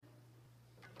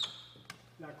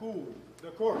La cour, the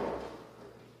court.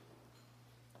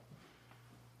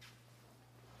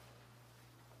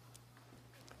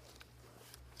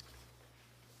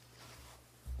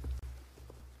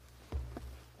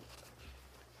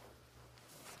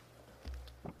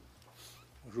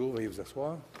 Bonjour, veuillez vous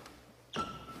asseoir.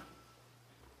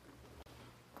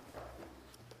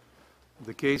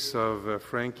 The case of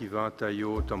Franck, Yvan,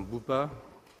 Tompouba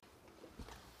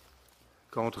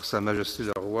contre Sa Majesté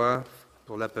le Roi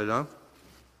pour l'appelant.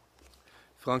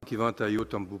 Franck, Yvan,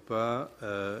 Tompouba,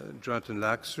 Jonathan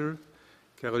Laxer,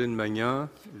 Caroline Magnan,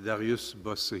 Darius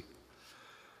Bossé.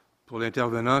 Pour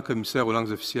l'intervenant, commissaire aux langues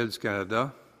officielles du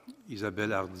Canada,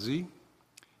 Isabelle Hardy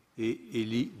et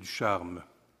Élie Ducharme.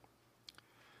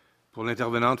 Pour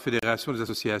l'intervenante Fédération des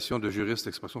associations de juristes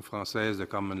d'expression française de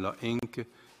Common Law Inc.,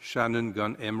 Shannon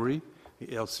Gunn-Emery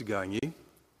et Elsie Gagné.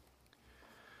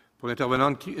 Pour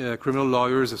l'intervenante Criminal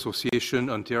Lawyers Association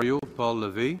Ontario, Paul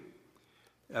Levey,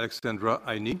 Alexandra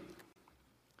Aini.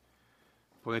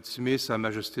 Pour l'intimé Sa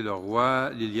Majesté le Roi,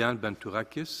 Liliane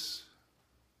Bantourakis,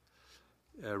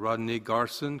 Rodney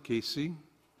Garson, Casey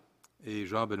et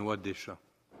Jean-Benoît Deschamps.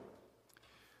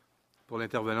 Pour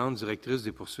l'intervenante directrice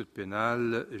des poursuites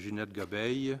pénales, Ginette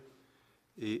Gobeil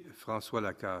et François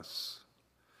Lacasse.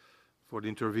 For the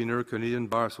intervener, Canadian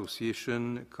Bar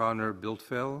Association, Connor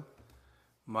Bildfell,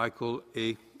 Michael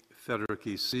A.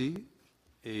 Feder-Casey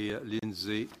et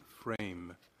Lindsay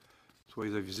Frame.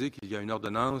 Soyez avisés qu'il y a une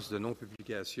ordonnance de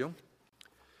non-publication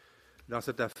dans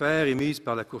cette affaire émise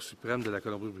par la Cour suprême de la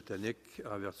Colombie-Britannique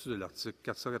en vertu de l'article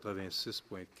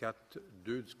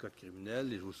 486.4.2 du Code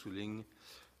criminel, et je vous souligne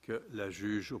que la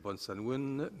juge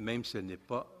Oponsanwin, même si elle n'est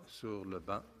pas sur le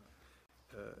banc,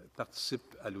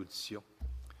 participe à l'audition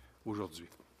aujourd'hui.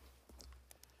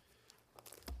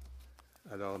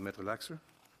 Alors, Maître Laxer.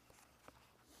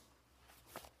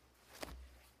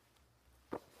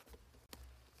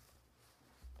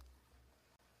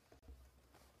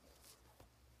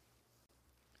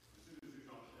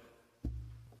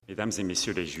 Mesdames et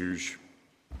Messieurs les juges,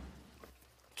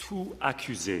 tout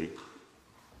accusé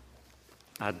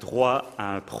a droit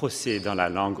à un procès dans la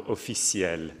langue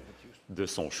officielle de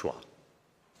son choix.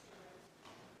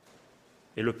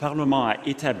 Et le Parlement a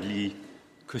établi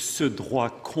que ce droit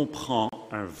comprend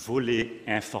un volet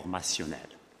informationnel.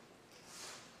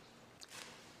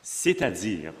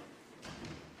 C'est-à-dire,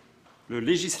 le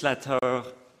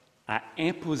législateur a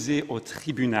imposé au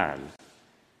tribunal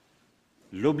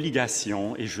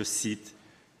l'obligation, et je cite,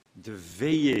 de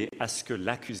veiller à ce que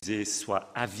l'accusé soit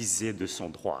avisé de son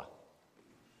droit.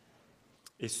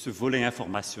 Et ce volet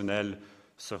informationnel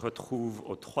se retrouve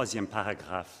au 3e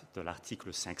paragraphe de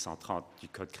l'article 530 du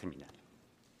Code criminel.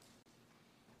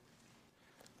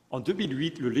 En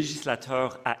 2008, le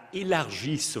législateur a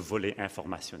élargi ce volet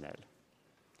informationnel.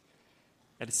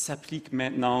 Elle s'applique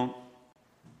maintenant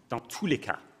dans tous les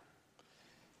cas,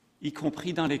 y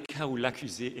compris dans les cas où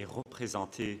l'accusé est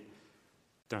représenté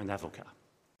d'un avocat.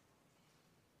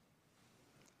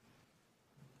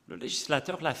 Le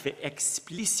législateur l'a fait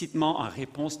explicitement en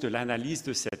réponse de l'analyse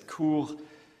de cette Cour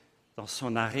dans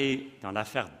son arrêt dans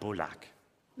l'affaire Bolac.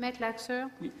 Maître Laxer,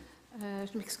 oui.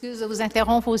 Je m'excuse de vous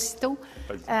interrompre aussitôt.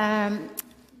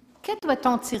 Que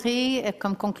doit-on tirer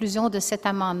comme conclusion de cet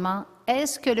amendement?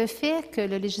 Est-ce que le fait que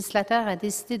le législateur a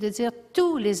décidé de dire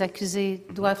tous les accusés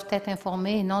doivent être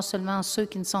informés et non seulement ceux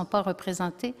qui ne sont pas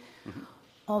représentés,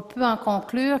 on peut en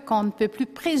conclure qu'on ne peut plus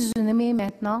présumer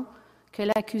maintenant que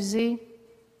l'accusé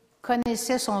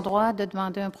connaissait son droit de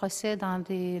demander un procès dans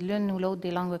l'une ou l'autre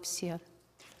des langues officielles?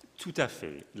 Tout à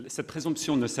fait. Cette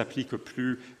présomption ne s'applique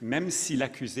plus, même si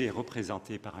l'accusé est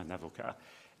représenté par un avocat.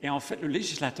 Et en fait, le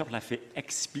législateur l'a fait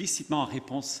explicitement en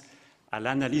réponse à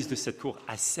l'analyse de cette Cour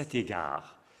à cet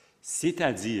égard.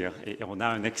 C'est-à-dire, et on a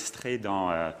un extrait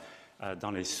dans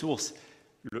les sources,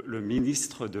 le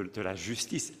ministre de la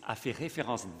Justice a fait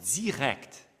référence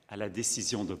directe à la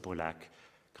décision de Bolac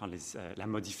quand la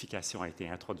modification a été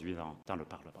introduite dans le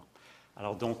Parlement.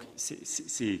 Alors donc,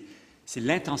 c'est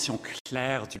l'intention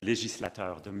claire du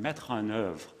législateur de mettre en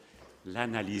œuvre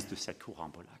l'analyse de cette Cour en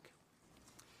Bolac.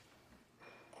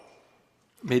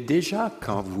 Mais déjà,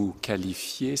 quand vous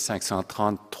qualifiez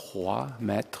 533,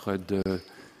 maître, de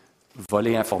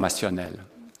volet informationnel,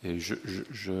 et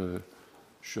je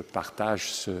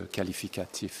partage ce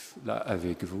qualificatif-là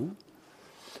avec vous,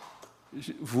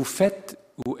 vous faites,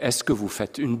 ou est-ce que vous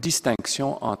faites une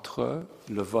distinction entre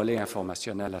le volet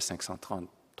informationnel à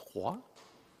 533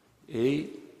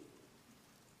 et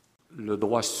le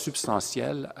droit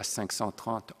substantiel à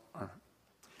 531?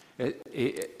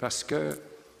 Et parce que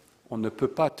on ne peut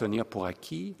pas tenir pour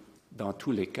acquis, dans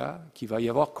tous les cas, qu'il va y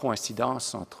avoir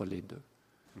coïncidence entre les deux.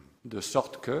 De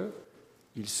sorte que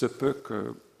il se peut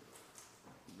que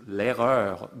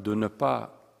l'erreur de ne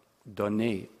pas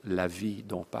donner l'avis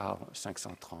dont parle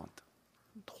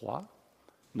 533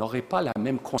 n'aurait pas la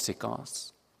même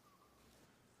conséquence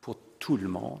pour tout le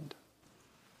monde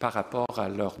par rapport à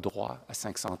leur droit à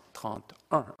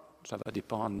 531. Ça va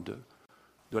dépendre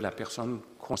de la personne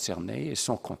concernée et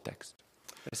son contexte.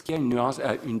 Est-ce qu'il y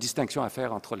a une distinction à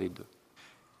faire entre les deux?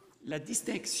 La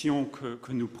distinction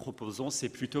que nous proposons, c'est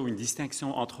plutôt une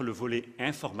distinction entre le volet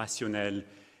informationnel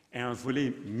et un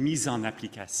volet mise en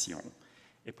application.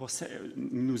 Et pour ça,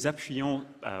 nous appuyons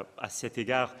à cet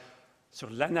égard sur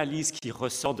l'analyse qui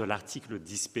ressort de l'article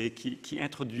 10b qui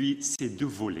introduit ces deux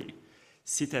volets,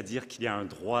 c'est-à-dire qu'il y a un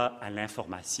droit à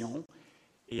l'information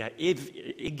et il y a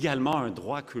également un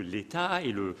droit que l'État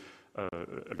et le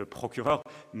procureur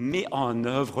met en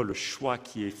œuvre le choix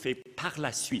qui est fait par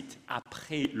la suite,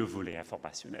 après le volet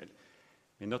informationnel.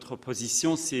 Mais notre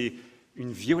position, c'est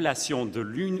une violation de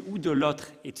l'une ou de l'autre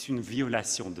est une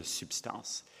violation de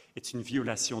substance, est une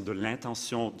violation de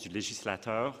l'intention du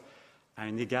législateur à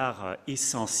un égard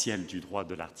essentiel du droit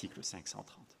de l'article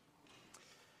 530.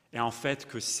 Et en fait,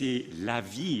 que c'est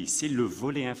l'avis, c'est le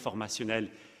volet informationnel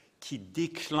qui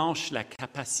déclenche la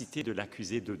capacité de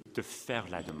l'accusé de faire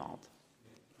la demande.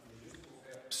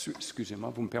 Excusez-moi,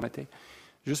 vous me permettez?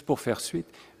 Juste pour faire suite,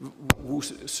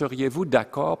 seriez-vous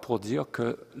d'accord pour dire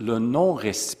que le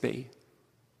non-respect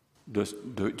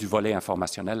du volet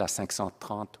informationnel à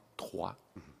 533,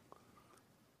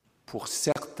 pour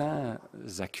certains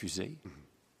accusés,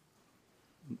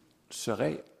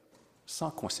 serait sans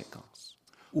conséquence,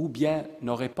 ou bien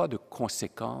n'aurait pas de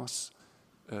conséquences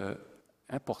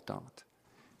importantes,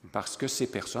 parce que ces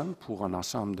personnes, pour un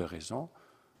ensemble de raisons,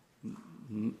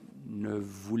 ne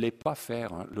voulaient pas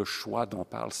faire le choix dont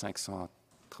parle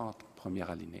 530, premier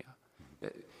alinéa.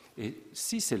 Et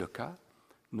si c'est le cas,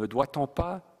 ne doit-on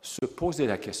pas se poser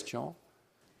la question,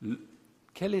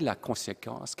 quelle est la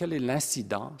conséquence, quelle est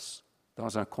l'incidence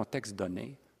dans un contexte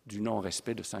donné du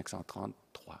non-respect de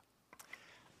 533?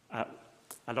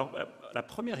 Alors, la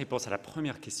première réponse à la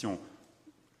première question,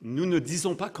 nous ne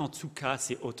disons pas qu'en tout cas,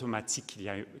 c'est automatique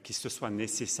qu'il se soit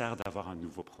nécessaire d'avoir un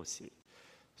nouveau procès.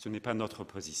 Ce n'est pas notre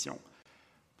position.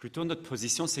 Plutôt, notre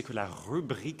position, c'est que la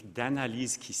rubrique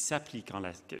d'analyse qui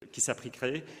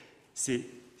s'appliquerait, c'est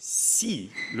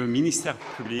si le ministère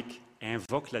public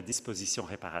invoque la disposition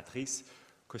réparatrice,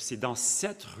 que c'est dans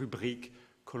cette rubrique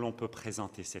que l'on peut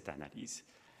présenter cette analyse.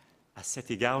 À cet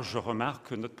égard, je remarque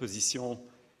que notre position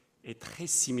est très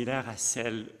similaire à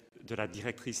celle de la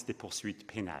directrice des poursuites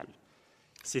pénales,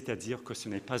 c'est-à-dire que ce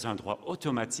n'est pas un droit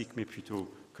automatique, mais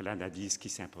plutôt que l'analyse qui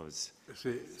s'impose.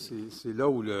 C'est là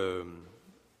où le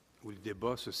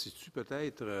débat se situe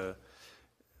peut-être.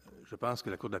 Je pense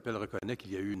que la Cour d'appel reconnaît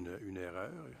qu'il y a eu une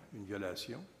erreur, une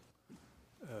violation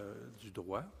du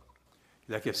droit.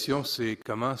 La question, c'est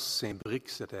comment s'imbrique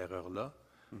cette erreur-là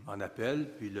en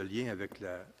appel, puis le lien avec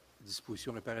la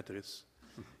disposition réparatrice,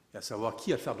 à savoir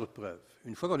qui a le fardeau de preuve.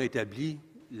 Une fois qu'on a établi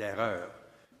l'erreur,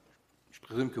 je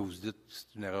présume que vous dites que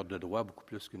c'est une erreur de droit beaucoup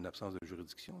plus qu'une absence de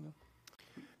juridiction, là.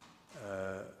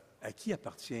 À qui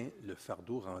appartient le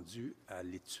fardeau rendu à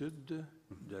l'étude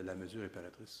de la mesure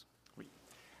réparatrice? Oui.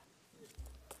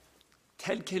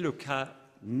 Tel qu'est le cas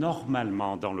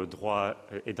normalement dans le droit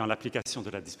et dans l'application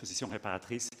de la disposition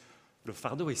réparatrice, le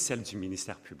fardeau est celle du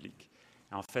ministère public.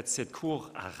 En fait, cette Cour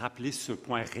a rappelé ce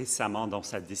point récemment dans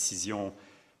sa décision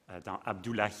dans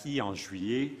Abdullahi en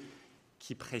juillet,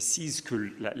 qui précise que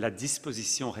la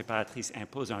disposition réparatrice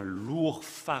impose un lourd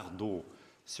fardeau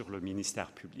sur le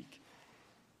ministère public.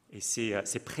 Et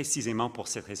c'est précisément pour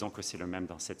cette raison que c'est le même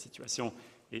dans cette situation.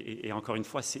 Et encore une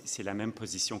fois, c'est la même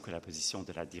position que la position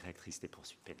de la directrice des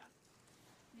poursuites pénales.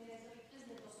 Mais la directrice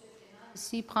des poursuites pénales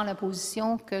ici prend la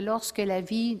position que lorsque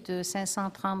l'avis de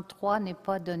 533 n'est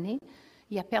pas donné,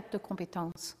 il y a perte de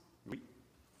compétence. Oui.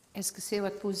 Est-ce que c'est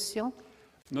votre position?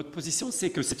 Notre position,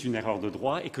 c'est que c'est une erreur de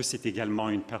droit et que c'est également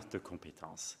une perte de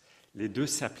compétence. Les deux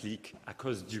s'appliquent à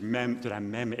cause de la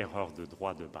même erreur de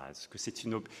droit de base, que c'est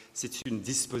une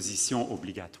disposition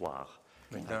obligatoire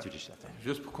du législateur.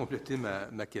 Juste pour compléter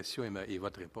ma question et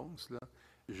votre réponse, là,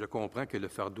 je comprends que le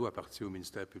fardeau appartient au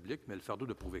ministère public, mais le fardeau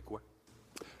de prouver quoi?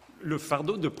 Le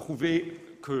fardeau de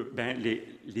prouver que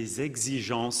les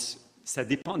exigences, ça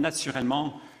dépend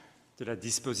naturellement de la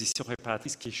disposition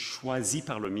réparatrice qui est choisie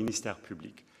par le ministère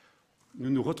public. Nous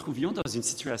nous retrouvions dans une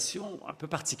situation un peu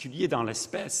particulière dans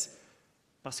l'espèce,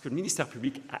 parce que le ministère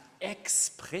public a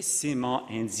expressément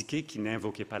indiqué qu'il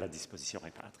n'invoquait pas la disposition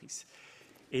réparatrice.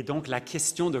 Et donc, la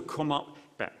question de comment...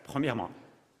 premièrement,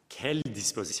 quelle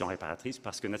disposition réparatrice?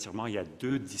 Parce que naturellement, il y a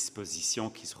deux dispositions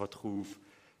qui se retrouvent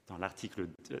dans l'article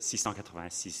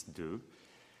 686.2.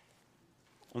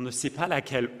 On ne sait pas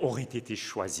laquelle aurait été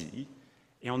choisie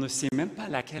et on ne sait même pas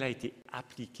laquelle a été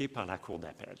appliquée par la Cour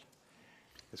d'appel.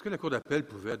 Est-ce que la Cour d'appel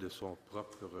pouvait, de sa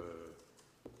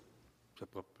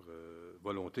propre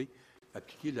volonté,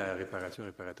 appliquer la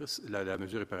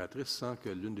mesure réparatrice sans que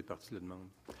l'une des parties le demande?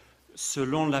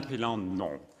 Selon l'appelant,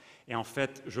 non. Et en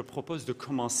fait, je propose de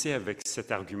commencer avec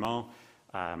cet argument,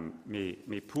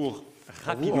 mais pour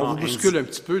rapidement... On vous bouscule un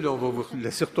petit peu, là, on va vous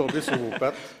laisser retomber sur vos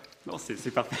pattes. Non,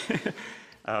 c'est parfait.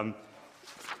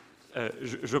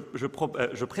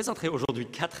 Je présenterai aujourd'hui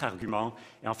 4 arguments.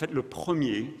 Et en fait, le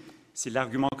premier, c'est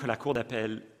l'argument que la Cour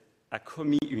d'appel a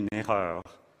commis une erreur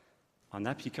en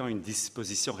appliquant une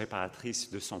disposition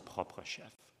réparatrice de son propre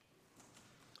chef.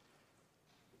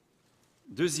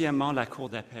 Deuxièmement, la Cour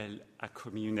d'appel a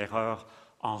commis une erreur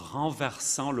en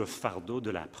renversant le fardeau de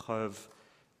la preuve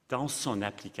dans son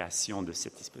application de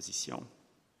cette disposition.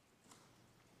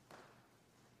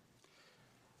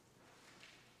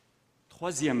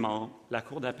 Troisièmement, la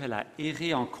Cour d'appel a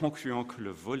erré en concluant que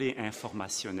le volet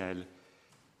informationnel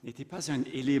n'était pas un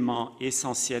élément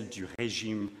essentiel du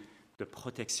régime de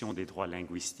protection des droits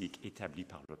linguistiques établi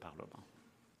par le Parlement.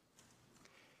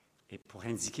 Et pour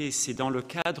indiquer, c'est dans le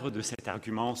cadre de cet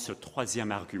argument, ce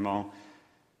troisième argument,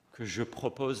 que je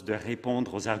propose de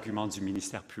répondre aux arguments du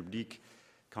ministère public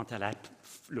quant à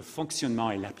le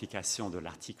fonctionnement et l'application de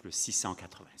l'article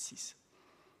 686.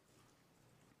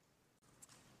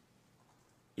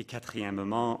 Et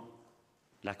quatrièmement,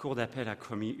 la Cour d'appel a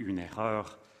commis une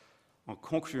erreur en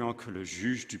concluant que le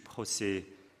juge du procès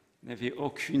n'avait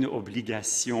aucune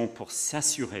obligation pour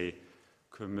s'assurer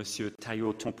que M.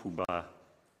 Tompouba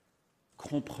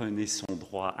comprenait son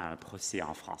droit à un procès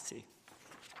en français.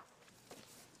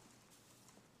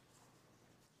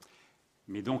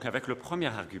 Mais donc, avec le premier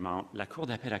argument, la Cour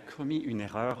d'appel a commis une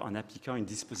erreur en appliquant une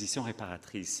disposition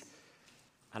réparatrice,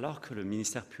 alors que le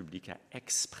ministère public a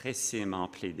expressément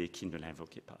plaidé qu'il ne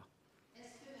l'invoquait pas. Est-ce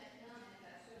que maintenant,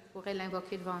 vous pourrez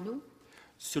l'invoquer devant nous?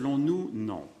 Selon nous,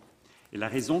 non. Et la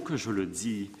raison que je le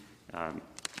dis,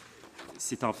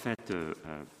 c'est en fait...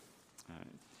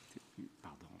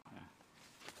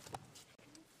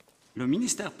 le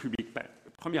ministère public,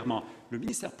 premièrement, le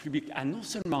ministère public a non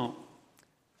seulement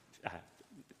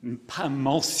pas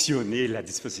mentionné la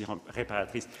disposition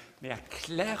réparatrice, mais a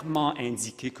clairement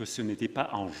indiqué que ce n'était pas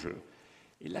en jeu.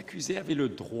 Et l'accusé avait le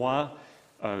droit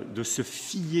de se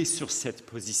fier sur cette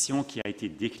position qui a été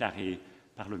déclarée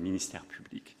par le ministère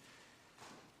public.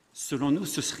 Selon nous,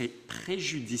 ce serait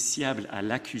préjudiciable à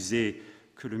l'accusé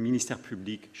que le ministère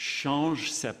public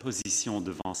change sa position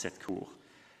devant cette Cour.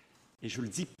 Et je le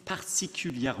dis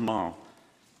particulièrement,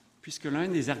 puisque l'un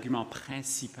des arguments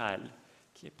principaux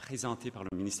qui est présenté par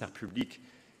le ministère public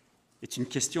est une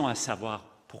question à savoir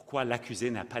pourquoi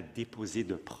l'accusé n'a pas déposé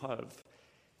de preuves.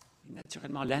 Et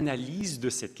naturellement, l'analyse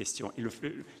de cette question et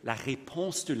la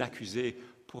réponse de l'accusé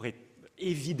pourrait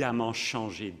évidemment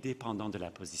changer dépendant de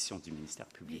la position du ministère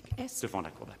public devant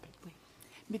la Cour d'appel. Oui.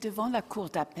 Mais devant la Cour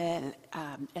d'appel,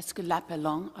 est-ce que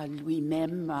l'appelant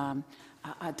lui-même a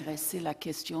adressé la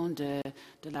question de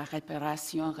la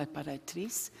réparation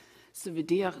réparatrice? Ça veut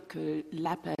dire que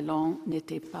l'appelant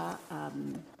n'était pas...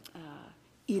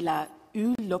 il a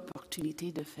eu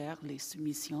l'opportunité de faire les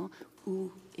soumissions.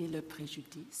 Où est le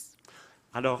préjudice?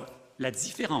 Alors, la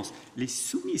différence, les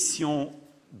soumissions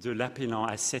de l'appelant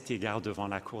à cet égard devant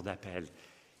la Cour d'appel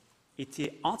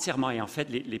étaient entièrement, et en fait,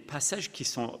 les passages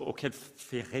auxquels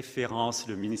fait référence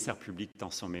le ministère public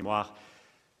dans son mémoire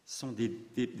sont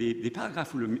des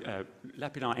paragraphes où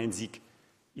l'appelant indique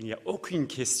il n'y a aucune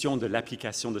question de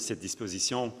l'application de cette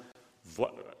disposition,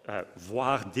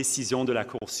 voire décision de la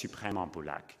Cour suprême en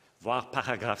Boulac, voire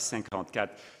paragraphe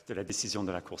 54 de la décision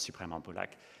de la Cour suprême en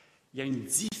Boulac. Il y a une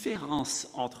différence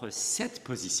entre cette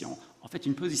position, en fait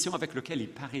une position avec laquelle il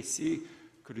paraissait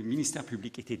que le ministère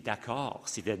public était d'accord,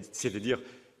 c'est-à-dire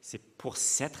c'est pour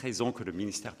cette raison que le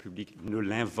ministère public ne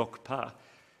l'invoque pas.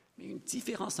 Mais une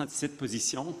différence entre cette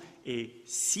position et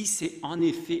si c'est en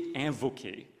effet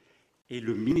invoqué, et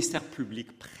le ministère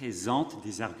public présente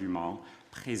des arguments,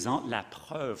 présente la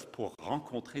preuve pour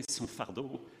rencontrer son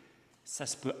fardeau, ça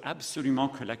se peut absolument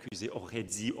que l'accusé aurait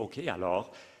dit « OK,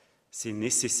 alors, c'est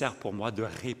nécessaire pour moi de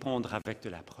répondre avec de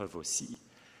la preuve aussi ».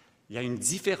 Il y a une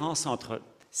différence entre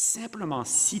simplement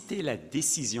citer la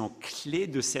décision clé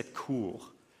de cette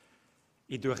Cour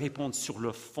et de répondre sur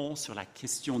le fond, sur la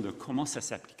question de comment ça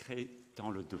s'appliquerait dans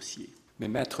le dossier. Mais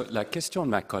Maître, la question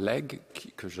de ma collègue,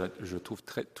 que je trouve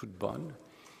toute bonne,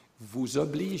 vous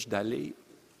oblige d'aller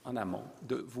en amont,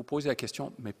 de vous poser la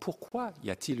question, mais pourquoi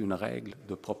y a-t-il une règle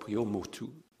de proprio motu?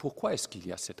 Pourquoi est-ce qu'il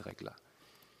y a cette règle-là?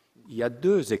 il y a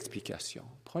deux explications.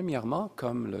 Premièrement,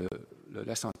 comme le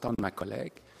laisse entendre ma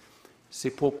collègue,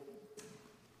 c'est pour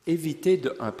éviter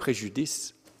un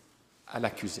préjudice à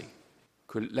l'accusé,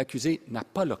 que l'accusé n'a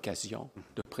pas l'occasion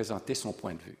de présenter son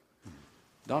point de vue.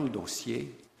 Dans le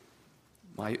dossier,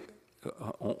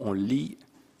 on lit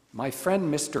 « My friend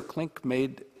Mr. Klink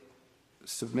made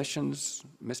submissions,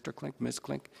 Mr. Klink, Ms.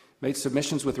 Klink, made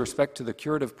submissions with respect to the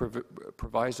curative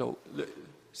proviso. »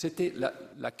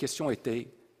 La question était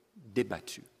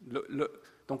débattue.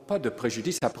 Donc, pas de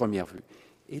préjudice à première vue.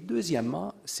 Et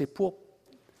deuxièmement, c'est pour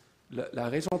la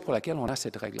raison pour laquelle on a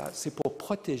cette règle-là, c'est pour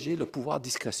protéger le pouvoir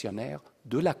discrétionnaire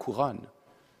de la couronne,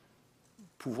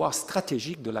 pouvoir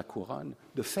stratégique de la couronne,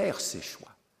 de faire ses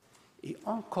choix. Et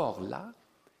encore là,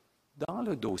 dans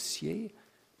le dossier,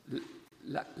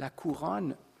 la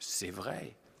couronne, c'est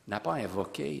vrai, n'a pas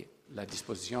invoqué la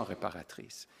disposition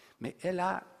réparatrice, mais elle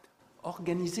a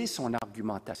organisé son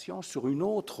argumentation sur une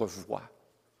autre voie.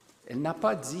 Elle n'a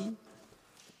pas dit,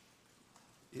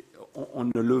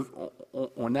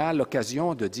 on a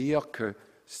l'occasion de dire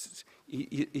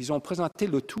qu'ils ont présenté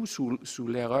le tout sous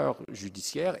l'erreur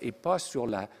judiciaire et pas sur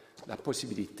la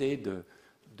possibilité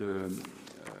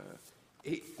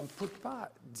et on ne peut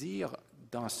pas dire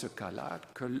dans ce cas-là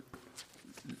que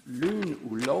l'une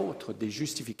ou l'autre des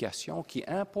justifications qui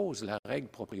imposent la règle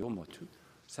proprio motu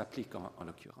s'applique en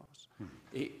l'occurrence.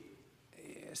 Et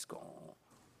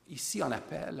ici, en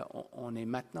appel, on est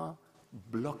maintenant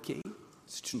bloqué.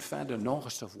 C'est une fin de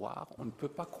non-recevoir. On ne peut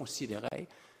pas considérer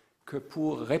que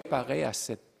pour réparer à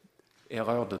cette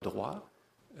erreur de droit,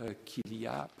 qu'il y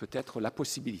a peut-être la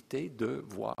possibilité de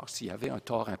voir s'il y avait un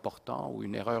tort important ou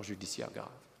une erreur judiciaire grave.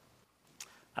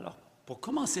 Alors, pour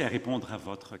commencer à répondre à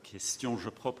votre question, je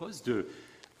propose de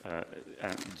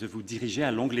vous diriger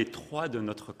à l'onglet 3 de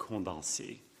notre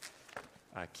condensé,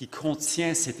 qui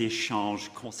contient cet échange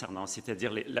concernant,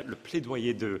 c'est-à-dire le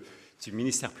plaidoyer du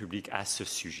ministère public à ce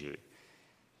sujet.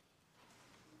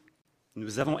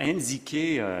 Nous avons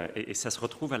indiqué, et ça se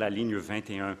retrouve à la ligne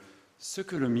 21, ce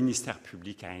que le ministère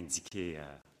public a indiqué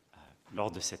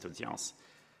lors de cette audience.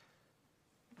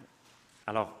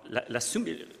 Alors,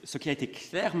 ce qui a été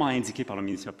clairement indiqué par le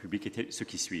ministère public était ce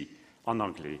qui suit, en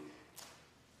anglais.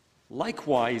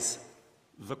 Likewise,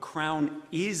 the Crown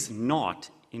is not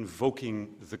invoking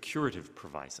the curative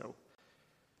proviso.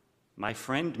 My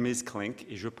friend Ms. Klink,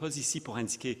 et je pose ici pour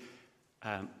indiquer,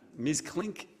 Ms.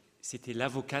 Klink, c'était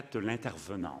l'avocate de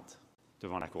l'intervenante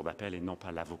devant la Cour d'appel et non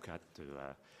pas l'avocate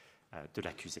de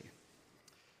l'accusé.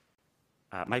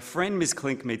 My friend Ms.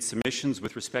 Klink made submissions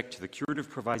with respect to the curative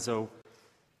proviso.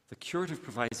 The curative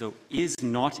proviso is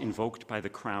not invoked by the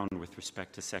Crown with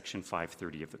respect to Section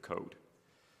 530 of the Code.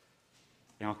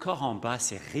 Et encore en bas,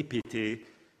 c'est répété.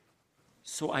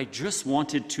 So I just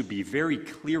wanted to be very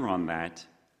clear on that,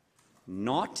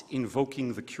 not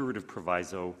invoking the curative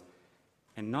proviso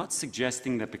and not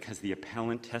suggesting that because the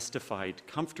appellant testified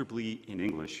comfortably in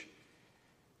English,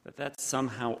 that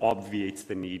somehow obviates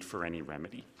the need for any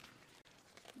remedy.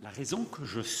 La raison que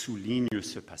je souligne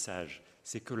ce passage,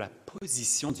 c'est que la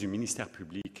position du ministère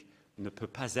public ne peut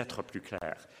pas être plus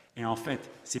claire. Et en fait,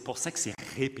 c'est pour ça que c'est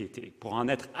répété, pour en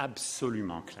être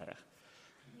absolument clair.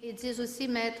 Ils disent aussi,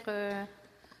 Maître,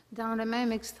 dans le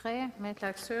même extrait, Maître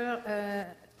Laxure,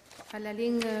 à la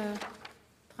ligne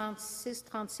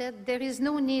 36-37, « There is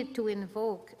no need to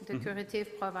invoke the curative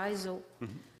proviso. »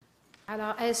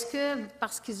 Alors, est-ce que,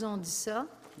 parce qu'ils ont dit ça,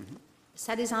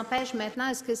 ça les empêche maintenant,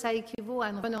 est-ce que ça équivaut à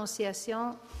une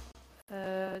renonciation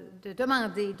de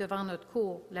demander devant notre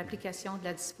cour l'application de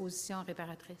la disposition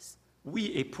réparatrice?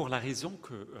 Oui, et pour la raison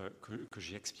que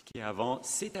j'ai expliquée avant,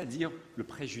 c'est-à-dire le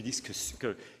préjudice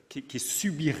que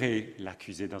subirait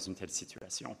l'accusé dans une telle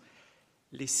situation.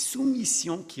 Les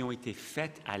soumissions qui ont été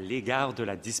faites à l'égard de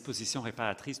la disposition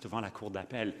réparatrice devant la Cour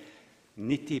d'appel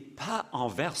n'étaient pas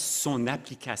envers son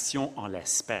application en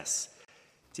l'espèce.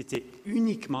 C'était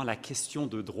uniquement la question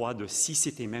de droit de si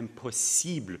c'était même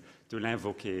possible de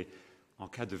l'invoquer en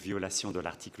cas de violation de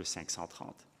l'article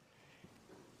 530.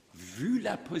 Vu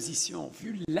la position,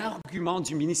 vu l'argument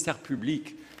du ministère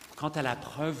public quant à la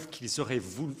preuve qu'ils auraient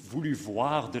voulu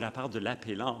voir de la part de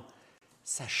l'appellant,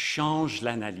 ça change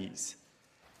l'analyse.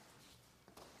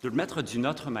 De le mettre d'une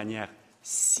autre manière,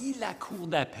 si la Cour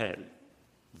d'appel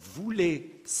voulait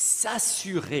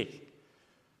s'assurer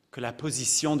que la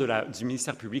position du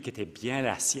ministère public était bien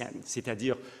la sienne,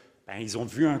 c'est-à-dire, ils ont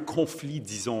vu un conflit,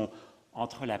 disons,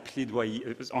 entre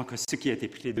ce qui a été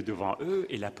plaidé devant eux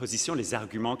et la position, les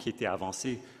arguments qui étaient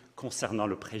avancés concernant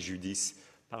le préjudice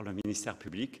par le ministère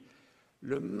public,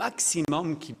 le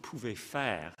maximum qu'ils pouvaient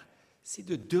faire, c'est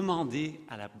de demander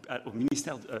au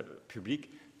ministère public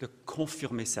de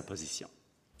confirmer sa position.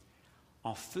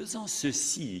 En faisant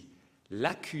ceci,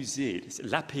 l'accusé,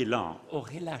 l'appelant,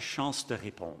 aurait la chance de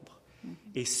répondre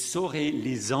et saurait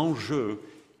les enjeux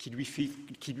qui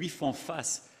lui font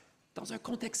face dans un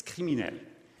contexte criminel.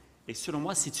 Et selon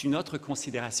moi, c'est une autre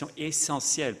considération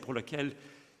essentielle pour laquelle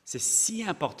c'est si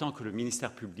important que le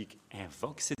ministère public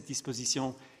invoque cette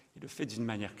disposition et le fait d'une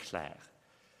manière claire.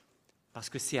 Parce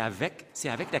que c'est avec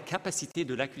la capacité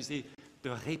de l'accusé de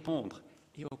répondre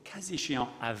et au cas échéant,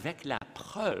 avec la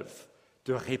preuve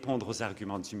de répondre aux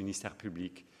arguments du ministère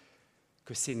public,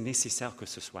 que c'est nécessaire que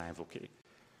ce soit invoqué.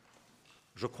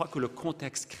 Je crois que le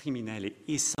contexte criminel est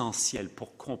essentiel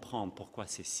pour comprendre pourquoi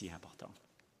c'est si important.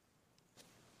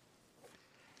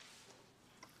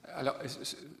 Alors,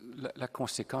 la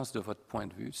conséquence de votre point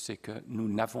de vue, c'est que nous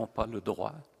n'avons pas le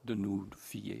droit de nous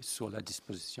fier sur la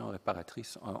disposition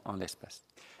réparatrice en l'espèce.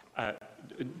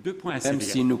 2 points assez Même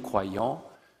si nous croyons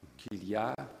qu'il y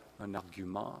a un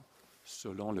argument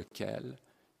selon lequel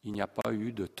il n'y a pas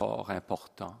eu de tort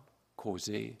important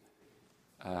causé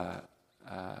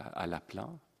à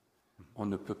l'appelant, on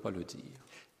ne peut pas le dire.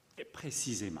 Et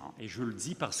précisément, et je le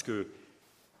dis parce que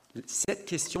cette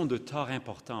question de tort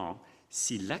important,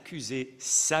 si l'accusé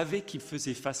savait qu'il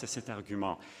faisait face à cet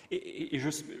argument, et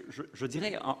je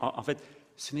dirais, en fait,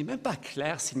 ce n'est même pas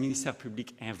clair si le ministère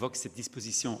public invoque cette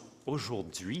disposition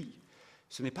aujourd'hui.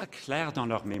 Ce n'est pas clair dans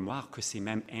leur mémoire que c'est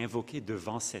même invoqué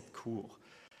devant cette Cour,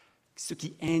 ce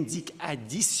qui indique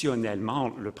additionnellement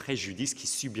le préjudice qui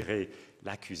subirait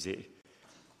l'accusé.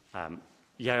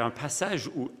 Il y a un passage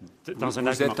où, dans un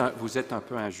argument... Vous êtes un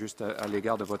peu injuste à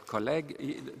l'égard de votre collègue.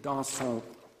 Dans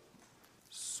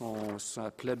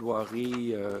sa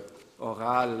plaidoirie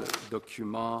orale,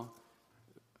 document,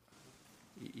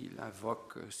 il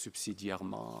invoque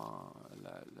subsidiairement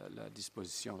la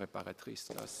disposition réparatrice.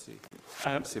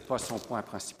 C'est pas son point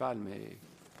principal, mais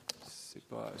c'est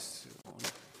pas...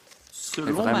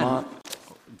 Selon vraiment...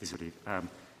 Désolé.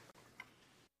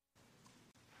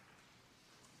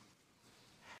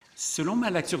 Selon ma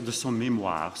lecture de son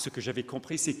mémoire, ce que j'avais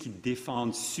compris, c'est qu'il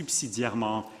défend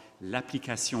subsidiairement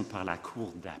l'application par la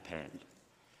Cour d'appel.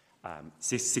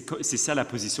 C'est ça la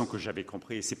position que j'avais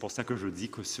compris, et c'est pour ça que je dis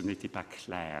que ce n'était pas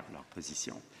clair, leur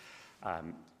position.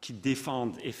 Qu'ils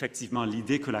défendent effectivement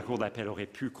l'idée que la Cour d'appel aurait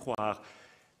pu croire,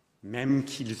 même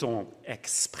qu'ils ont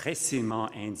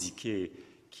expressément indiqué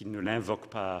qu'ils ne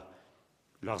l'invoquent pas,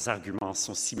 leurs arguments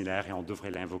sont similaires et on devrait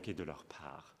l'invoquer de leur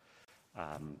part.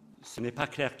 Ce n'est pas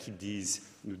clair qu'ils disent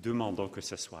 « nous demandons que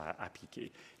ce soit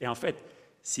appliqué ». Et en fait,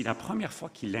 si la première fois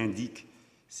qu'ils l'indiquent,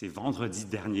 c'est vendredi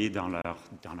dernier dans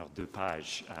leurs 2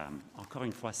 pages, encore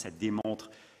une fois, ça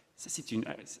démontre,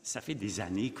 ça fait des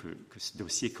années que ce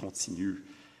dossier continue.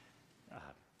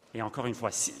 Et encore une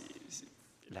fois,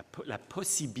 la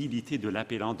possibilité de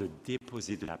l'appelant de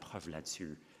déposer de la preuve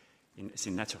là-dessus,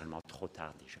 c'est naturellement trop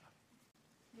tard déjà.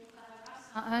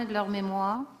 En un de leurs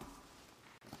mémoires,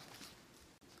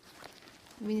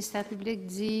 le ministère public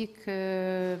dit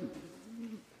que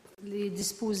les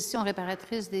dispositions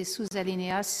réparatrices des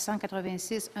sous-alinéas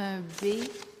 686 1B,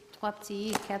 3 petits i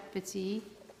et 4 petits i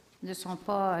ne sont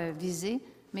pas visés,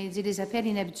 mais il dit les appels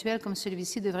inhabituels comme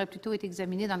celui-ci devraient plutôt être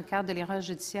examinés dans le cadre de l'erreur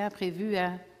judiciaire prévue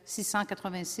à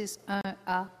 686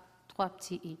 1A, 3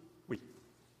 petits i. Oui.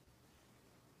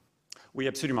 Oui,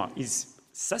 absolument.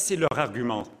 Ça, c'est leur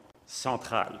argument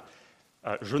central.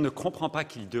 Je ne comprends pas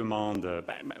qu'ils demandent...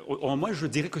 au moins, je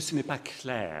dirais que ce n'est pas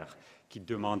clair qu'ils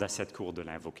demandent à cette Cour de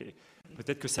l'invoquer.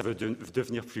 Peut-être que ça va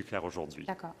devenir plus clair aujourd'hui.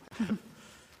 D'accord.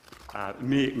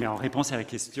 Mais en réponse à la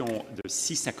question de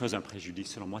si ça cause un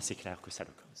préjudice, selon moi, c'est clair que ça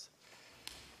le cause.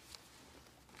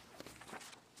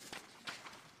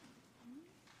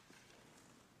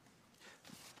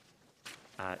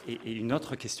 Et une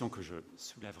autre question que je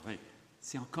soulèverai,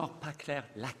 c'est encore pas clair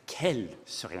laquelle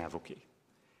serait invoquée.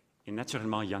 Et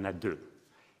naturellement, il y en a 2.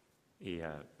 Et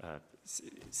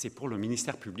c'est pour le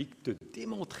ministère public de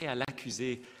démontrer à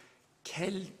l'accusé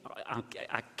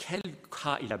à quel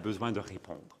cas il a besoin de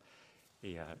répondre.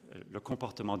 Et le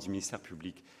comportement du ministère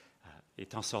public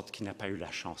est en sorte qu'il n'a pas eu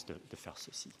la chance de faire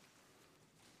ceci.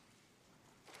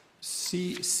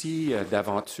 Si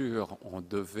d'aventure on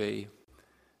devait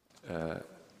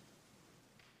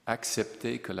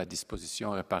accepter que la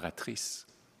disposition réparatrice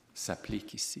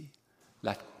s'applique ici,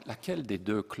 laquelle des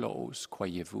 2 clauses,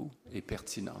 croyez-vous, est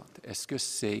pertinente? Est-ce que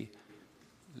c'est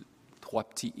 3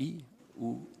 petits i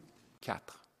ou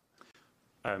 4?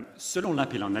 Selon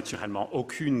l'appelant, naturellement,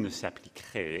 aucune ne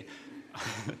s'appliquerait.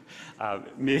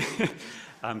 Mais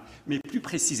plus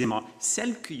précisément,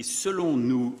 celle qui, selon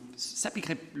nous,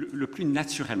 s'appliquerait le plus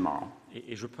naturellement,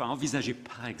 et je peux envisager,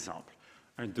 par exemple,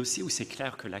 un dossier où c'est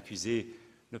clair que l'accusé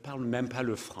ne parle même pas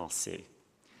le français,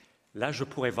 là, je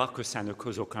pourrais voir que ça ne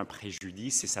cause aucun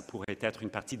préjudice et ça pourrait être une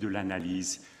partie de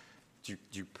l'analyse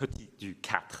du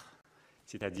 4.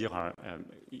 C'est-à-dire,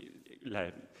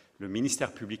 le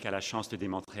ministère public a la chance de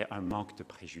démontrer un manque de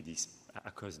préjudice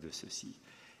à cause de ceci.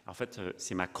 En fait,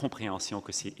 c'est ma compréhension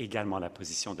que c'est également la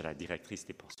position de la directrice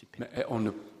des poursuites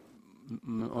pénales.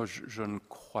 Mais je ne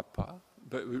crois pas.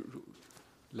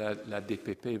 La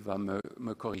DPP va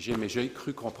me corriger, mais j'ai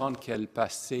cru comprendre qu'elle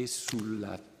passait sous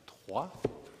la 3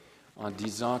 en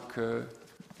disant que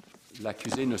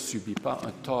l'accusé ne subit pas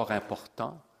un tort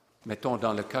important. Mettons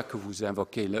dans le cas que vous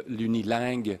invoquez,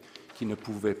 l'unilingue qui ne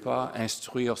pouvait pas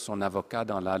instruire son avocat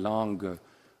dans la langue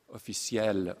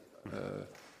officielle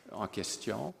en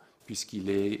question, puisqu'il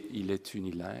est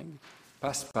unilingue,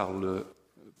 passe par le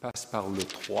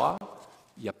 3,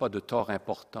 il n'y a pas de tort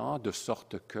important, de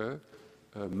sorte que,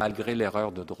 malgré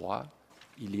l'erreur de droit,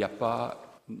 il n'y a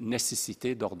pas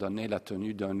nécessité d'ordonner la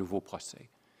tenue d'un nouveau procès.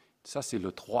 Ça, c'est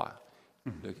le 3.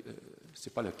 Ce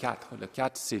n'est pas le 4. Le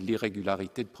 4, c'est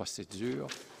l'irrégularité de procédure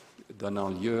donnant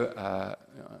lieu à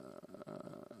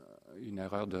une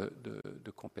erreur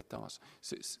de compétence.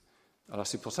 Alors,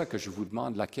 c'est pour ça que je vous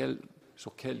demande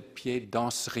sur quel pied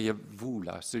danseriez-vous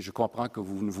là? Je comprends que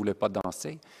vous ne voulez pas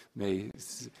danser, mais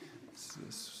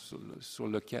sur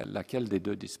laquelle des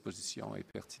deux dispositions est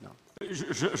pertinente?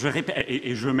 Je répète,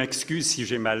 et je m'excuse si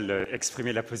j'ai mal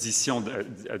exprimé la position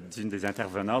d'une des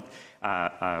intervenantes,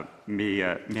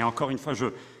 mais encore une fois,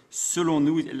 selon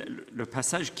nous, le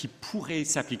passage qui pourrait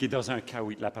s'appliquer dans un cas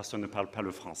où la personne ne parle pas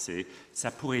le français,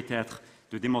 ça pourrait être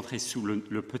de démontrer sous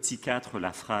le petit 4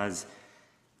 la phrase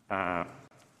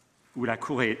où la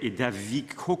Cour est d'avis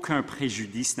qu'aucun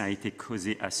préjudice n'a été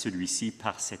causé à celui-ci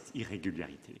par cette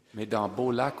irrégularité. Mais dans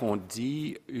Beaulac, on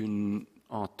dit une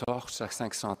entorse à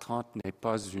 530 n'est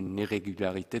pas une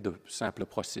irrégularité de simple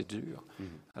procédure.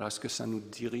 Alors, est-ce que ça ne nous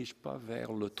dirige pas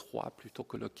vers le 3 plutôt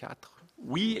que le 4?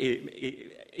 Oui,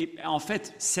 et en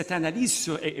fait, cette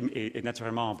analyse, et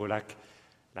naturellement en Beaulac,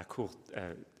 la Cour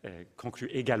conclut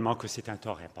également que c'est un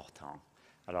tort important.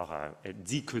 Alors, elle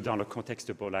dit que dans le contexte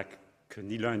de Beaulac, que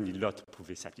ni l'un ni l'autre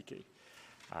pouvaient s'appliquer.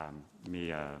 Quand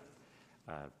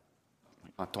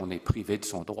on est privé de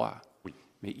son droit. Oui.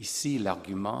 Mais ici,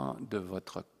 l'argument de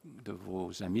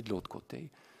vos amis de l'autre côté,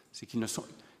 c'est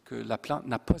que la plante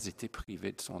n'a pas été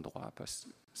privée de son droit, parce que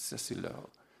ça, c'est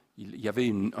il y avait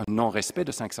un non-respect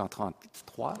de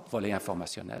 533, volet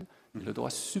informationnel, mais le droit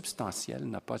substantiel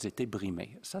n'a pas été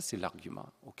brimé. Ça, c'est l'argument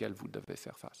auquel vous devez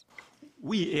faire face.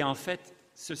 Oui, et en fait,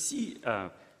 ceci...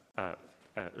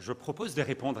 je propose de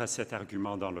répondre à cet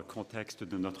argument dans le contexte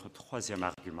de notre troisième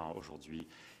argument aujourd'hui,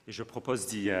 et je propose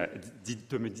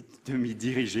de m'y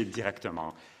diriger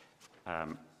directement.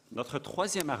 Notre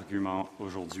troisième argument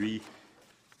aujourd'hui,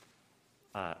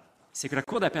 c'est que la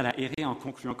Cour d'appel a erré en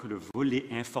concluant que le volet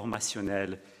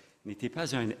informationnel n'était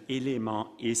pas un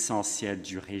élément essentiel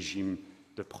du régime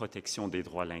de protection des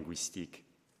droits linguistiques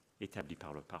établi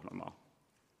par le Parlement.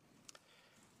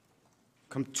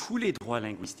 Comme tous les droits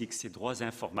linguistiques, ce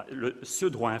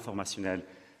droit informationnel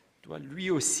doit lui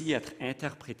aussi être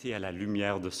interprété à la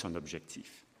lumière de son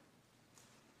objectif.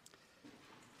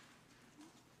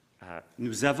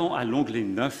 Nous avons à l'onglet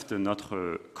 9 de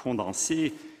notre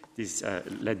condensé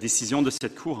la décision de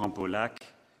cette Cour en Beaulac.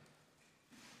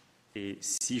 Et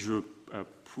si je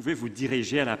pouvais vous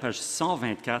diriger à la page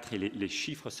 124, et les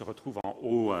chiffres se retrouvent en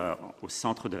haut au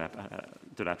centre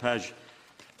de la page,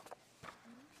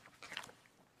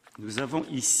 nous avons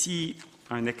ici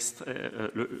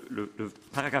le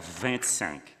paragraphe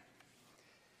 25.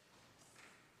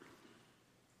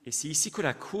 Et c'est ici que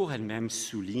la Cour elle-même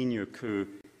souligne que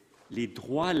les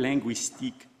droits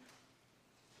linguistiques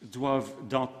doivent,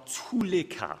 dans tous les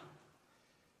cas,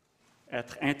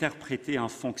 être interprétés en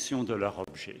fonction de leur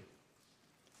objet,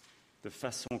 de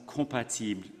façon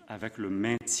compatible avec le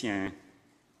maintien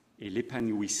et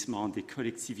l'épanouissement des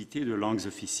collectivités de langues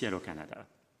officielles au Canada.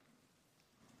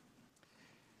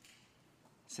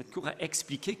 Cette Cour a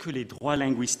expliqué que les droits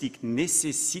linguistiques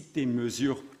nécessitent des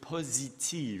mesures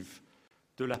positives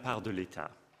de la part de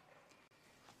l'État.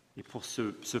 Et pour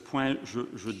ce point,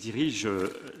 je dirige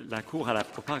la Cour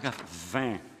au paragraphe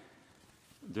 20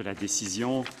 de la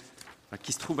décision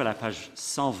qui se trouve à la page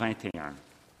 121.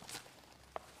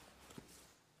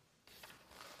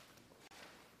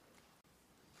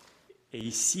 Et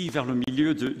ici, vers le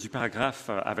milieu du paragraphe,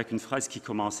 avec une phrase qui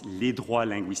commence « Les droits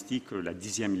linguistiques », la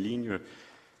 10e ligne,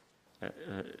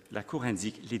 la Cour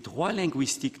indique « Les droits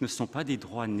linguistiques ne sont pas des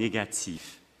droits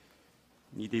négatifs,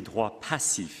 ni des droits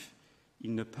passifs.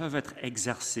 Ils ne peuvent être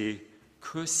exercés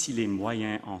que si les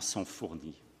moyens en sont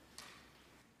fournis. »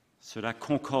 Cela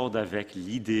concorde avec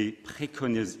l'idée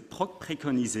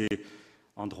préconisée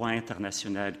en droit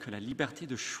international que la liberté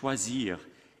de choisir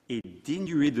est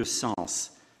dénuée de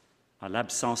sens en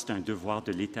l'absence d'un devoir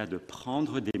de l'État de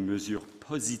prendre des mesures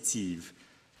positives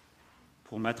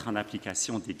pour mettre en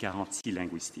application des garanties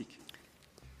linguistiques.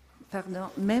 Pardon,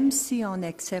 même si on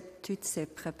accepte toutes ces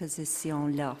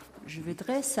prépositions-là, je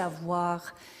voudrais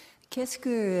savoir qu'est-ce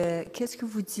que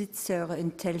vous dites sur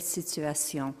une telle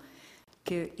situation,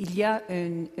 qu'il y a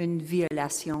une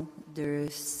violation de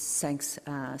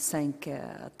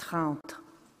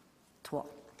 533,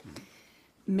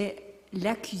 mais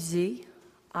l'accusé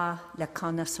a la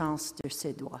connaissance de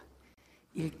ses droits.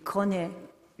 Il connaît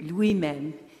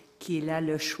lui-même qu'il a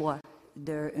le choix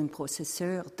d'un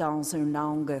processeur dans une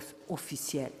langue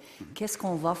officielle. Qu'est-ce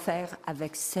qu'on va faire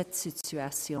avec cette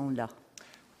situation-là?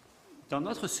 Dans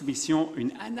notre soumission,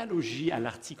 une analogie à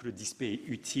l'article 10b est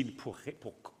utile pour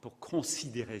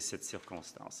considérer cette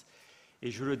circonstance.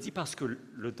 Et je le dis parce que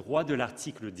le droit de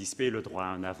l'article 10b, le droit à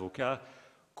un avocat,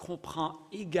 comprend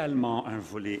également un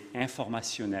volet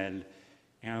informationnel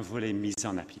et un volet mis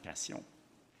en application.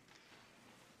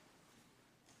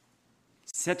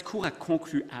 Cette Cour a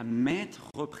conclu à maintes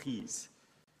reprises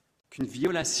qu'une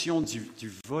violation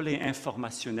du volet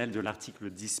informationnel de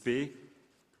l'article 10b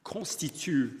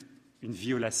constitue une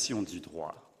violation du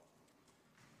droit.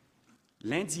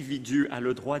 L'individu a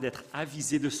le droit d'être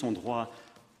avisé de son droit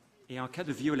et en cas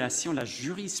de violation, la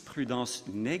jurisprudence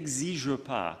n'exige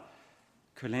pas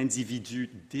que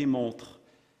l'individu démontre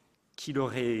qu'il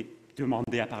aurait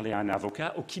demandé à parler à un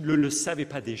avocat ou qu'il ne le savait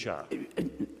pas déjà.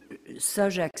 Ça,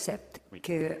 j'accepte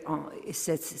que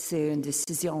c'est une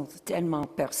décision tellement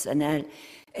personnelle.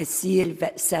 Et s'il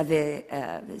savait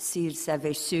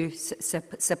su,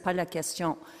 c'est pas la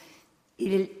question.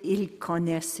 Il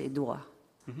connaît ses droits,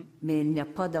 mais il n'a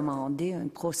pas demandé un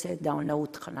procès dans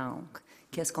l'autre langue.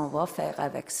 Qu'est-ce qu'on va faire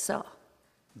avec ça?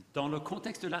 Dans le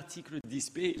contexte de l'article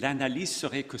 10b, l'analyse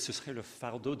serait que ce serait le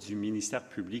fardeau du ministère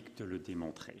public de le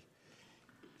démontrer.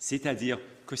 C'est-à-dire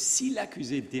que si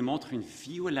l'accusé démontre une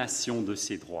violation de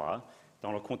ses droits,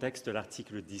 dans le contexte de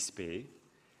l'article 10b,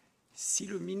 si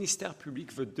le ministère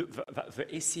public veut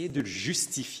essayer de le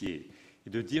justifier et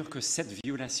de dire que cette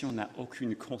violation n'a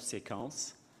aucune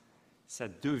conséquence, ça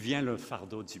devient le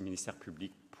fardeau du ministère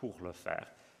public pour le faire.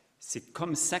 C'est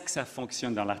comme ça que ça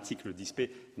fonctionne dans l'article 10b.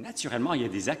 Naturellement, il y a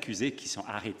des accusés qui sont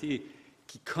arrêtés,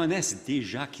 qui connaissent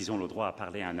déjà qu'ils ont le droit à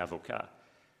parler à un avocat.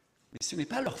 Mais ce n'est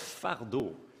pas leur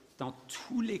fardeau, dans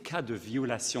tous les cas de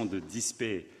violation de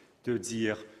 10b, de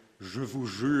dire « je vous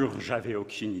jure, j'avais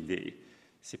aucune idée ».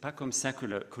 Ce n'est pas comme ça que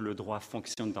le droit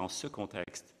fonctionne dans ce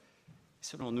contexte.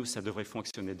 Selon nous, ça devrait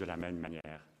fonctionner de la même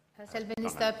manière. C'est le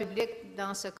ministère public,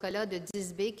 dans ce cas-là de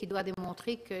 10b, qui doit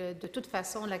démontrer que, de toute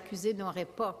façon, l'accusé n'aurait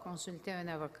pas consulté un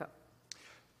avocat.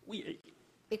 Oui.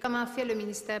 Et comment fait le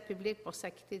ministère public pour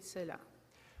s'acquitter de cela?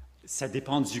 Ça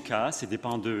dépend du cas, ça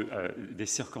dépend des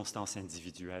circonstances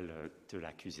individuelles de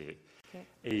l'accusé.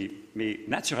 Okay. Mais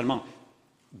naturellement,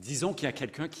 disons qu'il y a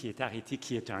quelqu'un qui est arrêté,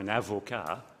 qui est un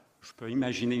avocat. Je peux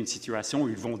imaginer une situation où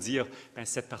ils vont dire «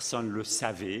 cette personne le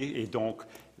savait et donc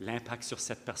l'impact sur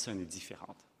cette personne est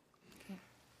différent ». Okay.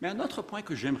 Mais un autre point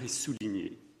que j'aimerais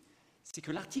souligner, c'est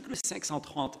que l'article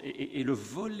 530 et le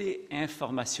volet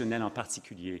informationnel en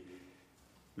particulier,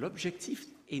 l'objectif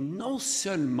est non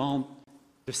seulement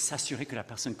de s'assurer que la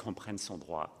personne comprenne son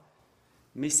droit,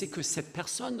 mais c'est que cette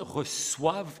personne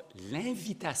reçoive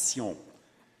l'invitation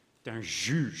d'un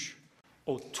juge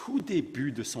au tout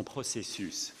début de son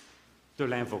processus de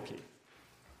l'invoquer.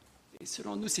 Et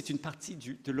selon nous, c'est une partie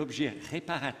de l'objet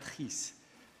réparatrice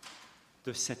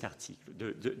de cet article,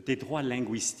 des droits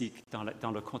linguistiques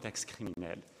dans le contexte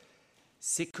criminel.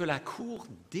 C'est que la Cour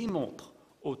démontre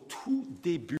au tout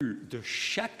début de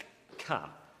chaque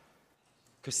cas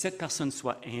que cette personne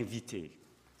soit invitée,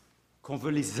 qu'on veut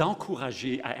les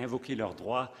encourager à invoquer leurs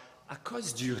droits à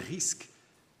cause du risque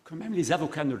que même les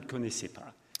avocats ne le connaissaient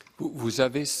pas. Vous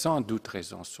avez sans doute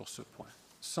raison sur ce point.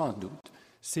 Sans doute.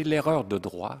 C'est l'erreur de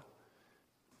droit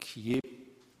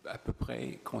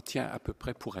qu'on tient à peu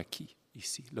près pour acquis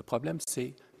ici. Le problème,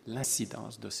 c'est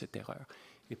l'incidence de cette erreur.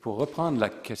 Et pour reprendre la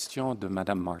question de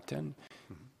Mme Martin,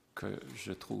 que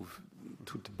je trouve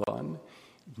toute bonne,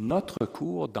 notre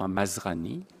cour dans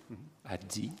Masrani a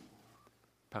dit,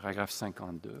 paragraphe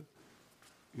 52,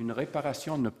 une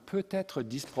réparation ne peut être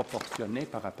disproportionnée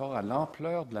par rapport à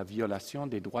l'ampleur de la violation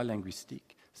des droits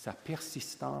linguistiques, sa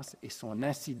persistance et son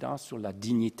incidence sur la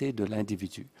dignité de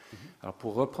l'individu. Alors,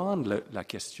 pour reprendre la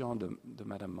question de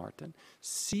Mme Martin,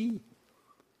 si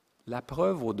la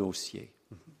preuve au dossier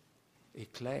est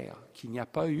claire qu'il n'y a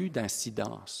pas eu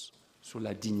d'incidence sur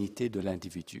la dignité de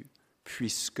l'individu,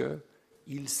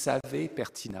 puisqu'il savait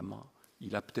pertinemment,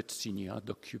 il a peut-être signé un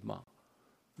document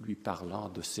lui parlant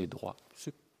de ses droits.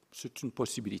 C'est une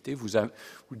possibilité. Vous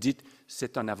dites,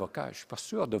 c'est un avocat. Je ne suis pas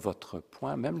sûr de votre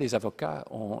point. Même les avocats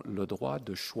ont le droit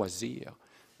de choisir.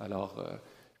 Alors, je ne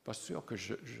suis pas sûr que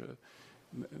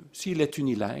s'il est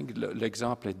unilingue,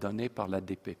 l'exemple est donné par la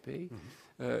DPP,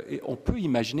 et on peut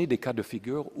imaginer des cas de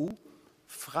figure où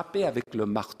frapper avec le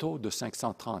marteau de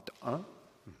 531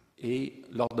 et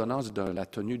l'ordonnance de la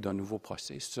tenue d'un nouveau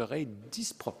procès serait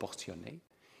disproportionné.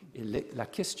 Et la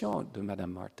question de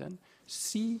Mme Martin,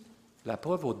 si la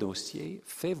preuve au dossier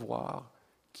fait voir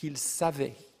qu'il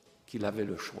savait qu'il avait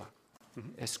le choix,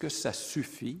 est-ce que ça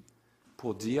suffit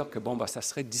pour dire que ça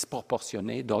serait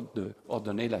disproportionné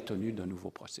d'ordonner la tenue d'un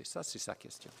nouveau procès? Ça, c'est sa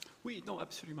question. Oui, non,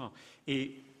 absolument.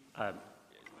 Et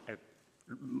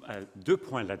 2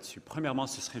 points là-dessus. Premièrement,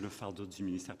 ce serait le fardeau du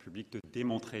ministère public de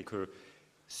démontrer que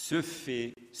ce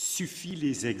fait suffit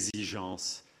les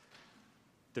exigences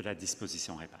de la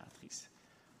disposition réparatrice.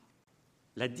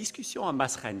 La discussion en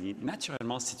Masrani,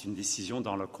 naturellement, c'est une décision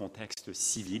dans le contexte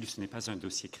civil, ce n'est pas un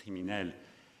dossier criminel.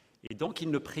 Et donc, il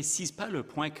ne précise pas le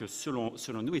point que, selon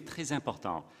nous, est très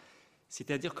important.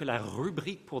 C'est-à-dire que la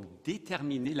rubrique pour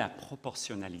déterminer la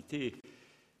proportionnalité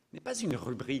n'est pas une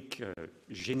rubrique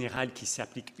générale qui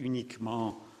s'applique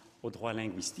uniquement au droit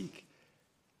linguistique,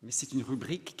 mais c'est une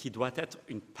rubrique qui doit être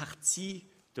une partie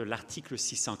de l'article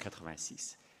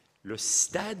 686. Le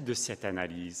stade de cette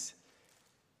analyse,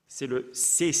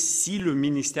 c'est si le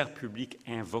ministère public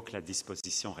invoque la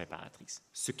disposition réparatrice,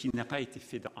 ce qui n'a pas été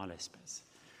fait en l'espèce.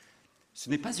 Ce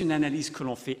n'est pas une analyse que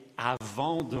l'on fait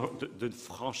avant de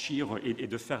franchir et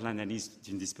de faire l'analyse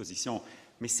d'une disposition,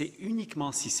 mais c'est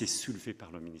uniquement si c'est soulevé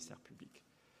par le ministère public.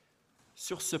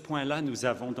 Sur ce point-là, nous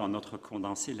avons dans notre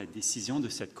condensé la décision de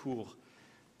cette Cour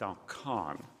dans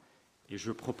Kahn. Et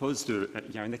je propose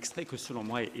il y a un extrait que, selon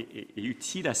moi, est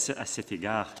utile à cet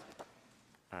égard,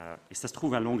 et ça se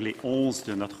trouve à l'onglet 11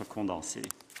 de notre condensé.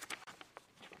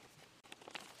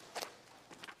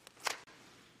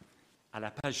 À la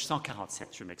page 147,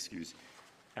 je m'excuse.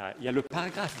 Il y a le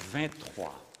paragraphe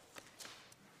 23.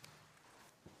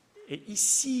 Et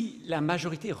ici, la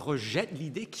majorité rejette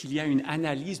l'idée qu'il y a une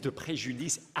analyse de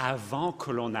préjudice avant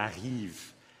que l'on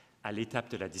arrive à l'étape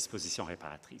de la disposition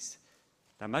réparatrice.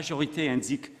 La majorité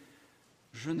indique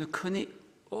 « Je ne connais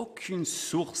aucune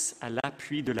source à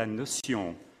l'appui de la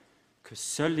notion que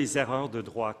seules les erreurs de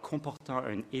droit comportant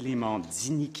un élément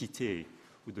d'iniquité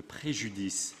ou de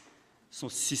préjudice sont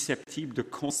susceptibles de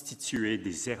constituer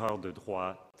des erreurs de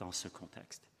droit dans ce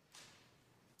contexte. »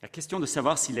 La question de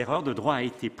savoir si l'erreur de droit a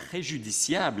été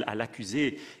préjudiciable à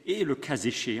l'accusé et, le cas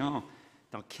échéant,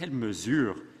 dans quelle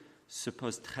mesure, se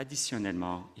pose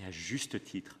traditionnellement et à juste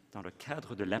titre dans le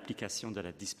cadre de l'application de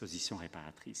la disposition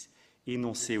réparatrice,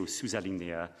 énoncée au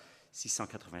sous-alinéa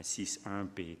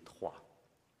 686.1b3.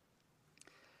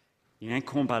 Il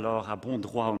incombe alors à bon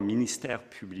droit au ministère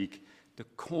public de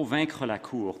convaincre la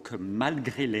Cour que,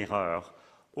 malgré l'erreur,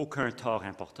 aucun tort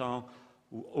important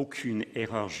ou aucune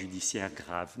erreur judiciaire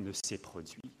grave ne s'est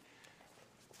produit.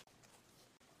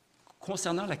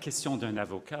 Concernant la question d'un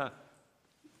avocat,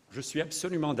 je suis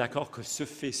absolument d'accord que ce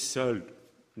fait seul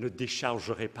ne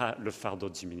déchargerait pas le fardeau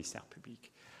du ministère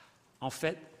public. En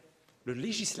fait, le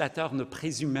législateur ne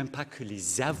présume même pas que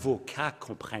les avocats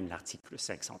comprennent l'article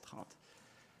 530.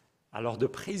 Alors de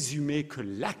présumer que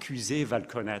l'accusé va le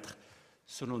connaître,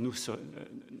 selon nous, ce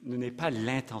n'est pas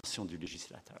l'intention du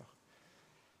législateur.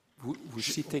 Vous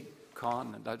citez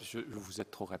Kahn, là, vous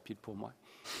êtes trop rapide pour moi.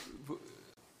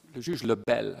 Le juge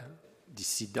Lebel,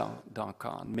 dissident dans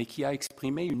Kahn, mais qui a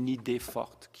exprimé une idée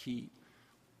forte qui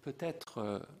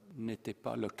peut-être n'était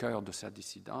pas le cœur de sa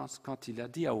dissidence quand il a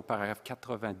dit au paragraphe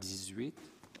 98,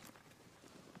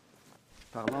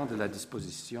 parlant de la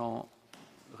disposition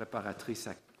réparatrice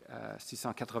à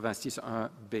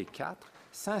 686.1b4,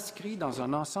 s'inscrit dans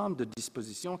un ensemble de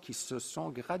dispositions qui se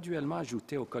sont graduellement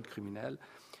ajoutées au Code criminel.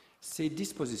 Ces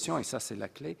dispositions, et ça c'est la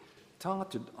clé,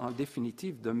 tentent en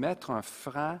définitive de mettre un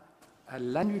frein à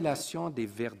l'annulation des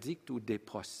verdicts ou des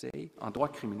procès en droit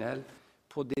criminel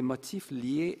pour des motifs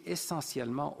liés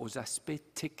essentiellement aux aspects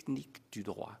techniques du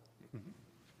droit,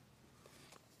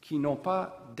 qui n'ont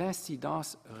pas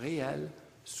d'incidence réelle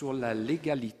sur la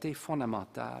légalité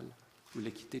fondamentale ou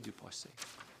l'équité du procès.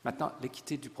 Maintenant,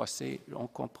 l'équité du procès, on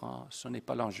comprend, ce n'est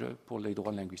pas l'enjeu pour les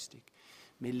droits linguistiques,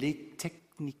 mais les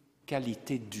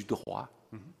technicalités du droit,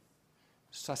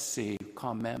 ça c'est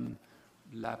quand même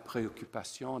la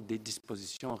préoccupation des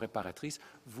dispositions réparatrices.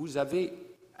 Vous avez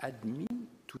admis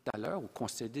tout à l'heure, ou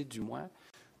concédé du moins,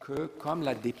 que comme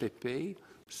la DPP,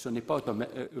 ce n'est pas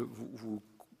vous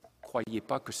croyez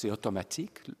pas que c'est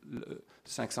automatique.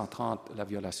 530, la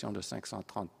violation de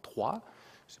 533,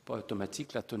 ce n'est pas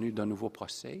automatique la tenue d'un nouveau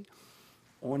procès.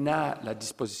 On a la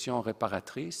disposition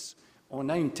réparatrice, on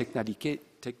a une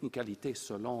technicalité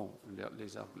selon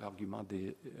l'argument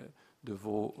de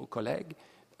vos collègues.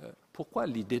 Pourquoi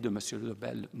l'idée de M.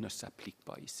 Lebel ne s'applique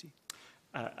pas ici?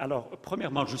 Alors,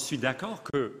 premièrement, je suis d'accord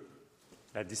que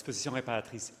la disposition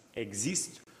réparatrice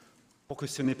existe pour que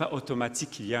ce n'est pas automatique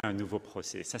qu'il y ait un nouveau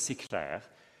procès. Ça, c'est clair.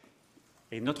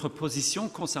 Et notre position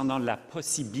concernant la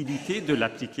possibilité de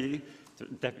l'appliquer,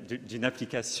 d'une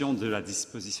application de la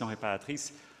disposition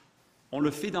réparatrice, on le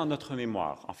fait dans notre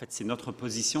mémoire. En fait, c'est notre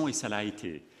position et ça l'a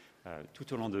été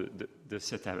tout au long de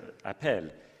cet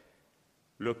appel.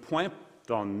 Le point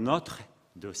dans notre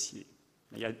dossier,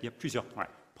 il y a plusieurs points.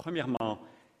 Premièrement,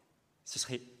 ce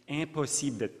serait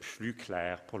impossible d'être plus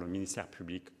clair pour le ministère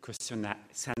public que ça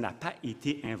n'a pas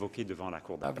été invoqué devant la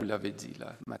Cour d'appel. Vous l'avez dit,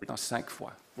 là, maintenant 5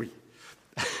 fois. Oui.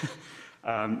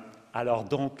 Alors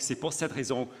donc, c'est pour cette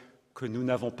raison que nous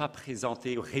n'avons pas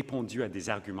présenté ou répondu à des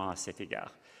arguments à cet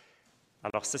égard.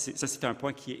 Alors ça, c'est un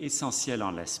point qui est essentiel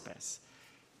en l'espèce.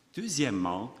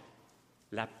 Deuxièmement,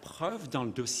 la preuve dans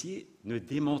le dossier ne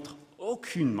démontre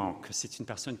aucunement que c'est une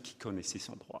personne qui connaissait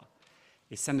son droit.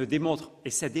 Et ça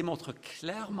démontre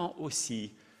clairement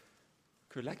aussi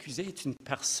que l'accusé est une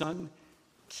personne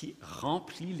qui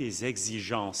remplit les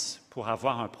exigences pour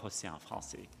avoir un procès en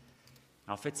français.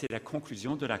 En fait, c'est la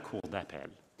conclusion de la Cour d'appel.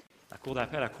 La Cour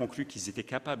d'appel a conclu qu'ils étaient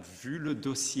capables, vu le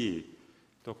dossier,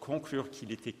 de conclure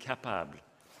qu'il était capable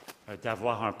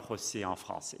d'avoir un procès en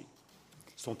français.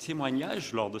 Son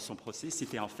témoignage lors de son procès,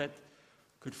 c'était en fait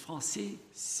que le français,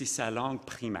 c'est sa langue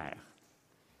primaire.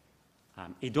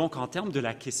 Et donc, en termes de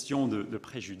la question de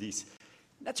préjudice,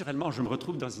 naturellement, je me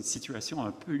retrouve dans une situation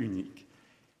un peu unique.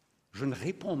 Je ne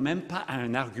réponds même pas à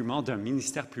un argument d'un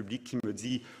ministère public qui me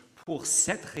dit « pour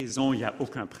cette raison, il n'y a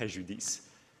aucun préjudice ».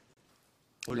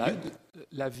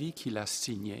 L'avis qu'il a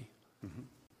signé,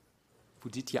 vous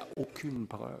dites qu'il n'y a aucune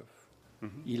preuve.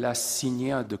 Il a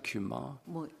signé un document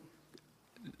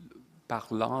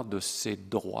parlant de ses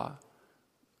droits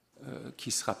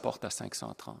qui se rapportent à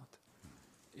 530.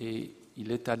 Et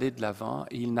il est allé de l'avant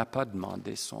et il n'a pas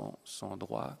demandé son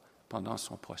droit pendant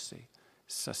son procès.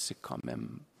 Ça, c'est quand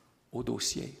même au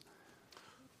dossier.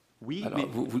 Oui, alors, mais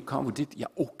quand vous dites qu'il n'y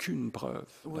a aucune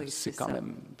preuve, oui, c'est quand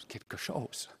même quelque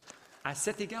chose. À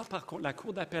cet égard, par contre, la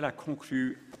Cour d'appel a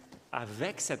conclu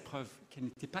avec cette preuve qu'elle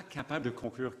n'était pas capable de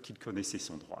conclure qu'il connaissait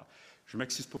son droit. Je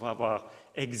m'excuse pour avoir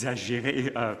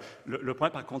exagéré. Le point,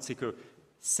 par contre, c'est que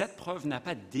cette preuve n'a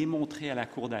pas démontré à la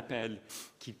Cour d'appel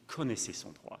qu'il connaissait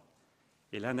son droit.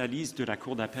 Et l'analyse de la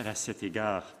Cour d'appel à cet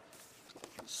égard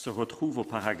se retrouve au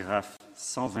paragraphe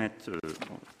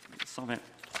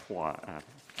 123,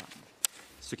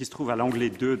 ce qui se trouve à l'onglet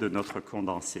 2 de notre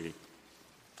condensé.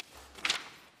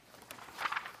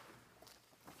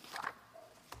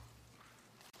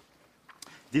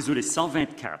 Désolé,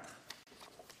 124,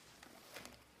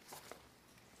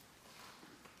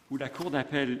 où la Cour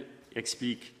d'appel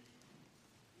explique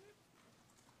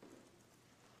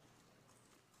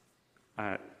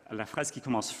la phrase qui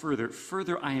commence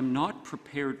further, I am not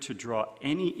prepared to draw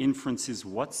any inferences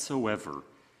whatsoever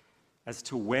as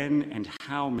to when and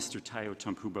how Mr. Tayo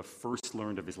Tompouba first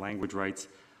learned of his language rights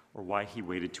or why he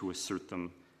waited to assert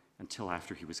them until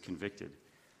after he was convicted.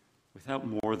 Without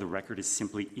more, the record is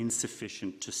simply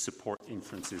insufficient to support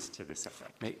inferences to this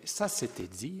effect. Mais ça, c'était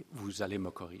dit, vous allez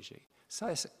me corriger.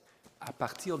 Ça, à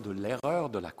partir de l'erreur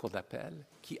de la Cour d'appel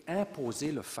qui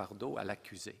imposait le fardeau à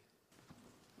l'accusé.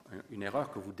 Une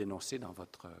erreur que vous dénoncez dans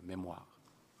votre mémoire.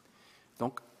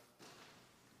 Donc,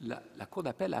 la Cour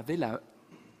d'appel avait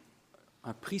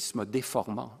un prisme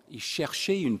déformant. Il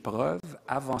cherchait une preuve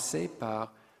avancée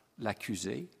par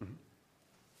l'accusé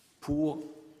pour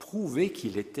prouver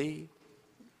qu'il était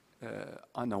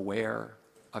unaware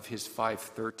of his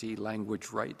 530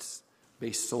 language rights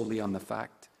based solely on the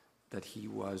fact that he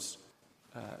was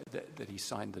that he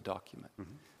signed the document.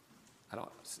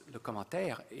 Alors, le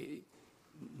commentaire est,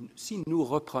 si nous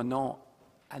reprenons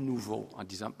à nouveau en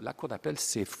disant la Cour d'appel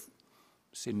s'est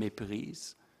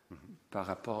méprise par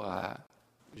rapport à,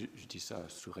 je dis ça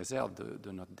sous réserve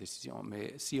de notre décision,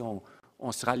 mais si on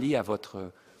se rallie à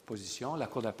votre position, la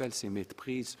Cour d'appel s'est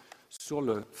méprise sur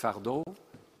le fardeau,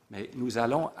 mais nous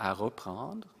allons à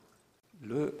reprendre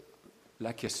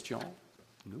la question,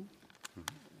 nous.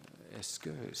 Est-ce que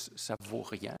ça vaut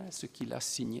rien, ce qu'il a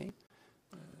signé?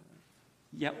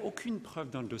 Il n'y a aucune preuve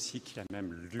dans le dossier qu'il a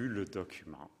même lu le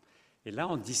document. Et là,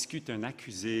 on discute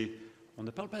on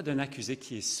ne parle pas d'un accusé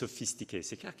qui est sophistiqué,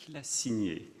 c'est clair qu'il a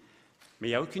signé. Mais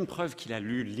il n'y a aucune preuve qu'il a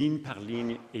lu ligne par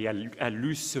ligne et a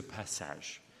lu ce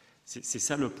passage. C'est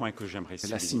ça le point que j'aimerais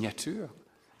souligner. La signature,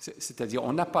 c'est-à-dire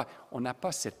on n'a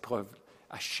pas cette preuve.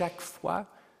 À chaque fois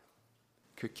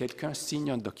que quelqu'un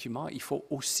signe un document, il faut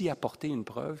aussi apporter une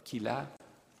preuve qu'il a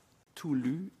tout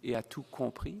lu et a tout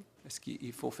compris. Est-ce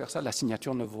qu'il faut faire ça? La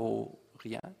signature ne vaut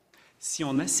rien? Si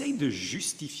on essaye de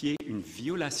justifier une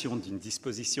violation d'une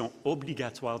disposition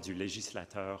obligatoire du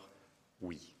législateur,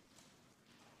 oui.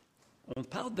 On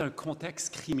parle d'un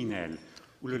contexte criminel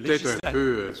où le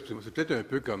législateur... C'est peut-être un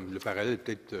peu comme le parallèle,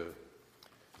 peut-être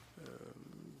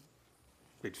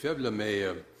faible, là, mais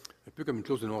un peu comme une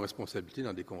clause de non-responsabilité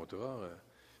dans des contrats.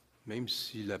 Même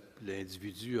si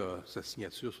l'individu a sa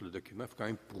signature sur le document, il faut quand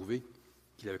même prouver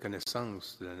qu'il avait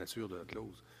connaissance de la nature de la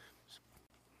clause.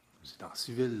 C'est en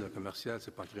civil, là, commercial,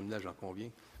 c'est pas en criminel, j'en conviens.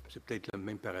 C'est peut-être le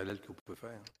même parallèle que vous pouvez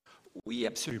faire. Oui,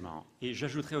 absolument. Et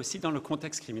j'ajouterais aussi dans le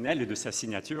contexte criminel et de sa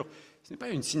signature, ce n'est pas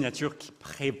une signature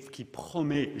qui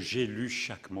promet « j'ai lu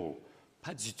chaque mot ».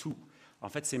 Pas du tout. En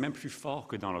fait, c'est même plus fort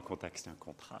que dans le contexte d'un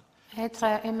contrat.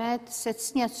 Émettre cette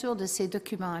signature de ces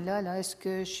documents-là, là, est-ce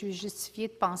que je suis justifiée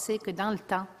de penser que dans le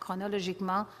temps,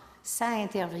 chronologiquement, ça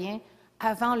intervient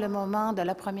avant le moment de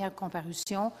la première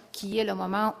comparution, qui est le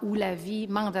moment où l'avis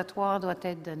mandatoire doit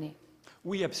être donné?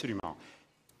 Oui, absolument.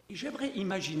 Et j'aimerais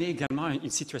imaginer également une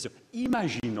situation.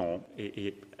 Imaginons,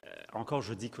 et encore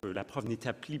je dis que la preuve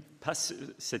n'établit pas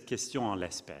cette question en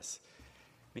l'espèce,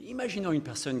 mais imaginons une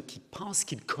personne qui pense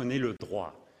qu'il connaît le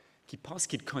droit, qui pense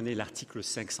qu'il connaît l'article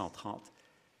 530,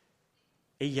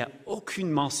 et il n'y a aucune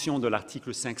mention de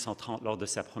l'article 530 lors de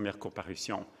sa première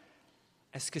comparution.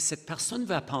 Est-ce que cette personne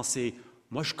va penser «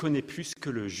 moi je connais plus que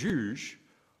le juge »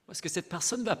 ou est-ce que cette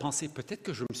personne va penser « peut-être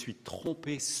que je me suis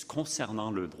trompé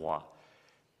concernant le droit ».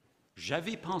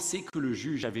 J'avais pensé que le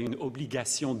juge avait une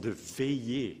obligation de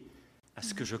veiller à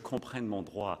ce que je comprenne mon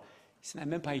droit. Ça n'a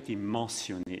même pas été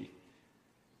mentionné.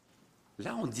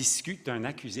 Là, on discute d'un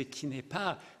accusé qui n'est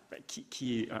pas,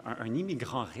 qui est un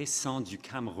immigrant récent du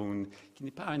Cameroun, qui n'est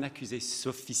pas un accusé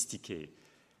sophistiqué.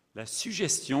 La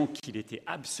suggestion qu'il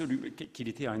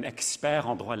était un expert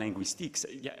en droit linguistique,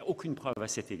 il n'y a aucune preuve à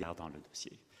cet égard dans le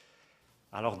dossier.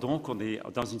 Alors donc, on est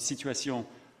dans une situation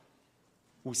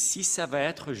où si ça va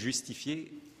être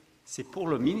justifié, c'est pour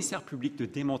le ministère public de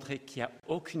démontrer qu'il n'y a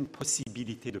aucune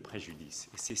possibilité de préjudice.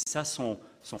 Et c'est ça son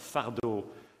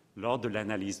fardeau lors de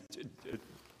l'analyse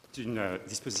d'une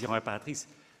disposition réparatrice,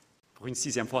 pour une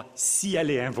 6e fois, si elle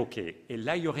est invoquée. Et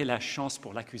là, il y aurait la chance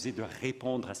pour l'accusé de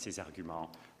répondre à ces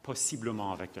arguments,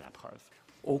 possiblement avec de la preuve.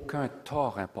 Aucun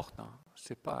tort important.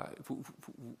 C'est pas,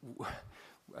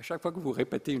 à chaque fois que vous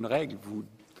répétez une règle,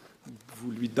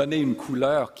 vous lui donnez une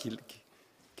couleur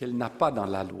qu'elle n'a pas dans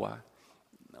la loi.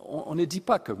 On ne dit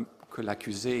pas que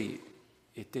l'accusé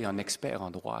était un expert en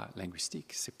droit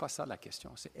linguistique. Ce n'est pas ça la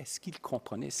question. C'est est-ce qu'il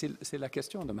comprenait, c'est la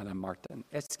question de Mme Martin,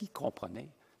 est-ce qu'il comprenait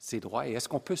ses droits et est-ce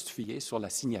qu'on peut se fier sur la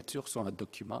signature sur un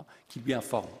document qui lui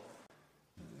informe?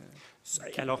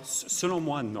 Alors, selon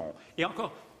moi, non. Et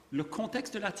encore, le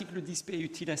contexte de l'article 10b est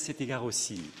utile à cet égard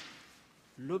aussi.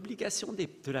 L'obligation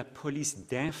de la police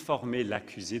d'informer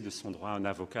l'accusé de son droit à un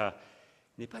avocat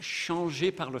n'est pas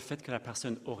changée par le fait que la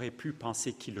personne aurait pu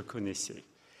penser qu'il le connaissait.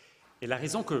 Et la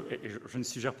raison que je ne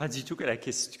suggère pas du tout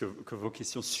que vos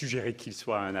questions suggéraient qu'il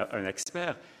soit un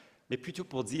expert, mais plutôt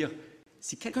pour dire,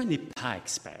 si quelqu'un n'est pas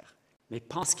expert, mais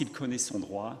pense qu'il connaît son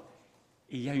droit,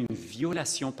 et il y a une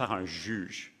violation par un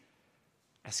juge,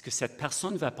 est-ce que cette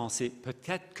personne va penser,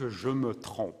 peut-être que je me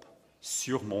trompe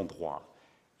sur mon droit,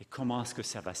 et comment est-ce que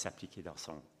ça va s'appliquer dans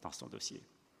son dossier?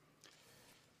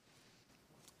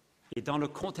 Et dans le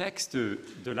contexte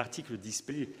de l'article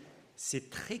 10b,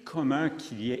 c'est très commun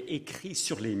qu'il y ait écrit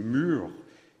sur les murs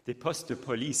des postes de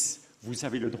police « vous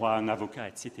avez le droit à un avocat »,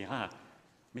 etc.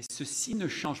 Mais ceci ne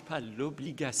change pas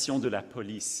l'obligation de la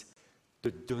police de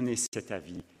donner cet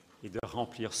avis et de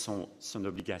remplir son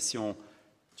obligation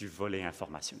du volet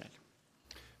informationnel.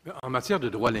 En matière de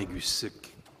droit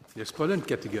linguistique, n'est-ce pas là une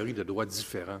catégorie de droits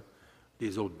différents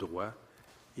des autres droits?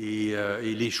 Et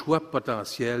les choix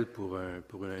potentiels pour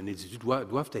un individu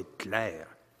doivent être clairs,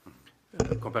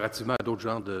 comparativement à d'autres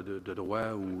genres de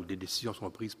droits où des décisions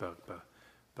sont prises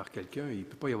par quelqu'un. Il ne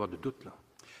peut pas y avoir de doute, là.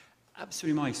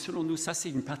 Absolument. Et selon nous, ça, c'est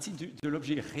une partie de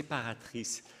l'objet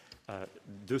réparatrice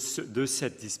de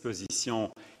cette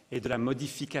disposition et de la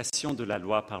modification de la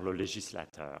loi par le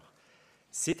législateur.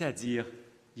 C'est-à-dire,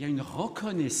 il y a une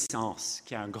reconnaissance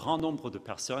qu'il y a un grand nombre de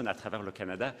personnes à travers le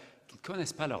Canada qui ne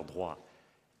connaissent pas leurs droits.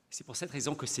 C'est pour cette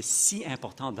raison que c'est si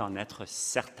important d'en être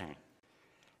certain.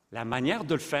 La manière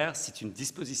de le faire, c'est une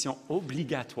disposition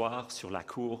obligatoire sur la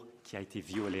Cour qui a été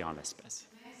violée en l'espèce.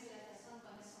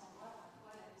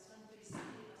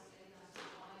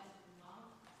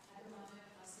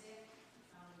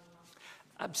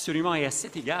 Absolument, et à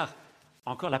cet égard,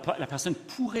 encore la personne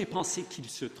pourrait penser qu'il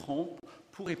se trompe,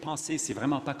 pourrait penser c'est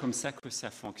vraiment pas comme ça que ça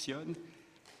fonctionne.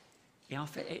 Et en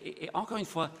fait, et encore une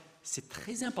fois, c'est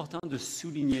très important de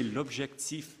souligner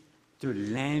l'objectif de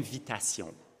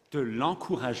l'invitation, de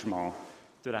l'encouragement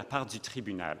de la part du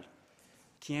tribunal,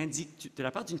 qui indique de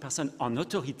la part d'une personne en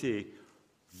autorité,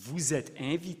 vous êtes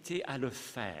invité à le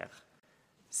faire.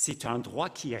 C'est un droit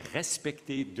qui est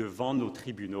respecté devant nos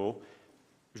tribunaux.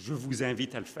 Je vous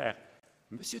invite à le faire.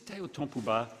 Monsieur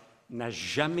Tompouba n'a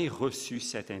jamais reçu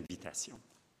cette invitation.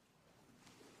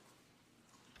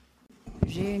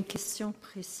 J'ai une question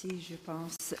précise, je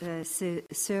pense. C'est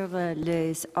sur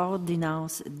les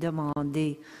ordonnances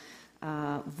demandées.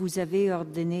 Vous avez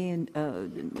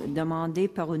demandé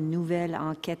par une nouvelle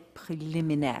enquête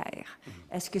préliminaire.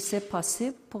 Est-ce que c'est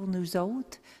possible pour nous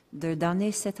autres de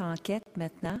donner cette enquête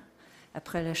maintenant,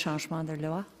 après le changement de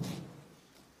loi?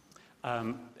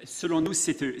 Selon nous,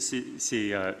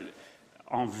 c'est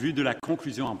en vue de la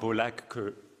conclusion en Bolac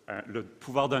que le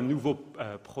pouvoir d'un nouveau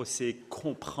procès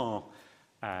comprend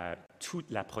toute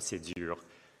la procédure.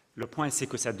 Le point, c'est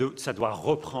que ça doit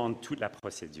reprendre toute la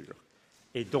procédure.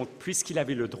 Et donc, puisqu'il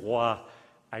avait le droit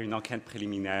à une enquête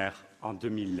préliminaire en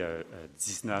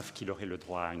 2019, qu'il aurait le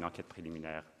droit à une enquête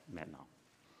préliminaire maintenant.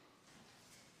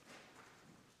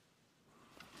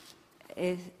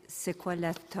 Et c'est quoi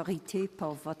l'autorité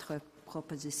pour votre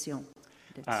proposition?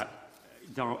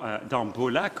 Dans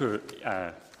Bolac,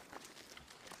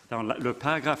 dans le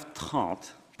paragraphe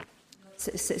 30,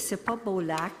 c'est pas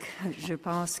Bolac. Je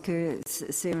pense que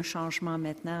c'est un changement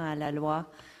maintenant à la loi,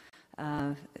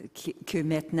 que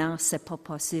maintenant, c'est pas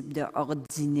possible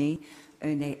d'ordonner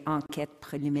une enquête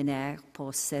préliminaire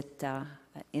pour cette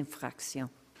infraction.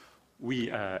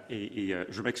 Oui, et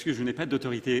je m'excuse, je n'ai pas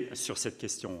d'autorité sur cette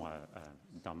question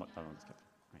dans mon cas.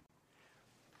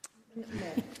 Oui.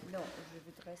 Non, je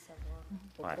voudrais savoir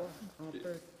pourquoi on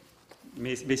peut...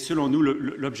 Mais selon nous,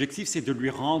 l'objectif, c'est de lui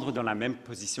rendre dans la même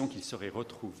position qu'il serait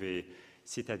retrouvé,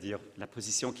 c'est-à-dire la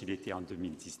position qu'il était en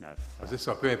 2019. C'est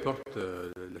ça, peu importe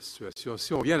la situation.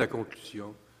 Si on vient à la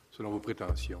conclusion, selon vos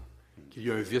prétentions, qu'il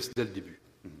y a un vice dès le début,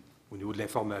 au niveau de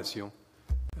l'information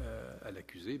à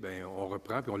l'accusé, bien, on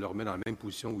reprend puis on le remet dans la même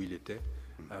position où il était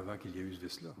avant qu'il y ait eu ce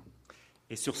vice-là.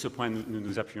 Et sur ce point, nous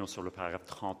nous appuyons sur le paragraphe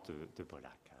 30 de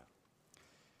Bolac.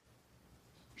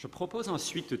 Je propose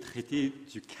ensuite de traiter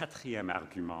du quatrième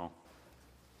argument,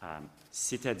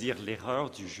 c'est-à-dire l'erreur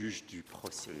du juge du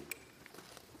procès.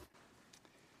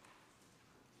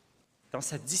 Dans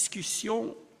sa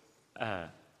discussion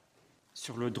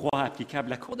sur le droit applicable,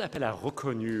 la Cour d'appel a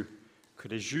reconnu que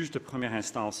les juges de première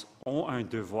instance ont un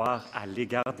devoir à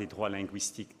l'égard des droits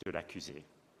linguistiques de l'accusé.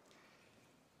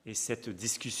 Et cette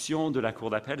discussion de la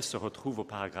Cour d'appel se retrouve au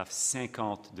paragraphe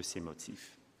 50 de ses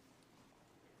motifs.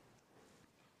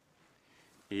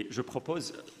 Et je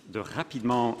propose de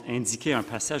rapidement indiquer un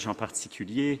passage en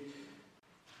particulier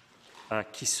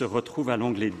qui se retrouve à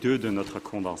l'onglet 2 de notre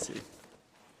condensé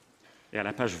et à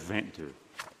la page 22.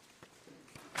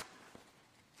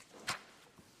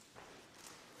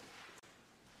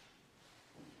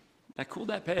 La Cour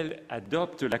d'appel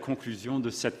adopte la conclusion de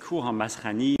cette cour en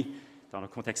Masrani dans le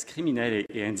contexte criminel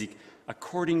et indique «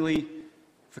 Accordingly,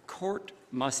 the court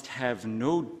must have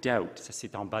no doubt », ça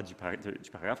c'est en bas du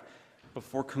paragraphe,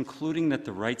 before concluding that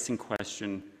the rights in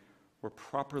question were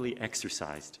properly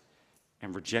exercised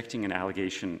and rejecting an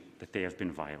allegation that they have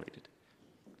been violated,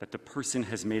 that the person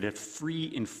has made a free,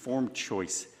 informed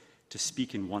choice to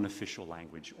speak in one official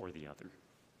language or the other.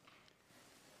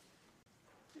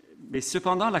 Mais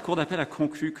cependant, la Cour d'appel a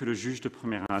conclu que le juge de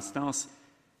première instance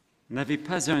n'avait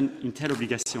pas une telle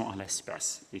obligation en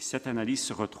l'espèce, et cette analyse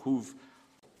se retrouve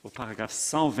au paragraphe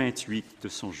 128 de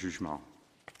son jugement,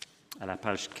 à la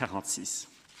page 46.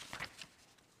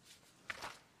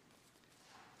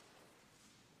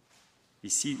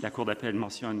 Ici, la Cour d'appel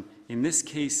mentionne « In this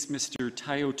case, Mr.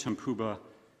 Tompouba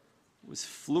was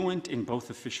fluent in both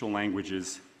official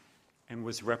languages and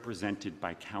was represented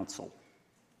by counsel.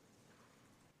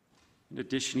 In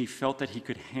addition, he felt that he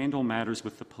could handle matters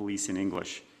with the police in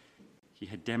English. He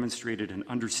had demonstrated an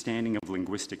understanding of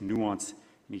linguistic nuance,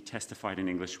 and he testified in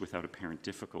English without apparent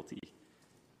difficulty.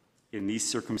 In these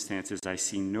circumstances, I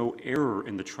see no error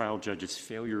in the trial judge's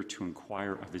failure to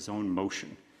inquire of his own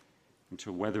motion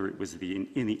into whether it was in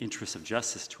the interest of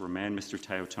justice to remand Mr.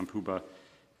 Tompouba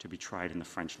to be tried in the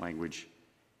French language.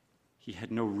 He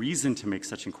had no reason to make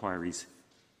such inquiries,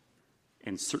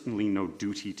 and certainly no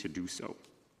duty to do so.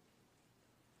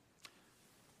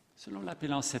 Selon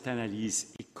l'appelant, cette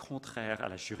analyse est contraire à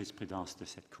la jurisprudence de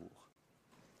cette Cour.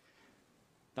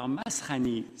 Dans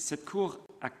Masrani, cette Cour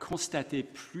a constaté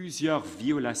plusieurs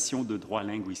violations de droits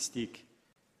linguistiques,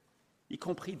 y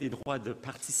compris des droits de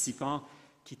participants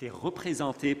qui étaient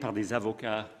représentés par des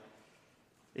avocats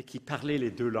et qui parlaient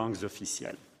les 2 langues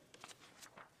officielles.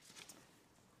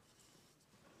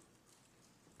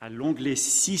 À l'onglet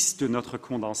 6 de notre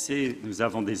condensé, nous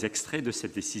avons des extraits de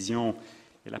cette décision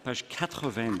et la page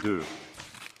 82.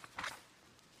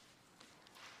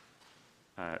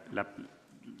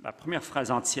 La première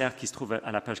phrase entière qui se trouve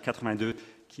à la page 82,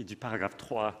 qui est du paragraphe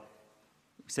 3,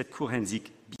 cette Cour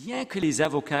indique « Bien que les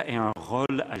avocats aient un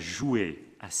rôle à jouer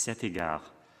à cet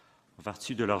égard, en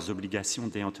vertu de leurs obligations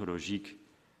déontologiques,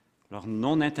 leur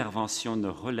non-intervention ne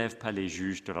relève pas les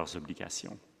juges de leurs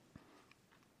obligations.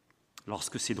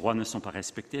 Lorsque ces droits ne sont pas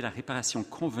respectés, la réparation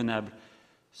convenable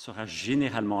sera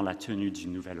généralement la tenue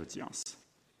d'une nouvelle audience. »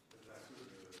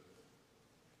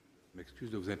 Je m'excuse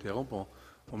de vous interrompre.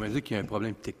 On m'a dit qu'il y a un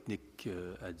problème technique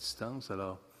à distance,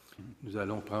 alors nous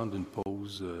allons prendre une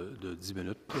pause de 10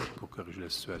 minutes pour corriger la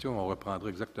situation. On reprendra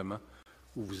exactement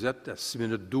où vous êtes à 6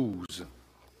 minutes 12.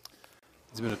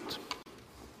 10 minutes.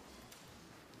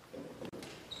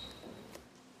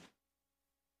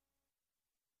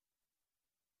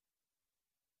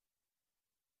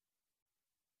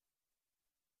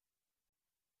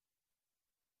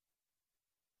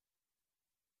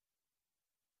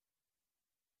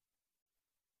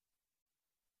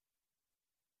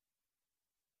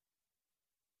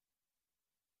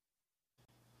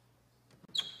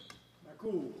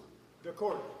 Cour, the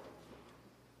court.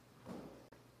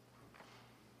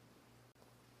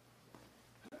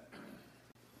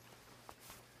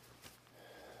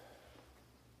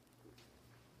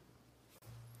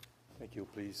 Thank you.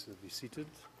 Please be seated.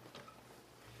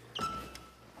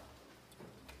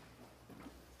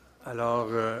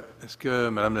 Alors, est-ce que,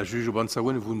 Madame la juge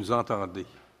Obonsawin, vous nous entendez?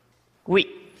 Oui.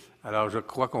 Alors, je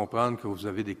crois comprendre que vous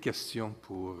avez des questions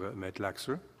pour Maître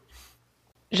Laxer.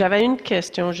 J'avais une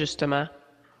question, justement.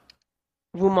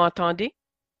 Vous m'entendez?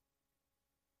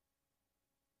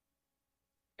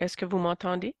 Est-ce que vous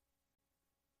m'entendez?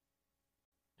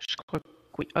 Je crois que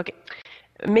oui. OK.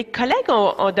 Mes collègues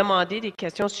ont demandé des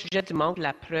questions au sujet du manque de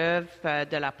la preuve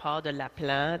de la part de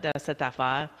l'appelant dans cette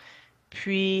affaire.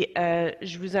 Puis,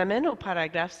 je vous amène au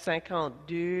paragraphe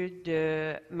 52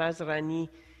 de Masrani,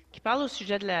 qui parle au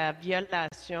sujet de la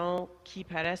violation qui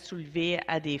paraît soulevée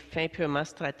à des fins purement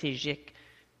stratégiques.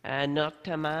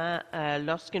 Notamment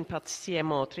lorsqu'une partie est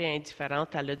montrée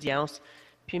indifférente à l'audience.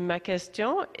 Puis ma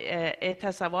question est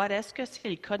à savoir, est-ce que c'est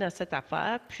le cas dans cette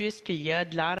affaire, puisqu'il y a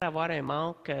de l'air d'avoir un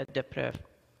manque de preuves?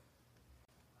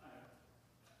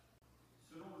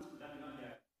 Selon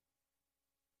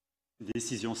la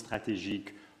décision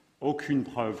stratégique, aucune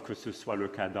preuve que ce soit le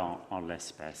cas en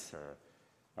l'espèce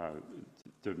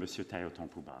de M.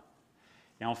 Tompouba.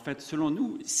 Et en fait, selon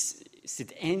nous,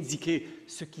 c'est indiqué,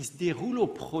 ce qui se déroule au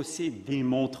procès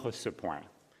démontre ce point.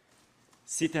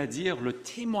 C'est-à-dire le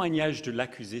témoignage de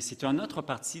l'accusé, c'est une autre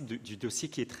partie du dossier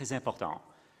qui est très important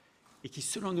et qui,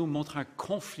 selon nous, montre un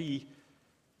conflit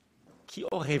qui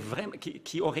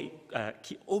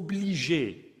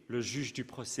obligeait le juge du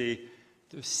procès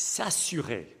de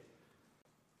s'assurer,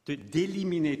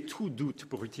 d'éliminer tout doute,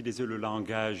 pour utiliser le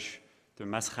langage de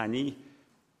Masrani,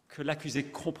 que l'accusé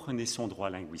comprenait son droit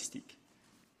linguistique.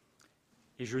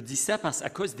 Et je dis ça à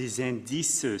cause des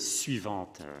indices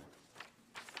suivants.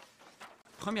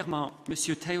 Premièrement, M.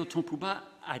 Tompouba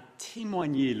a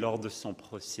témoigné lors de son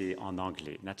procès en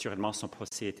anglais. Naturellement, son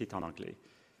procès était en anglais.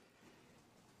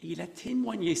 Et il a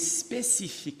témoigné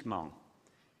spécifiquement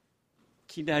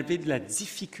qu'il avait de la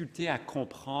difficulté à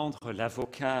comprendre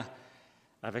l'avocat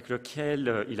avec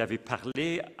lequel il avait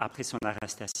parlé après son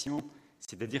arrestation,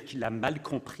 c'est-à-dire qu'il a mal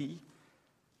compris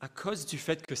à cause du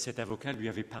fait que cet avocat lui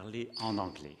avait parlé en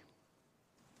anglais.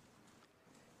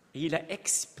 Et il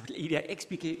a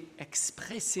expliqué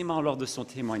expressément lors de son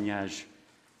témoignage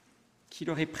qu'il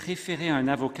aurait préféré un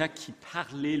avocat qui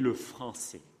parlait le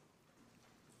français.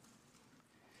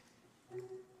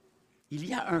 Il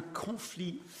y a un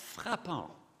conflit frappant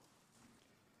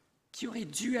qui aurait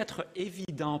dû être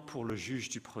évident pour le juge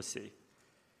du procès.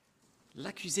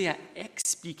 L'accusé a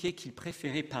expliqué qu'il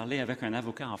préférait parler avec un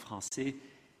avocat en français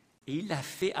et il l'a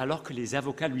fait alors que les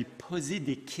avocats lui posaient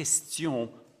des questions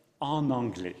en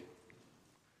anglais.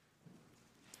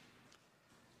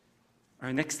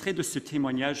 Un extrait de ce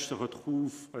témoignage se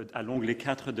retrouve à l'onglet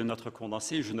 4 de notre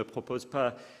condensé. Je ne propose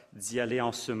pas d'y aller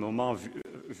en ce moment,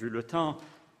 vu le temps.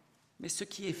 Mais ce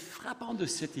qui est frappant de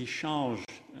cet échange,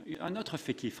 un autre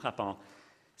fait qui est frappant,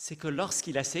 c'est que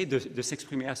lorsqu'il essaie de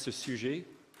s'exprimer à ce sujet,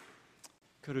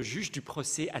 que le juge du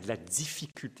procès a de la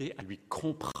difficulté à lui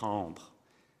comprendre.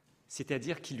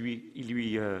 C'est-à-dire qu'il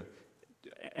lui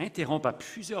interrompt à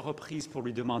plusieurs reprises pour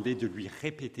lui demander de lui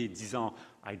répéter, disant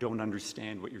 « I don't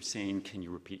understand what you're saying, can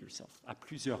you repeat yourself ?» à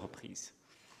plusieurs reprises.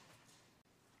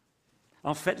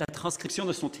 En fait, la transcription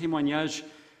de son témoignage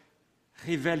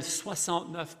révèle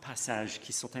 69 passages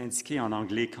qui sont indiqués en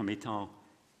anglais comme étant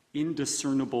 «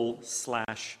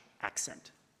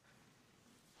 indiscernible/accent ».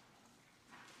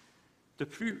 De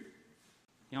plus,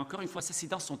 et encore une fois, ça c'est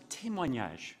dans son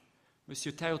témoignage, M.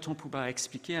 Tompouba a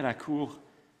expliqué à la Cour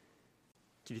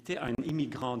qu'il était un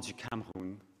immigrant du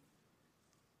Cameroun,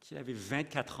 qu'il avait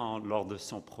 24 ans lors de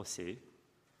son procès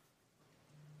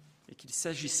et qu'il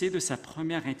s'agissait de sa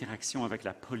première interaction avec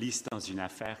la police dans une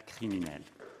affaire criminelle.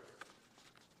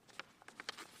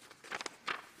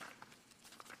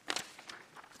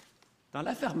 Dans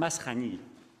l'affaire Masrani,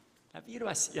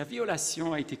 la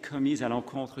violation a été commise à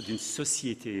l'encontre d'une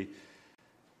société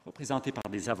représentée par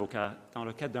des avocats dans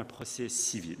le cadre d'un procès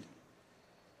civil.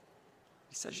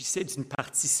 Il s'agissait d'une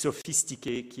partie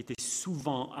sophistiquée qui était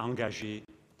souvent engagée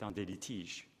dans des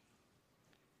litiges.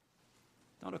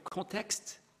 Dans le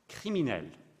contexte criminel,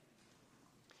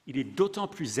 il est d'autant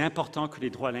plus important que les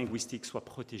droits linguistiques soient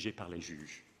protégés par les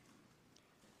juges.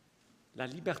 La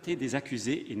liberté des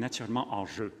accusés est naturellement en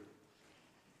jeu.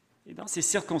 Et dans ces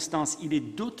circonstances, il est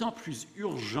d'autant plus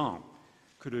urgent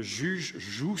que le juge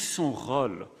joue son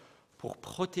rôle pour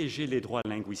protéger les droits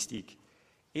linguistiques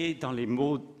et, dans les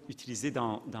mots utilisés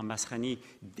dans Masrani,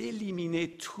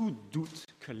 d'éliminer tout doute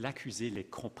que l'accusé les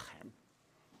comprenne.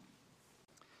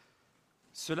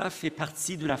 Cela fait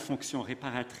partie de la fonction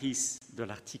réparatrice de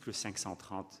l'article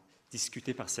 530,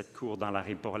 discuté par cette Cour dans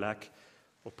l'arrêt Borlaque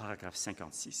au paragraphe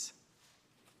 56.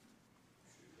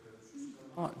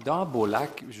 Dans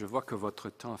Borlaque, je vois que votre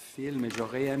temps file, mais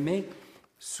j'aurais aimé,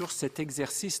 sur cet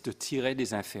exercice de tirer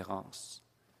des inférences,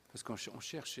 parce qu'on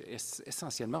cherche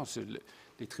essentiellement,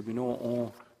 les tribunaux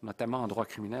ont, notamment en droit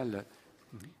criminel,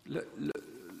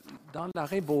 dans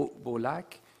l'arrêt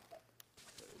Borlaque,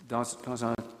 dans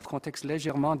un contexte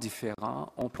légèrement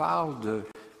différent, on parle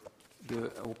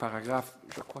au paragraphe,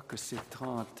 je crois que c'est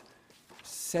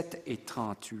 37 et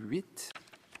 38,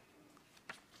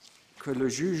 que le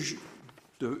juge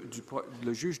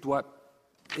doit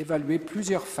évaluer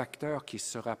plusieurs facteurs qui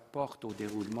se rapportent au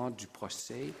déroulement du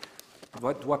procès,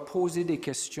 doit poser des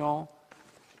questions.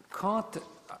 Quand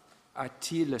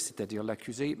a-t-il, c'est-à-dire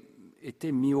l'accusé,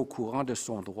 été mis au courant de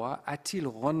son droit? A-t-il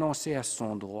renoncé à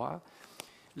son droit?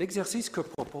 L'exercice que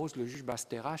propose le juge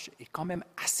Basterache est quand même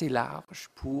assez large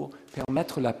pour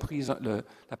permettre la prise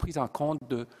en compte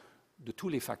de tous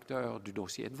les facteurs du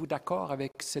dossier. Êtes-vous d'accord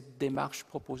avec cette démarche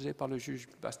proposée par le juge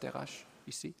Basterache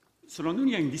ici? Selon nous,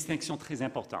 il y a une distinction très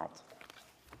importante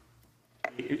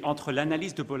entre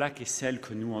l'analyse de Borlaque et celle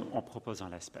que nous, on propose en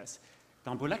l'espèce.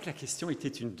 Dans Borlaque, la question était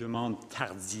une demande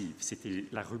tardive. C'était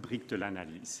la rubrique de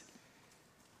l'analyse.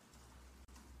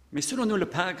 Mais selon nous,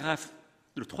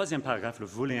 le troisième paragraphe, le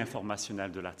volet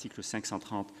informationnel de l'article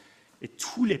 530 et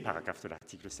tous les paragraphes de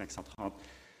l'article 530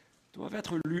 doivent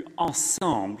être lus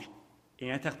ensemble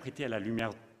et interprétés à la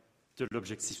lumière de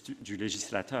l'objectif du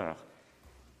législateur.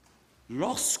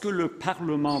 Lorsque le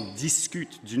Parlement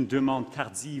discute d'une demande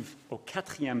tardive au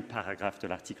 4e paragraphe de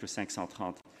l'article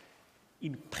 530,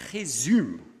 il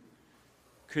présume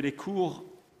que les cours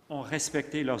ont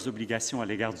respecté leurs obligations à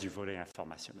l'égard du volet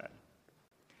informationnel.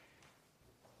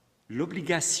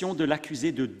 L'obligation de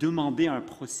l'accusé de demander un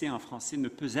procès en français ne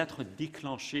peut être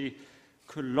déclenchée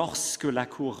que lorsque la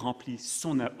Cour remplit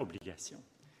son obligation.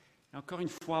 Et encore une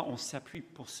fois, on s'appuie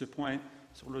pour ce point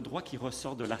sur le droit qui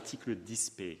ressort de l'article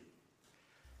 10p.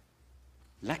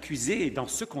 L'accusé, dans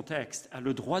ce contexte, a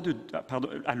le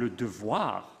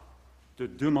devoir de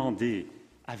demander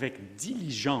avec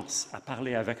diligence à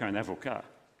parler avec un avocat.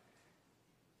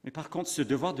 Mais par contre, ce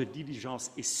devoir de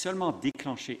diligence est seulement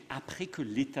déclenché après que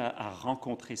l'État a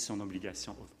rencontré son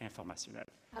obligation informationnelle.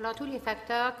 Alors, tous les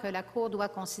facteurs que la Cour doit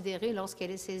considérer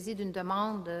lorsqu'elle est saisie d'une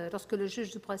demande, lorsque le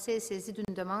juge du procès est saisi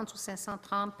d'une demande sous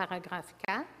 530, paragraphe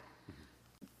 4,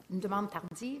 une demande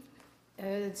tardive,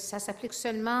 ça s'applique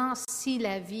seulement si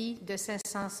l'avis de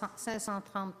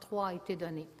 533 a été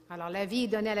donné. Alors, l'avis est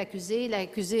donné à l'accusé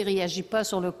ne réagit pas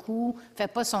sur le coup, ne fait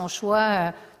pas son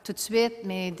choix tout de suite,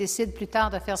 mais décide plus tard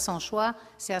de faire son choix.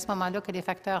 C'est à ce moment-là que les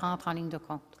facteurs entrent en ligne de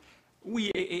compte. Oui,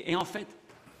 et en fait,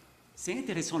 c'est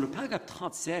intéressant. Le paragraphe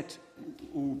 37,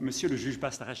 où M. le juge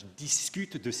Basterache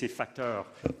discute de ces facteurs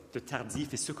de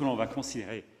tardif et ce que l'on va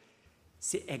considérer,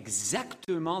 c'est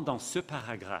exactement dans ce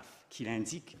paragraphe qu'il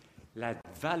indique la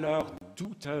valeur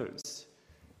douteuse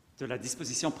de la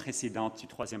disposition précédente du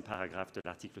 3e paragraphe de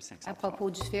l'article 530. À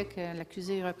propos du fait que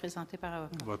l'accusé est représenté par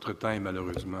avocat. Votre temps est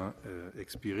malheureusement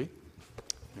expiré.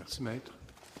 Merci, Maître.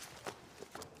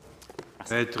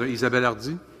 Maître Isabelle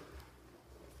Hardy.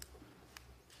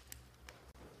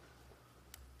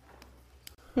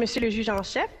 Monsieur le juge en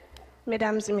chef,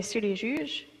 Mesdames et Messieurs les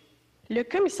juges, le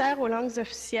commissaire aux langues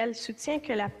officielles soutient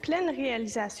que la pleine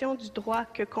réalisation du droit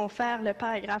que confère le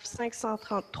paragraphe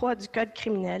 533 du Code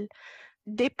criminel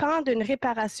dépend d'une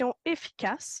réparation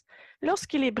efficace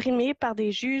lorsqu'il est brimé par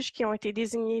des juges qui ont été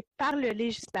désignés par le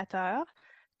législateur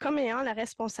comme ayant la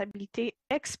responsabilité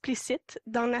explicite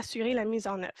d'en assurer la mise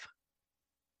en œuvre.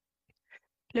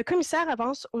 Le commissaire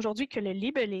avance aujourd'hui que le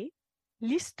libellé,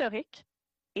 l'historique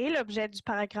et l'objet du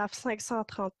paragraphe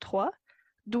 533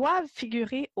 doivent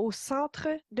figurer au centre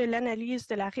de l'analyse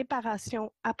de la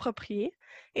réparation appropriée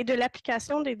et de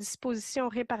l'application des dispositions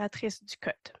réparatrices du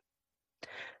Code.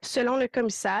 Selon le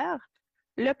commissaire,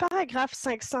 le paragraphe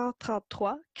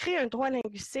 533 crée un droit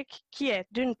linguistique qui est,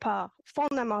 d'une part,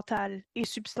 fondamental et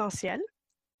substantiel,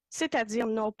 c'est-à-dire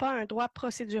non pas un droit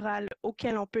procédural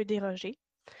auquel on peut déroger,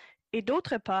 et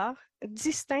d'autre part,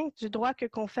 distinct du droit que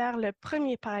confère le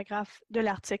premier paragraphe de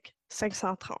l'article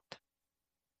 530.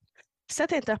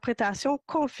 Cette interprétation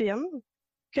confirme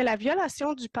que la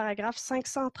violation du paragraphe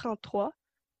 533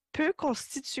 peut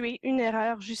constituer une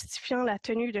erreur justifiant la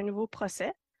tenue d'un nouveau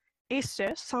procès, et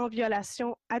ce, sans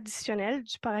violation additionnelle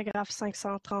du paragraphe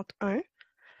 531,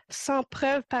 sans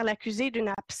preuve par l'accusé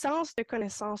d'une absence de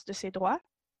connaissance de ses droits,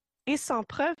 et sans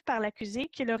preuve par l'accusé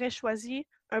qu'il aurait choisi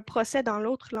un procès dans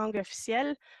l'autre langue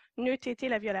officielle, n'eût été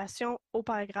la violation au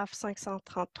paragraphe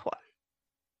 533.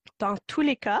 Dans tous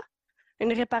les cas,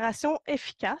 une réparation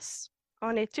efficace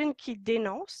en est une qui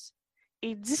dénonce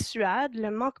et dissuade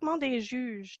le manquement des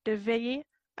juges de veiller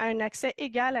à un accès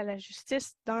égal à la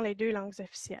justice dans les deux langues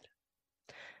officielles.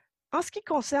 En ce qui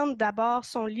concerne d'abord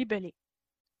son libellé,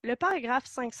 le paragraphe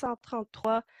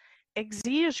 533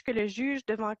 exige que le juge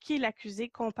devant qui l'accusé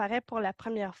comparaît pour la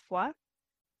première fois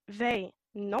veille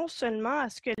non seulement à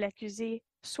ce que l'accusé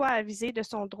soit avisé de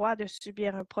son droit de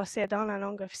subir un procès dans la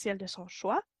langue officielle de son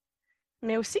choix,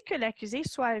 mais aussi que l'accusé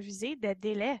soit avisé des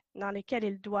délais dans lesquels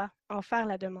il doit en faire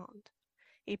la demande.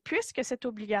 Et puisque cette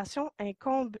obligation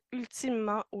incombe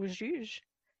ultimement au juge,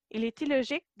 il est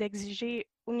illogique d'exiger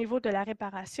au niveau de la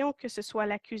réparation que ce soit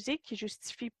l'accusé qui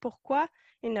justifie pourquoi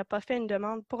il n'a pas fait une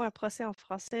demande pour un procès en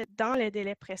français dans les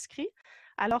délais prescrits,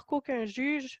 alors qu'aucun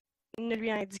juge ne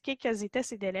lui a indiqué quels étaient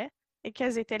ces délais et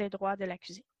quels étaient les droits de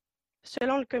l'accusé.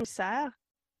 Selon le commissaire,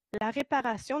 la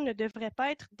réparation ne devrait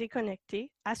pas être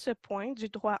déconnectée à ce point du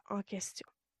droit en question.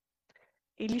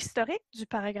 Et l'historique du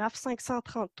paragraphe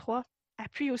 533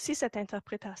 appuie aussi cette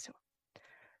interprétation.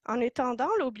 En étendant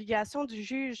l'obligation du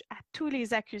juge à tous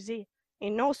les accusés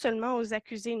et non seulement aux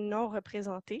accusés non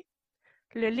représentés,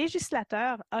 le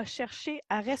législateur a cherché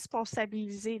à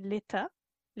responsabiliser l'État,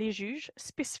 les juges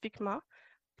spécifiquement,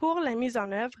 pour la mise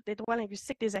en œuvre des droits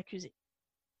linguistiques des accusés.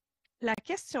 La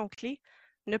question clé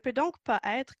ne peut donc pas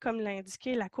être, comme l'a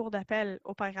indiqué la Cour d'appel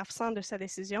au paragraphe 100 de sa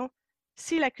décision,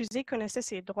 si l'accusé connaissait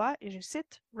ses droits, et je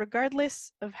cite, «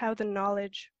 regardless of how the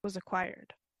knowledge was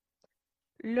acquired ».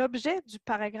 L'objet du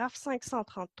paragraphe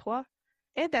 533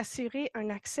 est d'assurer un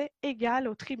accès égal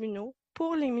aux tribunaux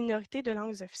pour les minorités de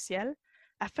langues officielles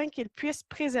afin qu'ils puissent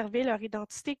préserver leur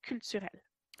identité culturelle.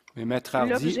 Mais Maître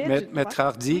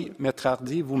Hardy,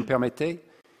 vous me permettez,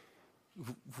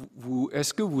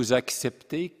 est-ce que vous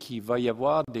acceptez qu'il va y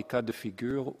avoir des cas de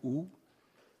figure où,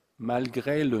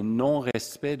 malgré le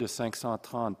non-respect de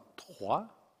 533,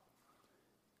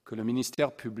 que le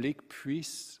ministère public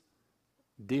puisse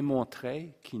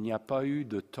démontrer qu'il n'y a pas eu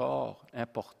de tort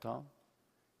important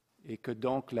et que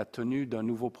donc la tenue d'un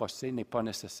nouveau procès n'est pas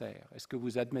nécessaire? Est-ce que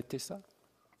vous admettez ça?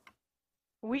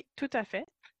 Oui, tout à fait.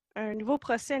 Un nouveau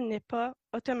procès n'est pas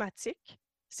automatique.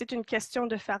 C'est une question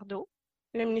de fardeau.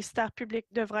 Le ministère public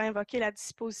devra invoquer la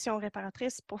disposition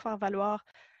réparatrice pour faire valoir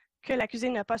que l'accusé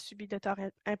n'a pas subi de tort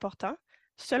important.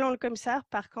 Selon le commissaire,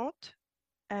 par contre,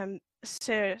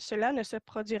 cela ne se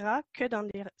produira que dans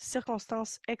des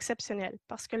circonstances exceptionnelles,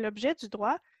 parce que l'objet du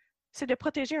droit, c'est de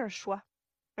protéger un choix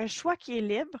qui est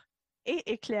libre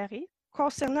et éclairé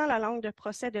concernant la langue de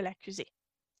procès de l'accusé.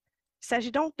 Il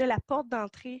s'agit donc de la porte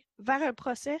d'entrée vers un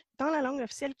procès dans la langue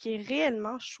officielle qui est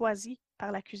réellement choisie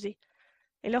par l'accusé.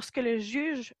 Et lorsque le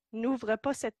juge n'ouvre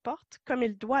pas cette porte, comme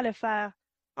il doit le faire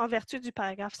en vertu du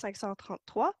paragraphe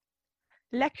 533,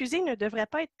 l'accusé ne devrait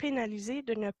pas être pénalisé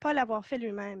de ne pas l'avoir fait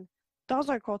lui-même, dans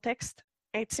un contexte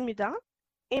intimidant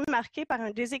et marqué par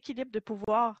un déséquilibre de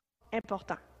pouvoir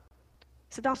important.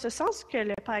 C'est dans ce sens que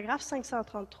le paragraphe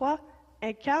 533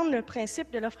 incarne le principe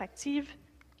de l'offre active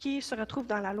qui se retrouve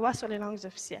dans la loi sur les langues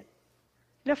officielles.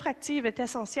 L'offre active est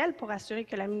essentielle pour assurer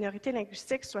que la minorité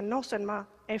linguistique soit non seulement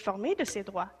informée de ses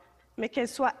droits, mais qu'elle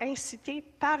soit incitée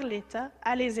par l'État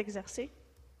à les exercer,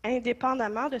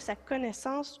 indépendamment de sa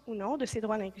connaissance ou non de ses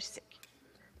droits linguistiques.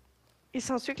 Il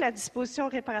s'ensuit que la disposition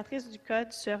réparatrice du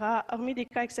Code sera, hormis des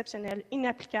cas exceptionnels,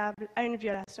 inapplicable à une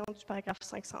violation du paragraphe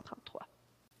 533.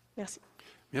 Merci.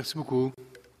 Merci beaucoup.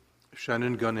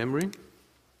 Shannon Gunn-Emery.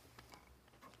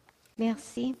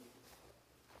 Merci.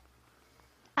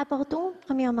 Abordons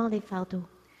premièrement les fardeaux.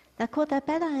 La Cour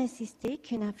d'appel a insisté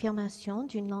qu'une affirmation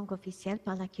d'une langue officielle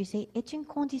par l'accusé est une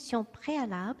condition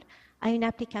préalable à une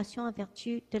application en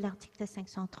vertu de l'article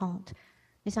 530.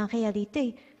 Mais en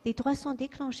réalité, les droits sont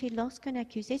déclenchés lorsqu'un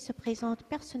accusé se présente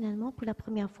personnellement pour la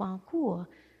première fois en cour.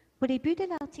 Pour les buts de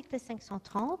l'article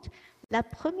 530, la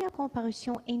première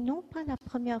comparution est non pas la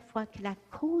première fois que la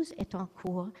cause est en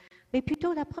cours, mais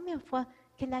plutôt la première fois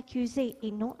que l'accusé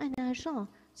et non un agent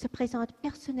se présente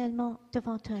personnellement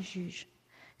devant un juge.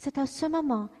 C'est à ce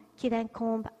moment qu'il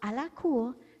incombe à la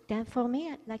Cour d'informer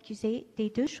l'accusé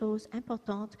des deux choses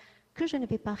importantes que je ne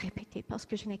vais pas répéter parce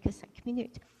que je n'ai que 5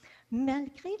 minutes.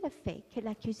 Malgré le fait que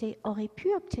l'accusé aurait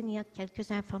pu obtenir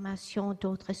quelques informations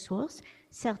d'autres sources,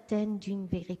 certaines d'une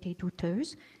vérité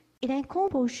douteuse, il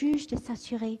incombe au juge de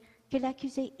s'assurer que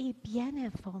l'accusé est bien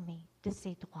informé de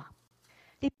ses droits.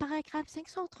 Les paragraphes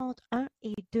 531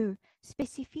 et 2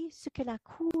 spécifient ce que la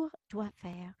Cour doit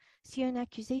faire si un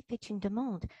accusé fait une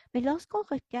demande. Mais lorsqu'on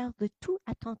regarde le tout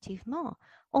attentivement,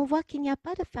 on voit qu'il n'y a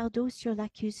pas de fardeau sur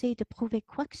l'accusé de prouver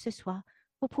quoi que ce soit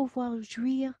pour pouvoir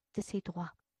jouir de ses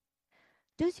droits.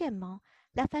 Deuxièmement,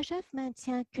 la FAGEF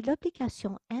maintient que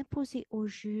l'obligation imposée au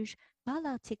juge par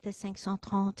l'article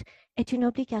 530 est une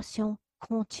obligation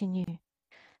continue.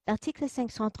 L'article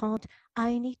 530 a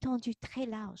une étendue très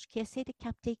large qui essaie de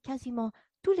capter quasiment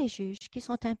tous les juges qui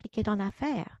sont impliqués dans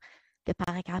l'affaire. Le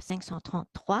paragraphe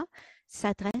 533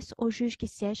 s'adresse aux juges qui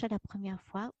siègent à la première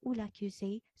fois où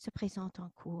l'accusé se présente en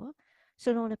cour.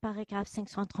 Selon le paragraphe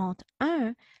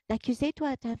 531, l'accusé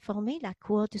doit informer la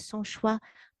Cour de son choix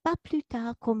pas plus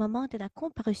tard qu'au moment de la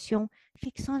comparution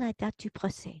fixant la date du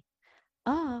procès.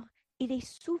 Or, il est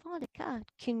souvent le cas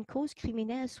qu'une cause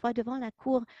criminelle soit devant la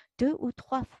Cour 2 ou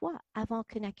 3 fois avant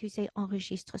qu'un accusé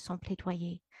enregistre son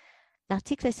plaidoyer.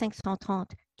 L'article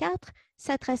 534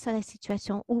 s'adresse à la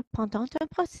situation où, pendant un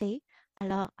procès,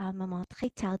 alors à un moment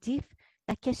très tardif,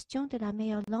 la question de la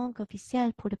meilleure langue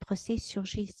officielle pour le procès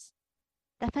surgisse.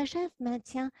 La FAGEF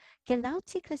maintient que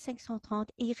l'article 530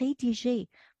 est rédigé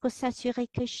pour s'assurer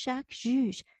que chaque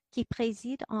juge qui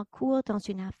préside en cour dans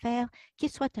une affaire, qu'il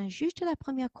soit un juge de la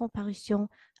première comparution,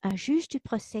 un juge du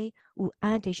procès ou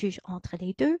un des juges entre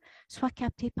les deux, soit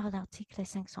capté par l'article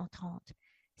 530.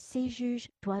 Ces juges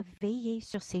doivent veiller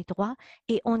sur ses droits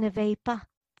et on ne veille pas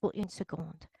pour une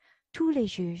seconde. Tous les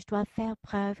juges doivent faire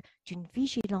preuve d'une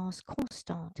vigilance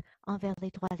constante envers les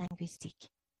droits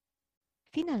linguistiques.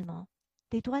 Finalement,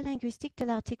 les droits linguistiques de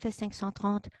l'article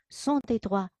 530 sont des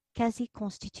droits quasi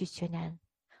constitutionnels.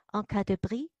 En cas de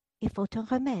bris, il faut un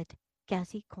remède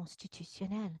quasi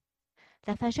constitutionnel.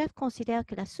 La FAGEF considère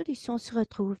que la solution se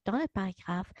retrouve dans le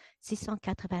paragraphe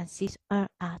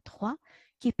 686.1a3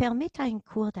 qui permet à une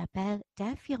cour d'appel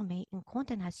d'infirmer une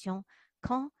condamnation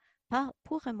quand,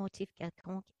 pour un motif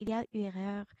quelconque, il y a eu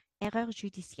erreur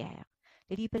judiciaire.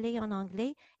 Le libellé en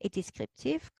anglais est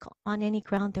descriptif on any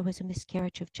ground there was a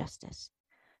miscarriage of justice.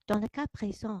 Dans le cas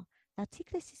présent,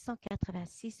 l'article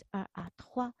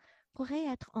 686.1a3 pourrait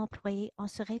être employé en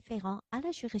se référant à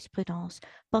la jurisprudence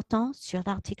portant sur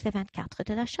l'article 24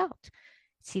 de la Charte.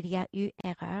 S'il y a eu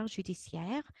erreur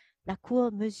judiciaire, la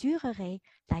Cour mesurerait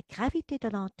la gravité de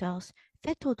l'entorse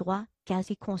faite au droit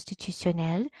quasi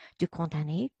constitutionnel du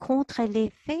condamné contre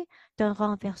l'effet d'un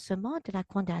renversement de la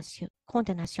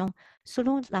condamnation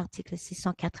selon l'article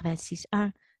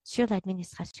 686.1 sur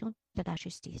l'administration de la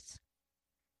justice.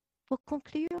 Pour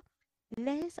conclure,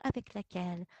 l'aise avec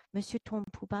laquelle M.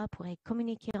 Tompouba pourrait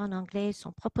communiquer en anglais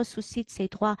son propre souci de ses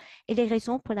droits et les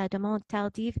raisons pour la demande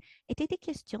tardive étaient des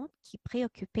questions qui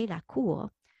préoccupaient la Cour.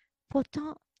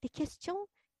 Pourtant, les questions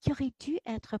qui auraient dû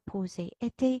être posées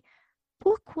étaient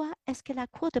pourquoi est-ce que la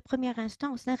Cour de première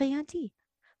instance n'a rien dit?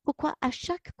 Pourquoi à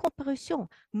chaque comparution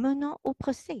menant au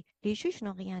procès, les juges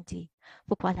n'ont rien dit?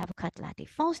 Pourquoi l'avocat de la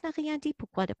défense n'a rien dit?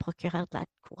 Pourquoi le procureur de la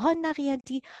couronne n'a rien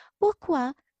dit?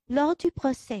 Pourquoi, lors du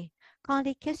procès, quand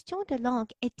les questions de langue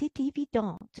étaient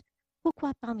évidentes,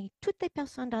 pourquoi parmi toutes les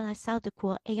personnes dans la salle de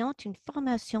cour ayant une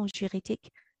formation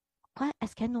juridique, pourquoi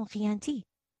est-ce qu'elles n'ont rien dit?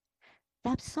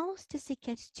 L'absence de ces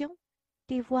questions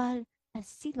dévoile un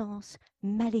silence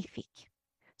maléfique.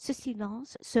 Ce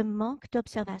silence, ce manque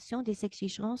d'observation des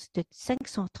exigences de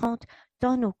 530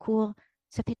 dans nos cours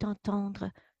se fait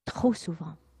entendre trop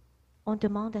souvent. On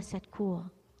demande à cette cour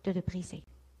de le briser.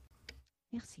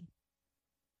 Merci.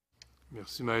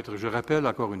 Merci, Maître. Je rappelle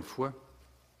encore une fois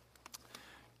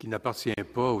qu'il n'appartient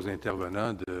pas aux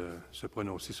intervenants de se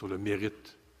prononcer sur le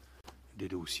mérite des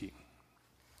dossiers.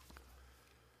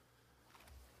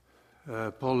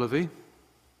 Paul Levé.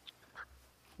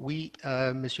 Oui,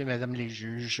 monsieur et madame les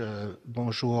juges,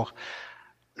 bonjour.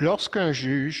 Lorsqu'un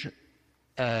juge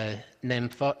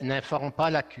n'informe pas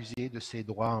l'accusé de ses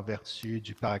droits en vertu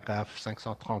du paragraphe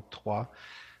 533,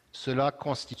 cela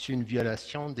constitue une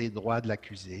violation des droits de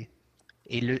l'accusé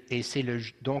et c'est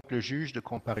donc le juge de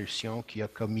comparution qui a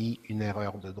commis une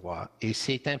erreur de droit. Et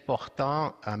c'est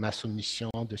important à ma soumission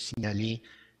de signaler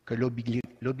que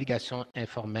l'obligation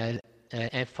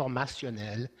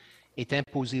informationnelle est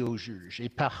imposée au juge. Et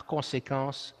par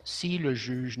conséquent, si le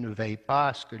juge ne veille pas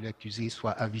à ce que l'accusé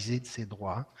soit avisé de ses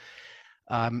droits,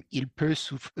 il peut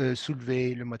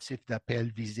soulever le motif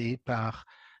d'appel visé par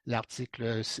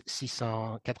l'article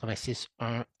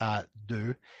 686.1 à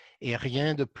 2 et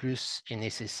rien de plus est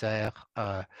nécessaire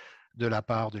de la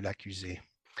part de l'accusé.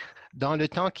 Dans le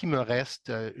temps qui me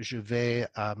reste, je vais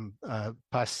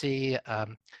passer à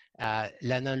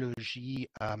l'analogie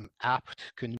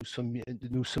apte que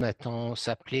nous soumettons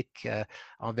s'applique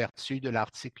en vertu de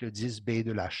l'article 10b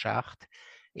de la Charte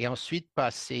et ensuite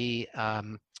passer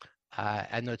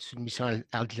à notre soumission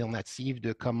alternative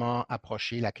de comment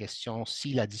approcher la question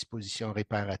si la disposition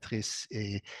réparatrice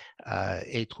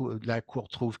la Cour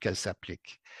trouve qu'elle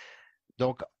s'applique.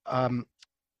 Donc,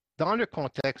 dans le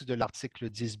contexte de l'article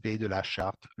 10b de la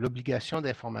Charte, l'obligation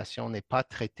d'information n'est pas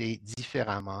traitée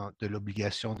différemment de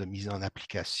l'obligation de mise en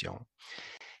application.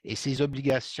 Et ces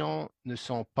obligations ne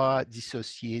sont pas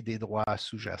dissociées des droits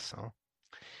sous-jacents.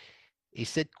 Et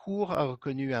cette Cour a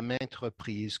reconnu à maintes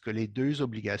reprises que les deux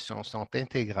obligations sont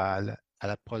intégrales à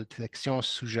la protection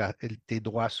des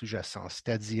droits sous-jacents,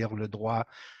 c'est-à-dire le droit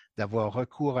d'avoir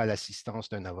recours à l'assistance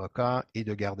d'un avocat et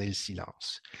de garder le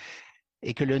silence.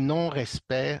 Et que le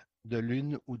non-respect de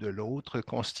l'une ou de l'autre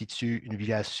constitue une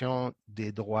violation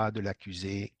des droits de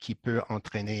l'accusé qui peut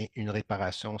entraîner une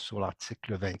réparation sur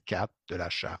l'article 24 de la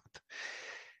Charte.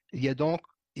 Il y a donc,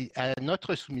 à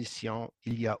notre soumission,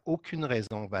 il n'y a aucune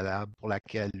raison valable pour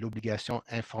laquelle l'obligation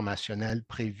informationnelle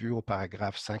prévue au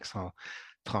paragraphe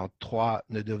 533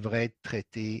 ne devrait être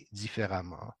traitée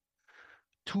différemment.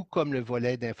 Tout comme le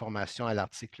volet d'information à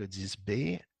l'article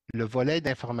 10b, le volet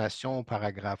d'information au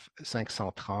paragraphe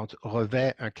 530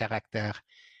 revêt un caractère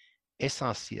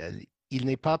essentiel. Il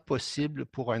n'est pas possible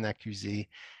pour un accusé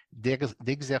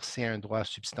d'exercer un droit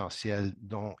substantiel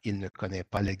dont il ne connaît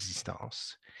pas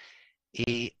l'existence.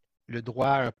 Et le droit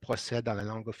à un procès dans la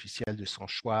langue officielle de son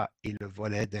choix et le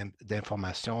volet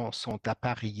d'information sont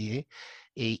appariés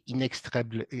et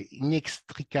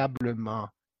inextricablement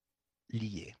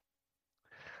liés.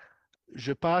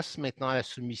 Je passe maintenant à la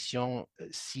soumission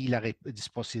si la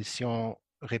disposition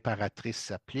réparatrice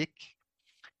s'applique.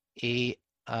 Et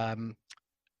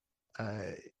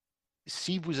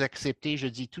si vous acceptez, je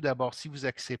dis tout d'abord, si vous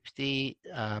acceptez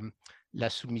la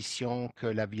soumission que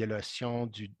la violation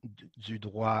du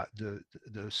droit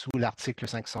sous l'article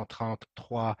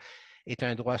 533 est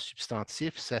un droit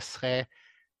substantif, ce serait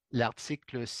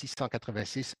l'article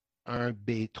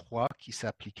 686.1b3 qui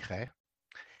s'appliquerait.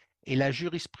 Et la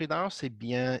jurisprudence est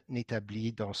bien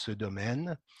établie dans ce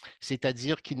domaine,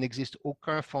 c'est-à-dire qu'il n'existe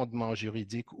aucun fondement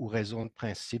juridique ou raison de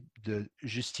principe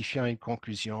justifiant une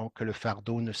conclusion que le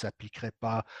fardeau ne s'appliquerait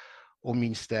pas au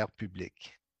ministère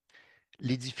public.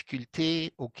 Les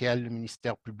difficultés auxquelles le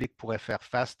ministère public pourrait faire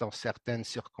face dans certaines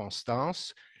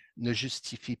circonstances ne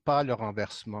justifient pas le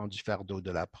renversement du fardeau de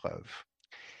la preuve.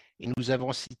 Et nous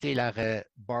avons cité l'arrêt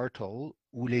Bartle,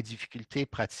 où les difficultés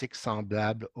pratiques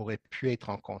semblables auraient pu être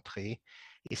rencontrées,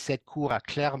 et cette Cour a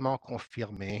clairement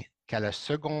confirmé qu'à la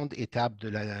seconde étape de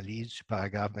l'analyse du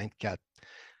paragraphe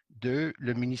 24.2,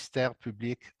 le ministère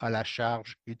public a la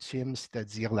charge ultime,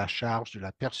 c'est-à-dire la charge de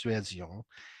la persuasion,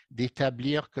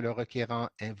 d'établir que le requérant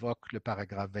invoque le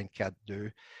paragraphe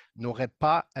 24.2 n'aurait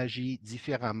pas agi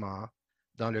différemment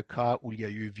dans le cas où il y a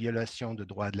eu violation de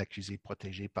droits de l'accusé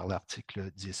protégé par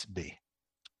l'article 10b.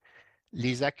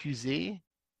 Les accusés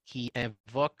qui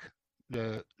invoquent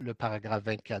le paragraphe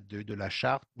 24.2 de la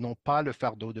Charte n'ont pas le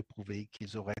fardeau de prouver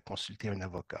qu'ils auraient consulté un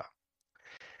avocat.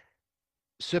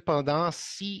 Cependant,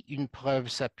 si une preuve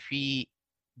s'appuie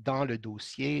dans le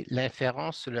dossier,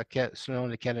 l'inférence selon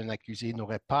laquelle un accusé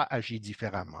n'aurait pas agi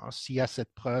différemment, s'il y a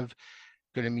cette preuve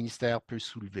que le ministère peut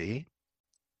soulever,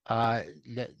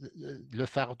 le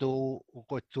fardeau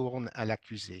retourne à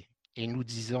l'accusé. Et nous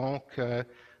disons que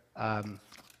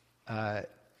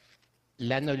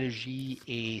l'analogie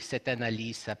et cette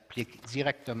analyse s'appliquent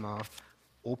directement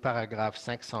au paragraphe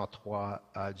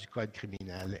 503 du Code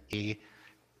criminel et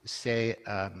c'est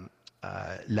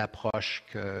l'approche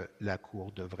que la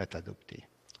Cour devrait adopter.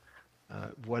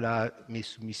 Voilà mes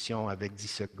soumissions avec 10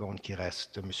 secondes qui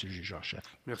restent, Monsieur le juge en chef.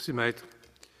 Merci, Maître.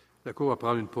 La Cour va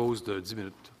prendre une pause de 10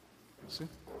 minutes. Merci.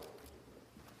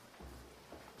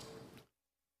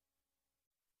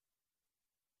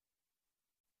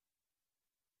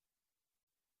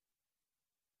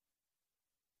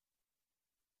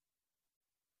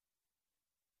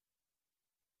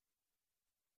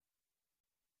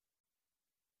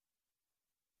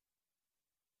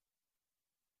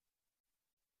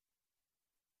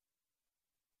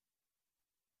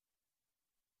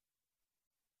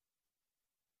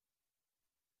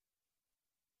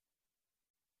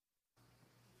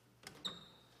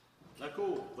 La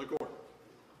Cour, record.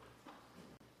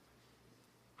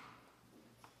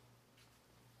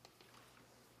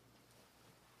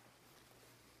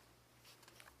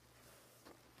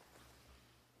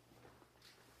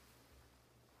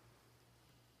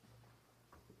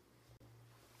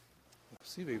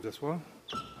 Merci, veuillez vous asseoir.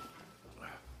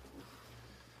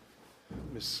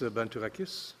 Ms.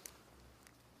 Banturakis.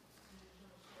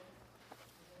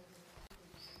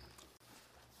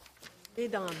 Et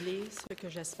d'emblée, ce que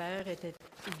j'espère était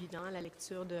évident à la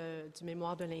lecture du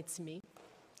mémoire de l'intimé,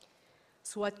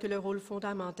 soit que le rôle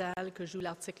fondamental que joue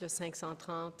l'article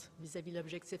 530 vis-à-vis de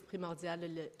l'objectif primordial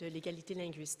de l'égalité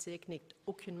linguistique n'est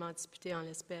aucunement disputé en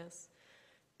l'espèce,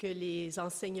 que les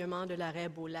enseignements de l'arrêt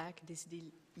Beaulac,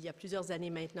 décidés il y a plusieurs années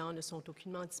maintenant, ne sont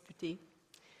aucunement disputés,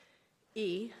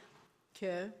 et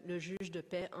que le juge de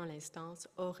paix en l'instance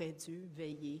aurait dû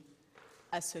veiller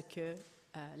à ce que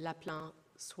l'appelant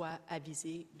soit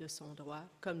avisé de son droit,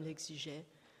 comme l'exigeait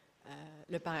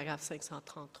le paragraphe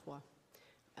 533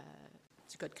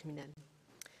 du Code criminel.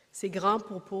 Ces grands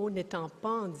propos n'étant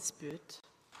pas en dispute,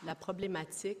 la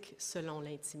problématique, selon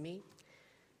l'intimé,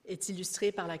 est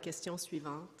illustrée par la question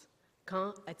suivante.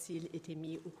 Quand a-t-il été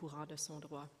mis au courant de son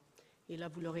droit? Et là,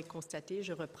 vous l'aurez constaté,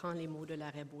 je reprends les mots de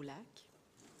l'arrêt Beaulac.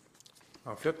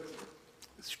 En fait,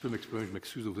 si je peux m'exprimer, je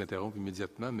m'excuse de vous interrompre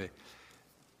immédiatement, mais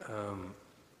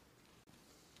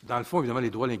dans le fond, évidemment,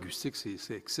 les droits linguistiques,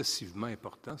 c'est excessivement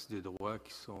important. C'est des droits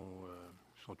qui sont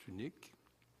uniques.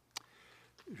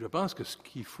 Je pense que ce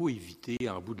qu'il faut éviter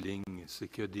en bout de ligne, c'est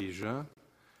que des gens,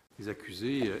 des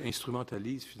accusés,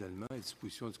 instrumentalisent finalement les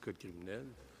dispositions du Code criminel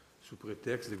sous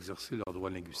prétexte d'exercer leurs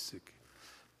droits linguistiques.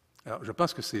 Alors, je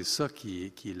pense que c'est ça qui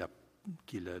est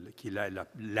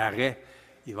l'arrêt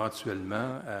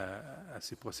éventuellement à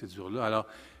ces procédures-là. Alors,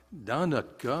 dans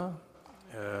notre cas,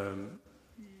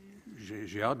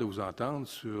 j'ai hâte de vous entendre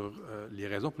sur les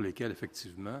raisons pour lesquelles,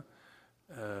 effectivement,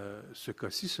 ce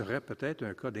cas-ci serait peut-être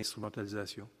un cas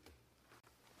d'instrumentalisation.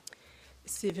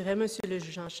 C'est vrai, Monsieur le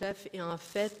juge en chef, et en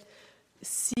fait,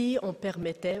 si on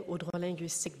permettait aux droits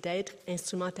linguistiques d'être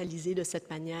instrumentalisés de cette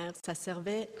manière, ça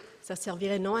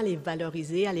servirait non à les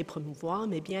valoriser, à les promouvoir,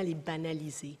 mais bien à les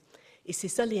banaliser. Et c'est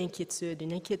ça l'inquiétude,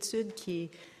 une inquiétude qui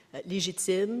est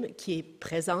légitime, qui est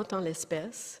présente en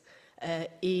l'espèce,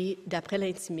 et d'après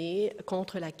l'intimé,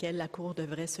 contre laquelle la Cour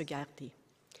devrait se garder.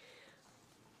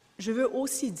 Je veux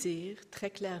aussi dire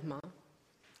très clairement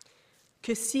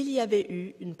que s'il y avait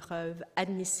eu une preuve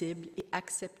admissible et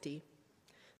acceptée,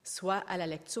 soit à la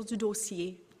lecture du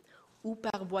dossier ou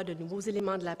par voie de nouveaux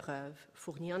éléments de la preuve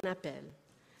fournis en appel,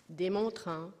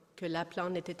 démontrant que l'appelant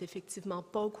n'était effectivement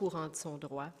pas au courant de son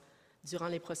droit durant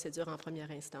les procédures en première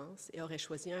instance et aurait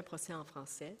choisi un procès en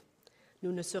français,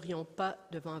 nous ne serions pas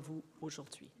devant vous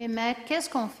aujourd'hui. Mais Maître, qu'est-ce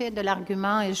qu'on fait de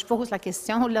l'argument, et je pose la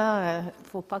question, là, il ne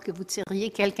faut pas que vous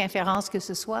tiriez quelque inférence que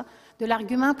ce soit, de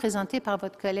l'argument présenté par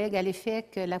votre collègue à l'effet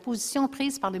que la position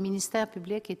prise par le ministère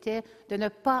public était de ne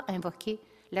pas invoquer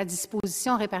la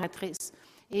disposition réparatrice.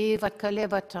 Et votre collègue,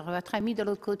 votre ami de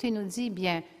l'autre côté nous dit,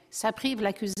 bien, ça prive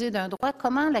l'accusé d'un droit.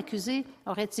 Comment l'accusé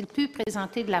aurait-il pu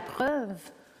présenter de la preuve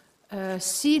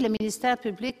si le ministère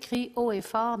public crie haut et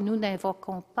fort, nous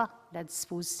n'invoquons pas la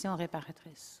disposition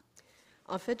réparatrice?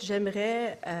 En fait,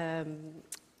 j'aimerais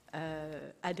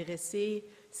adresser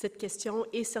cette question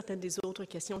et certaines des autres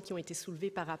questions qui ont été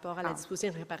soulevées par rapport à la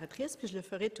disposition réparatrice, puis je le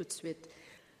ferai tout de suite.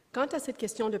 Quant à cette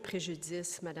question de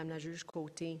préjudice, Madame la juge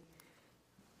Côté,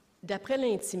 d'après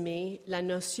l'intimé, la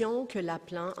notion que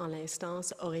l'appelant en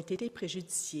l'instance aurait été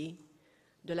préjudicié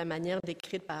de la manière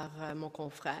décrite par mon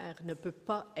confrère ne peut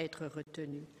pas être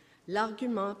retenue.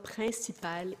 L'argument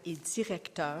principal et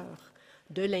directeur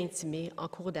de l'intimé en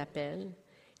cour d'appel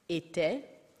était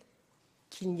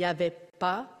qu'il n'y avait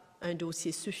pas un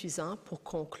dossier suffisant pour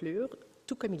conclure,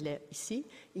 tout comme il est ici,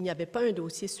 il n'y avait pas un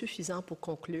dossier suffisant pour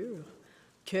conclure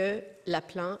que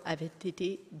l'appelant avait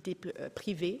été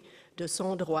privé de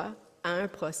son droit à un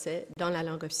procès dans la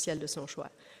langue officielle de son choix.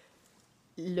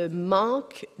 le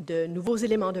manque de nouveaux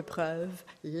éléments de preuve,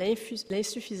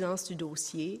 l'insuffisance du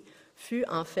dossier fut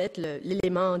en fait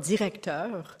l'élément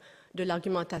directeur de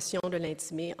l'argumentation de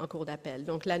l'intimé en cour d'appel.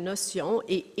 Donc, la notion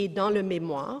est dans le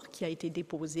mémoire qui a été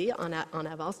déposé en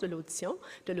avance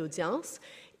de l'audience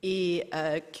et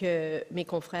que mes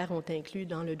confrères ont inclus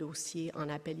dans le dossier en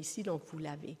appel ici, donc vous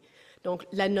l'avez. Donc,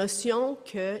 la notion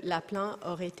que l'appelant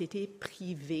aurait été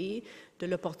privé de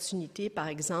l'opportunité, par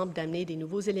exemple, d'amener des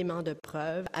nouveaux éléments de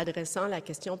preuve, adressant la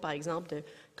question, par exemple, de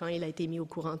quand il a été mis au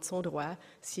courant de son droit,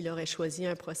 s'il aurait choisi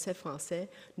un procès français,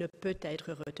 ne peut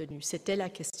être retenu. C'était la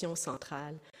question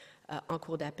centrale en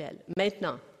cour d'appel.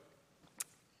 Maintenant...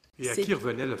 Et à qui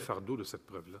revenait le fardeau de cette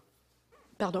preuve-là?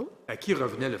 Pardon? À qui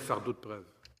revenait le fardeau de preuve?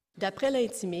 D'après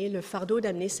l'intimé, le fardeau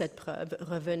d'amener cette preuve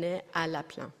revenait à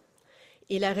l'appelant.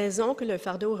 Et la raison que le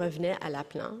fardeau revenait à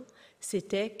l'appelant,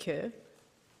 c'était que,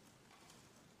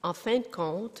 en fin de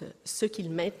compte, ce qu'il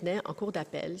maintenait en cour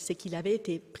d'appel, c'est qu'il avait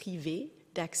été privé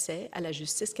d'accès à la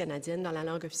justice canadienne dans la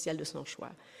langue officielle de son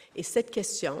choix. Et cette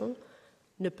question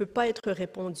ne peut pas être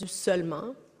répondue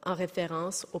seulement en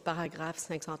référence au paragraphe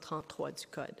 533 du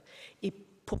Code. Et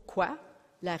pourquoi?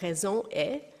 La raison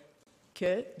est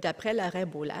que, d'après l'arrêt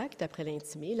Beaulac, d'après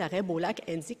l'intimé, l'arrêt Beaulac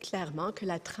indique clairement que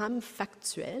la trame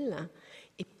factuelle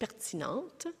est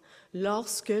pertinente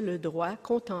lorsque le droit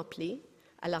contemplé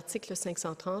à l'article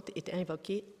 530 est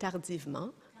invoqué tardivement,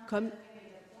 comme...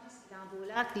 Dans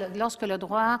Beaulac, lorsque le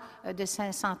droit de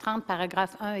 530,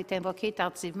 paragraphe 1, est invoqué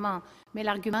tardivement. Mais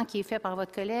l'argument qui est fait par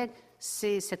votre collègue,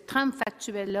 c'est cette trame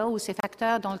factuelle-là ou ces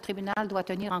facteurs dont le tribunal doit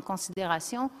tenir en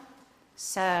considération,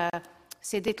 ça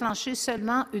s'est déclenché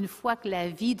seulement une fois que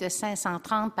l'avis de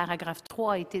 530, paragraphe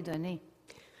 3, a été donné.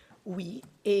 Oui,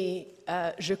 et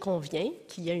je conviens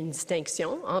qu'il y a une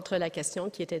distinction entre la question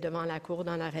qui était devant la Cour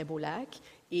dans l'arrêt Beaulac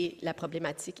et la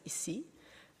problématique ici.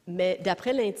 Mais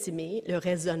d'après l'intimé, le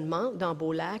raisonnement dans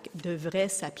Beaulac devrait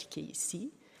s'appliquer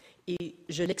ici. Et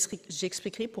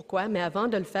j'expliquerai pourquoi, mais avant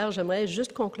de le faire, j'aimerais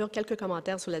juste conclure quelques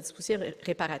commentaires sur la disposition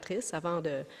réparatrice avant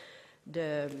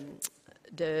de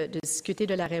discuter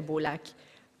de l'arrêt Beaulac.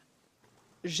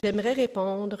 J'aimerais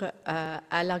répondre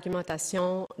à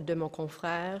l'argumentation de mon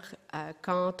confrère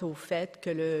quant au fait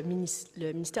que le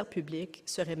ministère public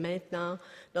serait maintenant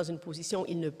dans une position où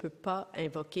il ne peut pas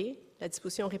invoquer la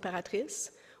disposition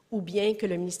réparatrice, ou bien que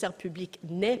le ministère public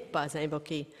n'ait pas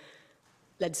invoqué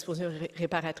la disposition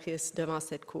réparatrice devant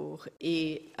cette Cour.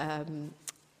 Et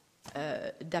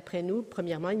d'après nous,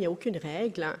 premièrement, il n'y a aucune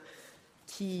règle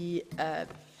qui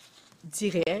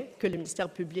dirait que le ministère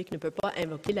public ne peut pas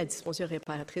invoquer la disposition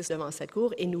réparatrice devant cette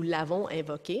Cour, et nous l'avons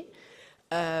invoquée,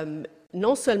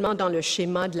 non seulement dans le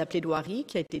schéma de la plaidoirie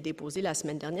qui a été déposé la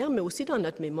semaine dernière, mais aussi dans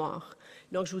notre mémoire.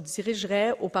 Donc, je vous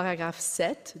dirigerai au paragraphe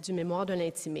 7 du mémoire de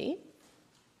l'intimé,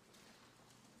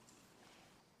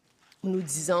 où nous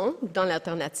disons, dans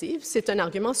l'alternative, c'est un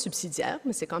argument subsidiaire,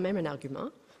 mais c'est quand même un argument.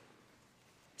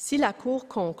 Si la Cour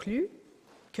conclut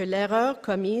que l'erreur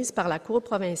commise par la Cour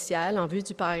provinciale en vue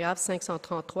du paragraphe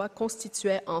 533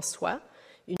 constituait en soi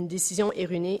une décision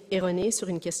erronée sur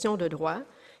une question de droit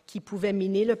qui pouvait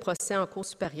miner le procès en Cour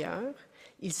supérieure,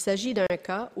 il s'agit d'un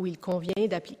cas où il convient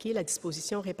d'appliquer la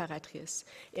disposition réparatrice.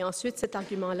 Et ensuite, cet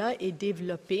argument-là est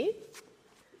développé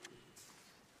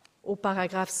au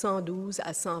paragraphe 112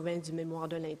 à 120 du mémoire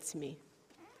de l'intimé.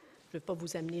 Je ne vais pas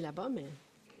vous amener là-bas, mais...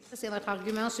 Ça, c'est votre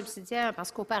argument subsidiaire,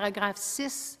 parce qu'au paragraphe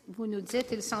 6, vous nous dites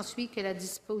 « Il s'ensuit que la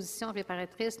disposition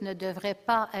réparatrice ne devrait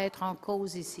pas être en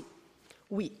cause ici ».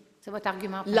 Oui. C'est votre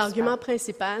argument principal. L'argument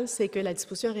principal, c'est que la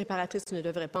disposition réparatrice ne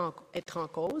devrait pas être en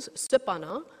cause.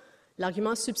 Cependant,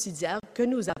 l'argument subsidiaire que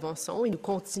nous avançons et nous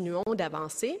continuons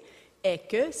d'avancer est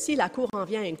que si la Cour en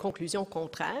vient à une conclusion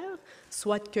contraire,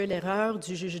 soit que l'erreur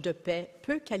du juge de paix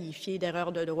peut qualifier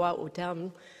d'erreur de droit au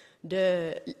terme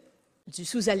du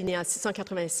sous-alinéa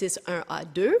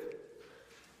 686.1a2,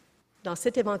 dans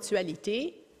cette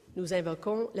éventualité, nous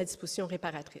invoquons la disposition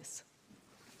réparatrice.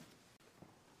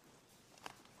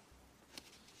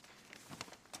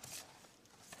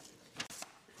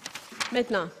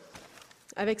 Maintenant,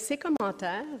 avec ces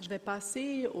commentaires, je vais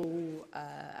passer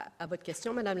à votre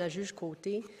question, Madame la juge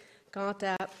Côté, quant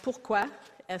à pourquoi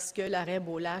est-ce que l'arrêt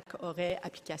Beaulac aurait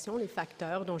application, les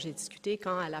facteurs dont j'ai discuté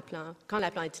quand l'appelant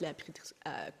a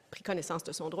pris connaissance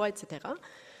de son droit, etc.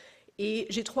 Et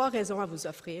j'ai 3 raisons à vous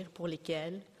offrir pour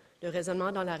lesquelles le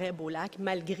raisonnement dans l'arrêt Beaulac,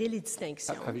 malgré les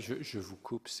distinctions... Je vous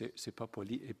coupe, c'est pas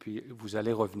poli, et puis vous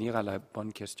allez revenir à la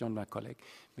bonne question de ma collègue.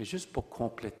 Mais juste pour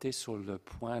compléter sur le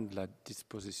point de la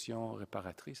disposition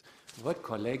réparatrice, votre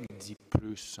collègue dit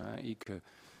plus, hein, et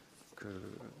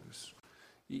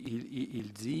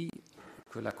il dit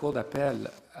que la Cour d'appel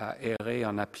a erré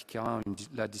en appliquant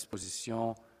la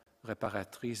disposition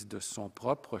réparatrice de son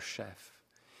propre chef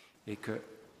et que,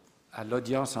 à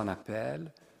l'audience en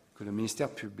appel, que le ministère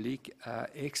public a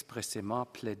expressément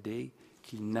plaidé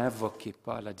qu'il n'invoquait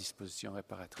pas la disposition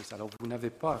réparatrice. Alors, vous n'avez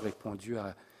pas répondu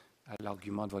à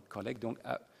l'argument de votre collègue. Donc,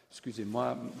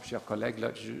 excusez-moi, chers collègues,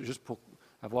 là, juste pour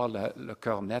avoir le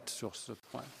cœur net sur ce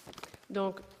point.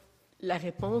 Donc, la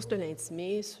réponse de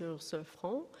l'intimé sur ce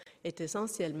front est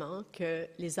essentiellement que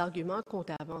les arguments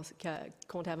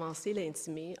qu'ont avancé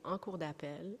l'intimé en cour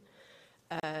d'appel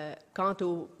quant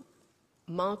au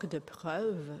manque de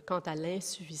preuves, quant à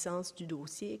l'insuffisance du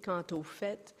dossier, quant au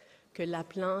fait que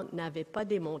l'appelant n'avait pas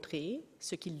démontré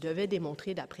ce qu'il devait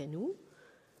démontrer d'après nous,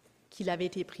 qu'il avait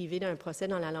été privé d'un procès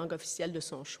dans la langue officielle de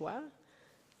son choix,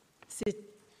 c'est,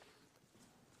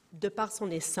 de par son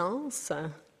essence,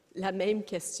 la même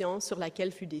question sur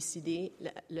laquelle fut décidé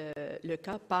le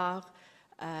cas par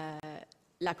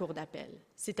la Cour d'appel.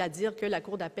 C'est-à-dire que la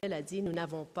Cour d'appel a dit « Nous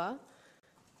n'avons pas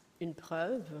une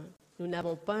preuve, nous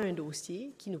n'avons pas un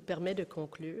dossier qui nous permet de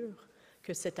conclure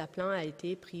que cet appelant a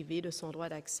été privé de son droit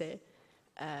d'accès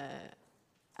à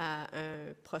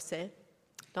un procès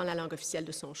dans la langue officielle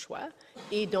de son choix.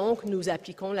 Et donc, nous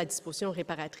appliquons la disposition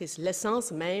réparatrice. »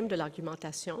 L'essence même de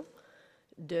l'argumentation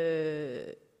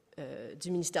du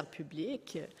ministère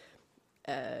public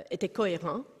était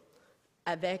cohérent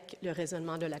avec le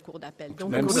raisonnement de la Cour d'appel.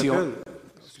 Donc, la Cour d'appel,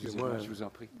 excusez-moi, je vous en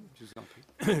prie.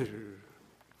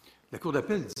 La Cour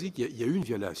d'appel dit qu'il y a eu une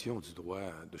violation du droit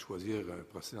de choisir un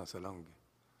procès dans sa langue.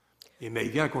 Mais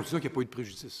il vient en conclusion qu'il n'y a pas eu de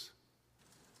préjudice.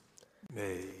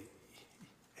 Mais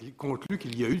elle conclut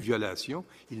qu'il y a eu une violation.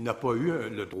 Il n'a pas eu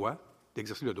le droit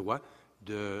d'exercer le droit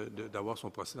d'avoir son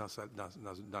procès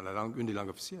dans la langue, une des langues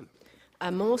officielles. À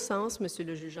mon sens, Monsieur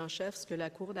le juge en chef, ce que la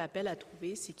Cour d'appel a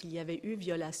trouvé, c'est qu'il y avait eu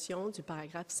violation du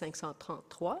paragraphe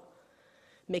 533,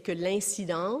 mais que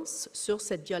l'incidence sur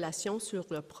cette violation sur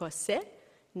le procès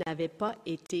n'avait pas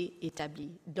été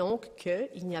établie. Donc,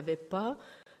 qu'il n'y avait pas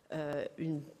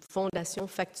une fondation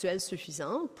factuelle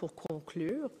suffisante pour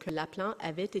conclure que l'appelant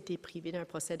avait été privé d'un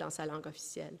procès dans sa langue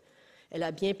officielle. Elle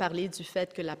a bien parlé du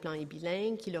fait que l'appelant est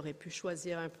bilingue, qu'il aurait pu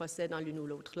choisir un procès dans l'une ou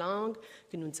l'autre langue,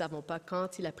 que nous ne savons pas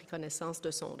quand il a pris connaissance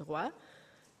de son droit.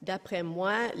 D'après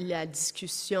moi, la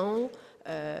discussion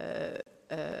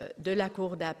de la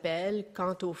Cour d'appel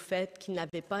quant au fait qu'il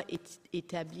n'avait pas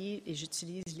établi, et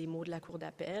j'utilise les mots de la Cour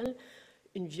d'appel,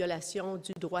 une violation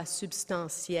du droit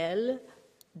substantiel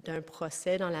d'un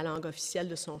procès dans la langue officielle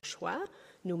de son choix,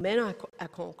 nous mène à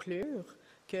conclure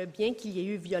que bien qu'il y ait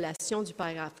eu violation du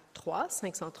paragraphe 3,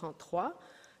 533,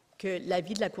 que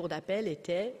l'avis de la Cour d'appel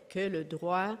était que le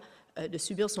droit de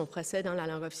subir son procès dans la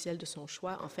langue officielle de son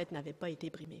choix, en fait, n'avait pas été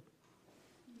brimé.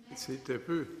 C'est un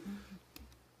peu...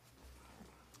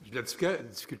 J'ai de la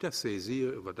difficulté à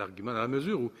saisir votre argument, dans la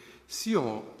mesure où, si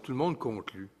tout le monde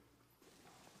conclut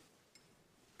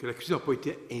que l'accusé n'a pas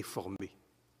été informé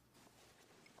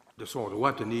de son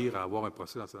droit à avoir un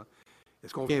procès dans sa langue,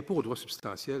 est-ce qu'on ne vient pas au droit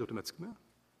substantiel automatiquement?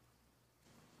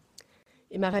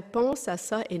 Et ma réponse à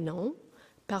ça est non,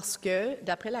 parce que,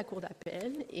 d'après la Cour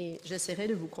d'appel, et j'essaierai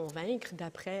de vous convaincre,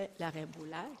 d'après l'arrêt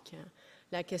Boulac,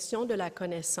 la question de la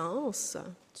connaissance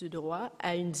du droit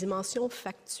a une dimension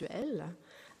factuelle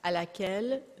à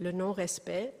laquelle le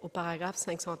non-respect au paragraphe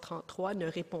 533 ne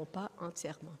répond pas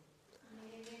entièrement.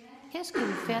 Qu'est-ce que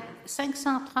vous faites?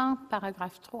 530,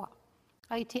 paragraphe 3,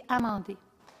 a été amendé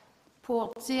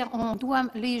pour dire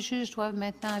les juges doivent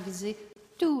maintenant aviser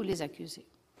tous les accusés,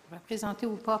 représentés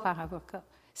ou pas par avocat.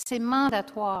 C'est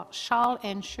mandatoire, shall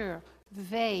ensure,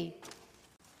 veille.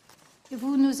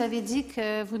 Vous nous avez dit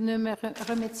que vous ne me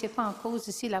remettiez pas en cause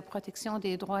ici la protection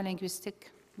des droits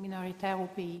linguistiques minoritaires au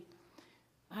pays.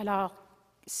 Alors,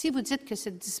 si vous dites que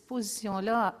cette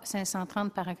disposition-là,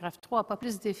 530, paragraphe 3, n'a pas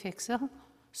plus d'effet que ça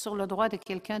sur le droit de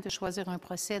quelqu'un de choisir un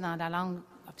procès dans la langue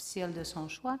officielle de son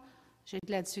choix, j'ai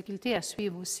de la difficulté à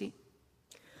suivre aussi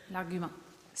l'argument.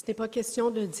 Ce n'est pas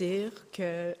question de dire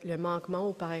que le manquement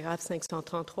au paragraphe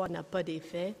 533 n'a pas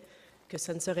d'effet, que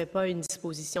ce ne serait pas une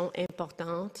disposition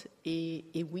importante et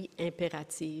oui,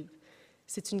 impérative.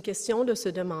 C'est une question de se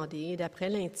demander, d'après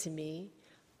l'intimé,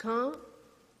 quand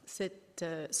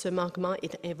ce manquement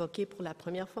est invoqué pour la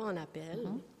première fois en appel,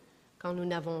 quand nous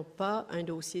n'avons pas un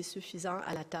dossier suffisant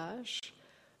à la tâche,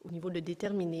 au niveau de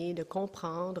déterminer, de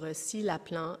comprendre si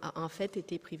l'appelant a en fait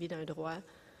été privé d'un droit,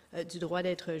 du droit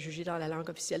d'être jugé dans la langue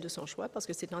officielle de son choix, parce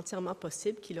que c'est entièrement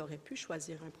possible qu'il aurait pu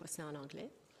choisir un procès en anglais.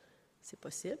 C'est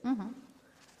possible.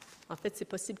 En fait, c'est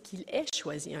possible qu'il ait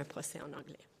choisi un procès en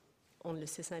anglais. On ne le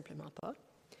sait simplement pas.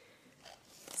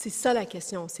 C'est ça la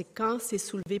question, c'est quand c'est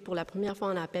soulevé pour la première fois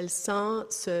en appel sans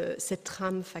cette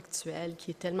trame factuelle qui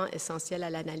est tellement essentielle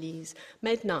à l'analyse.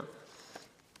 Maintenant,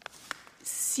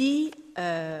 si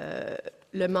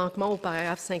le manquement au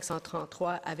paragraphe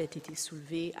 533 avait été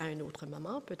soulevé à un autre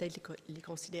moment, peut-être les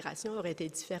considérations auraient été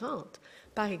différentes.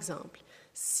 Par exemple,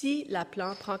 si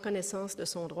l'appelant prend connaissance de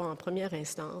son droit en première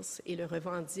instance et le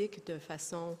revendique de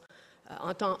façon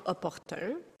en temps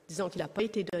opportun, disons qu'il n'a pas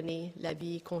été donné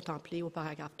l'avis contemplé au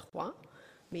paragraphe 3,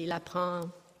 mais il apprend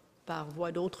par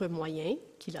voie d'autres moyens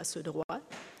qu'il a ce droit,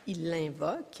 il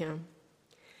l'invoque,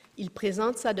 il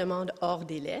présente sa demande hors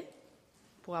délai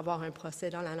pour avoir un procès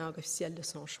dans la langue officielle de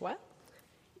son choix,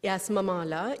 et à ce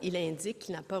moment-là, il indique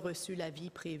qu'il n'a pas reçu l'avis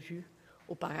prévu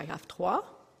au paragraphe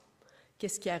 3.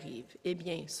 Qu'est-ce qui arrive? Eh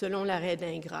bien, selon l'arrêt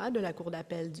d'Ingrat de la Cour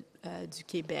d'appel du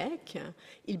Québec,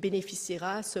 il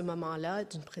bénéficiera à ce moment-là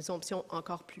d'une présomption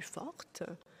encore plus forte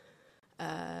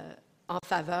en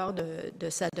faveur de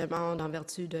sa demande en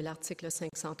vertu de l'article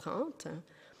 530.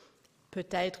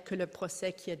 Peut-être que le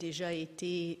procès qui a déjà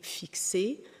été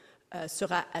fixé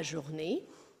sera ajourné.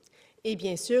 Et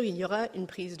bien sûr, il y aura une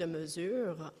prise de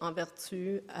mesure en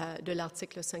vertu de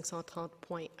l'article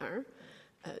 530.1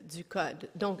 du Code.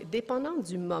 Donc, dépendant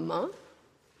du moment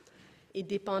et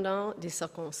dépendant des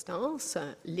circonstances,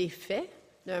 l'effet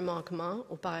d'un manquement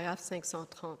au paragraphe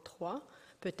 533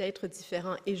 peut être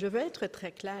différent. Et je veux être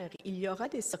très claire, il y aura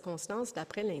des circonstances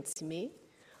d'après l'intimé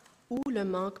où le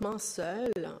manquement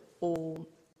seul au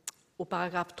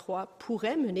paragraphe 3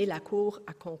 pourrait mener la Cour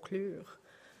à conclure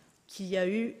qu'il y a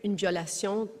eu une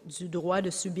violation du droit de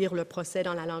subir le procès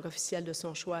dans la langue officielle de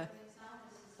son choix.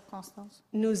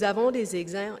 Nous avons des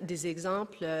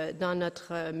exemples dans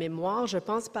notre mémoire. Je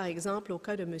pense par exemple au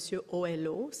cas de M.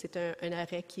 OLO. C'est un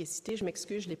arrêt qui est cité. Je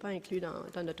m'excuse, je ne l'ai pas inclus dans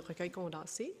notre recueil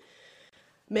condensé.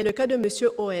 Mais le cas de M.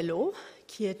 OLO,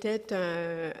 qui était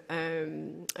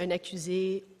un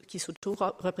accusé qui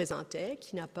s'auto-représentait,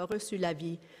 qui n'a pas reçu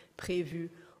l'avis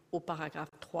prévu au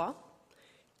paragraphe 3,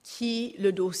 qui,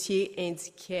 le dossier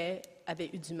indiquait, avait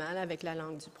eu du mal avec la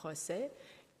langue du procès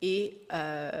et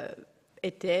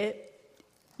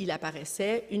il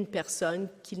apparaissait une personne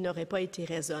qu'il n'aurait pas été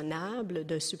raisonnable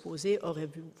de supposer aurait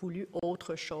voulu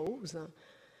autre chose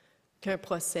qu'un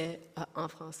procès en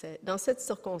français. Dans cette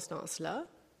circonstance-là,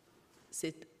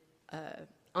 c'est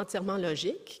entièrement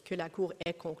logique que la Cour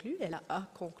ait conclu, elle a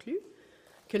conclu,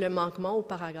 que le manquement au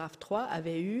paragraphe 3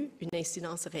 avait eu une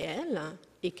incidence réelle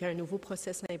et qu'un nouveau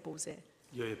procès s'imposait.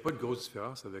 Il n'y avait pas de grosse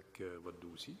différence avec votre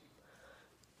dossier?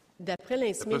 D'après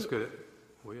l'intimé...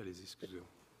 Oui, allez-y, excusez-moi.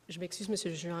 Je m'excuse,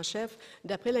 Monsieur le juge en chef.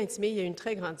 D'après l'intimé, il y a une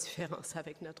très grande différence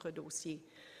avec notre dossier.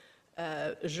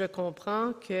 Je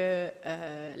comprends que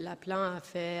l'appelant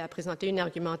a présenté une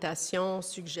argumentation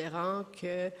suggérant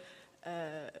que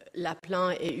l'appelant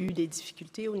ait eu des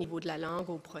difficultés au niveau de la langue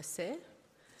au procès.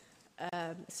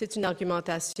 C'est une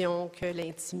argumentation que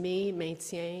l'intimé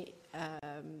maintient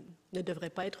ne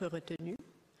devrait pas être retenue.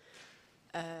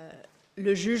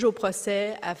 Le juge au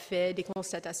procès a fait des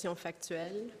constatations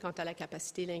factuelles quant à la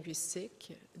capacité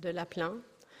linguistique de l'appelant.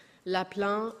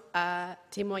 L'appelant a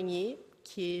témoigné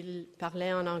qu'il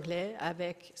parlait en anglais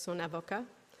avec son avocat.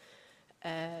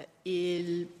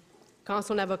 Quand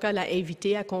son avocat l'a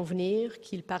invité à convenir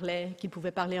qu'ils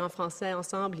pouvaient parler en français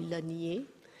ensemble, il l'a nié.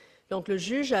 Donc, le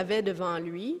juge avait devant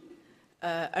lui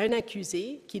un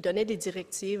accusé qui donnait des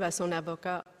directives à son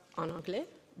avocat en anglais,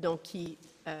 donc qui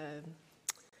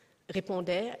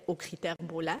répondait aux critères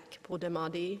Beaulac pour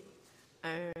demander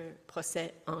un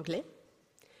procès anglais.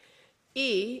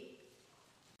 Et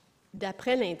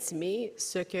d'après l'intimé,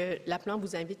 ce que l'appelant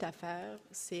vous invite à faire,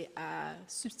 c'est à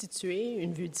substituer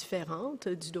une vue différente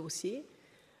du dossier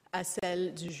à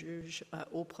celle du juge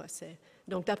au procès.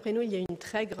 Donc, d'après nous, il y a une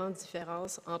très grande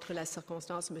différence entre la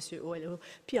circonstance, M. OLO.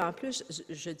 Puis, en plus,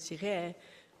 je dirais,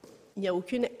 il n'y a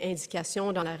aucune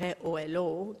indication dans l'arrêt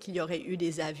OLO qu'il y aurait eu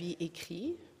des avis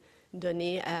écrits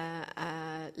donnés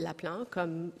à l'appelant,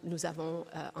 comme nous avons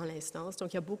en l'instance.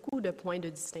 Donc, il y a beaucoup de points de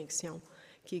distinction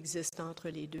qui existent entre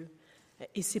les deux.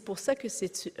 Et c'est pour ça que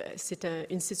c'est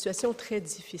une situation très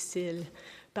difficile,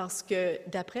 parce que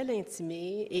d'après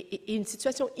l'intimé, et une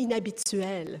situation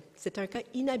inhabituelle, c'est un cas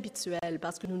inhabituel,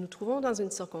 parce que nous nous trouvons dans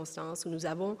une circonstance où nous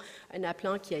avons un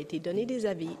appelant qui a été donné des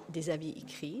avis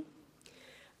écrits,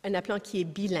 un appelant qui est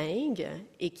bilingue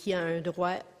et qui a un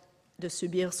droit de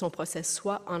subir son procès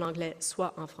soit en anglais,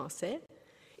 soit en français,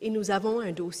 et nous avons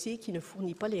un dossier qui ne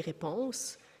fournit pas les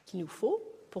réponses qu'il nous faut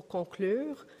pour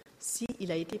conclure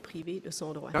s'il a été privé de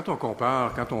son droit. Quand on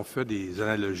compare, quand on fait des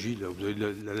analogies,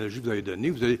 l'analogie que vous avez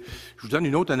donnée, je vous donne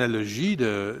une autre analogie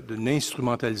d'une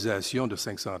instrumentalisation de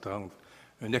 530.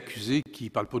 un accusé qui ne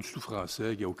parle pas du tout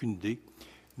français, qui n'a aucune idée,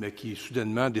 mais qui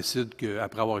soudainement décide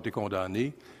qu'après avoir été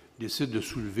condamné, décide de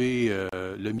soulever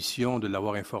l'omission de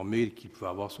l'avoir informé qu'il pouvait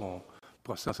avoir son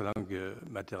procès en sa langue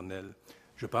maternelle.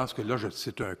 Je pense que là,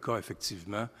 c'est un cas,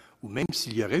 effectivement, où même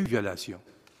s'il y aurait eu violation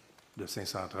de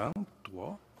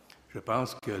 533, je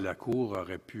pense que la Cour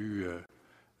aurait pu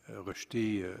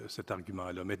rejeter cet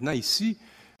argument-là. Maintenant, ici,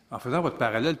 en faisant votre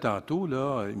parallèle tantôt,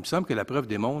 là, il me semble que la preuve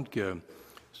démontre que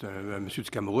c'est un monsieur du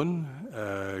Cameroun,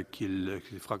 qui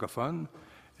est francophone,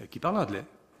 qui parle anglais.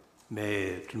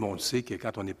 Mais tout le monde sait que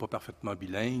quand on n'est pas parfaitement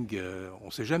bilingue, on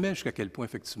ne sait jamais jusqu'à quel point,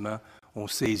 effectivement, on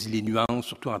saisit les nuances,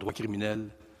 surtout en droit criminel.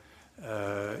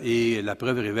 Et la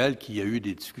preuve révèle qu'il y a eu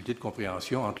des difficultés de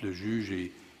compréhension entre le juge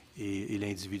et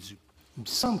l'individu. Il me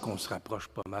semble qu'on se rapproche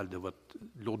pas mal de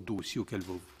l'autre dossier auquel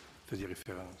vous faisiez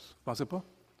référence. Vous ne pensez pas?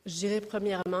 Je dirais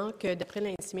premièrement que d'après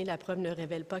l'intimé, la preuve ne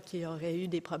révèle pas qu'il y aurait eu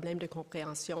des problèmes de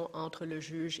compréhension entre le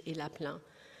juge et l'appelant.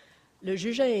 Le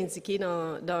juge a indiqué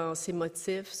dans ses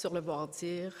motifs sur le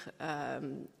voir-dire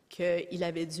qu'il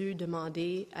avait dû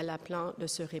demander à l'appelant de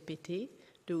se répéter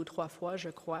 2 ou 3 fois, je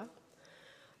crois.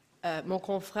 Mon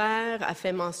confrère a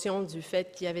fait mention du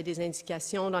fait qu'il y avait des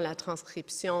indications dans la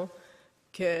transcription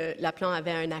que l'appelant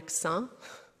avait un accent.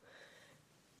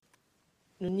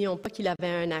 Nous nions pas qu'il avait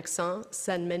un accent.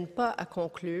 Ça ne mène pas à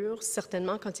conclure,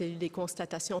 certainement quand il y a eu des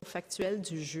constatations factuelles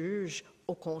du juge,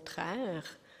 au contraire,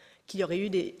 qu'il y aurait eu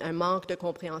un manque de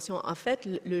compréhension. En fait,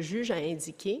 le juge a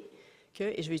indiqué que,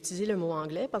 et je vais utiliser le mot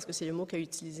anglais parce que c'est le mot qu'a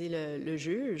utilisé le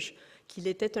juge, qu'il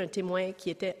était un témoin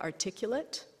qui était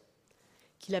articulate,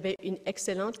 qu'il avait une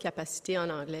excellente capacité en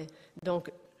anglais.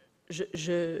 Donc,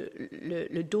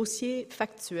 le dossier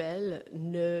factuel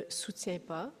ne soutient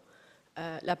pas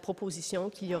la proposition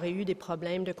qu'il y aurait eu des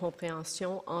problèmes de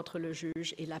compréhension entre le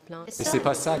juge et l'appelant. C'est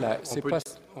pas ça,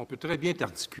 On peut très bien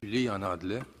t'articuler en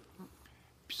anglais,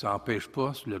 puis ça n'empêche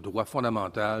pas le droit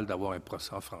fondamental d'avoir un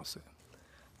procès en français.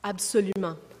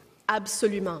 Absolument.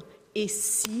 Absolument. Et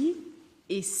si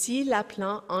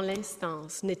l'appelant en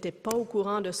l'instance n'était pas au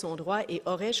courant de son droit et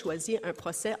aurait choisi un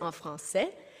procès en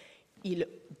français, il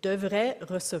devrait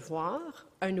recevoir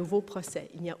un nouveau procès.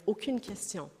 Il n'y a aucune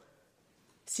question.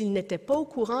 S'il n'était pas au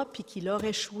courant puis qu'il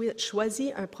aurait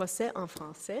choisi un procès en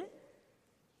français,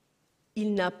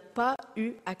 il n'a pas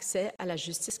eu accès à la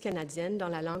justice canadienne dans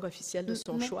la langue officielle de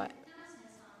son choix.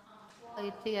 A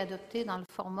été adopté dans le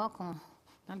format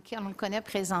dans lequel on le connaît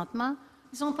présentement.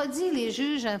 Ils n'ont pas dit les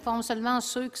juges informent seulement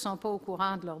ceux qui ne sont pas au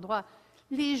courant de leurs droits.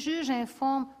 Les juges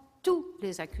informent tous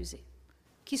les accusés.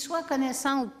 Qu'ils soient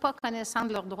connaissants ou pas connaissants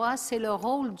de leurs droits, c'est le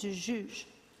rôle du juge.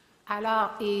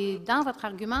 Alors, et dans votre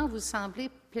argument, vous semblez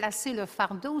placer le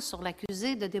fardeau sur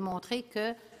l'accusé de démontrer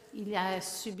qu'il a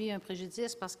subi un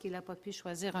préjudice parce qu'il n'a pas pu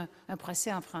choisir un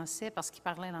procès en français parce qu'il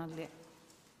parlait l'anglais.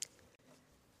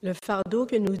 Le fardeau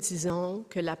que nous disons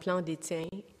que l'appelant détient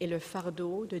est le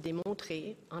fardeau de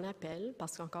démontrer en appel,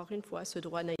 parce qu'encore une fois, ce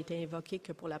droit n'a été invoqué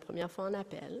que pour la première fois en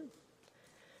appel,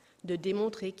 de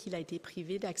démontrer qu'il a été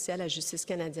privé d'accès à la justice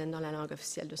canadienne dans la langue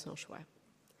officielle de son choix.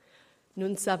 Nous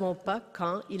ne savons pas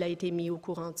quand il a été mis au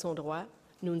courant de son droit.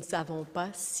 Nous ne savons pas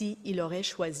s'il aurait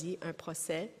choisi un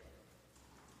procès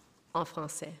en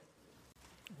français.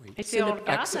 Oui. Et si on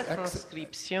regarde la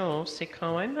transcription, c'est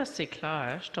quand même assez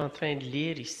clair. Je suis en train de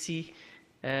lire ici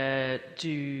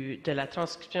de la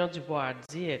transcription du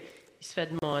voir-dire. Il se fait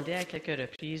demander à quelques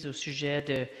reprises au sujet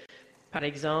de, par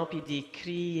exemple, il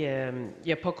décrit, il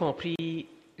n'a pas compris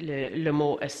le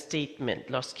mot « a statement »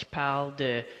 lorsqu'il parle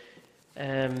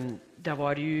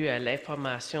d'avoir eu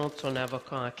l'information de son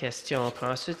avocat en question. Puis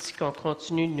ensuite, si on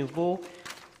continue de nouveau,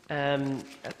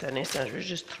 attendez, ça, je vais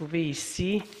juste trouver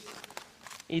ici.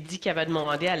 Il dit qu'il avait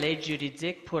demandé à l'aide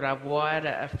juridique pour avoir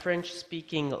un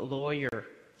French-speaking lawyer.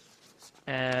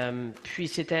 Puis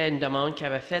c'était une demande qu'il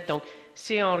avait faite. Donc,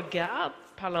 si on regarde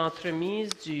par l'entremise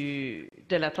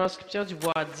de la transcription du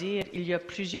voir-dire, il y a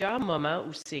plusieurs moments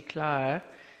où c'est clair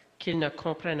qu'il ne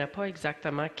comprenait pas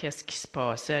exactement qu'est-ce qui se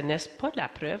passait. N'est-ce pas la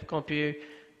preuve qu'on peut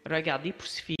regarder,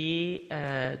 poussifier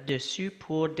dessus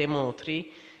pour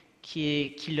démontrer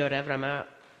qu'il aurait vraiment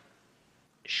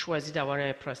choisi d'avoir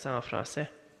un procès en français?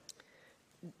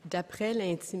 D'après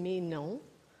l'intimé, non.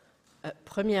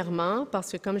 Premièrement,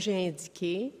 parce que, comme j'ai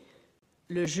indiqué,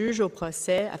 le juge au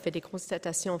procès a fait des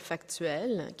constatations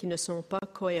factuelles qui ne sont pas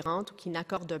cohérentes ou qui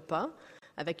n'accordent pas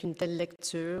avec une telle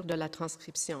lecture de la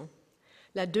transcription.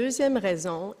 La deuxième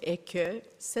raison est que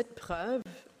cette preuve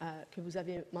que vous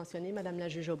avez mentionnée, Madame la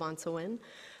juge O'Bansowen,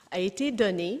 a été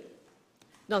donnée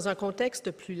dans un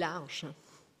contexte plus large.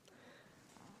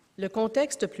 Le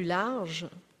contexte plus large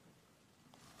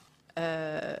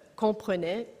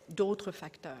comprenait d'autres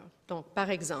facteurs. Donc, par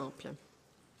exemple,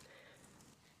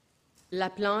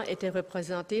 L'appelant était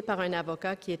représenté par un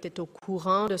avocat qui était au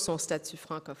courant de son statut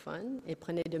francophone et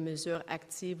prenait des mesures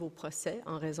actives au procès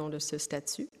en raison de ce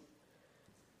statut.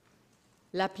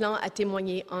 L'appelant a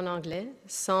témoigné en anglais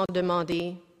sans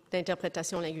demander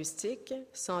d'interprétation linguistique,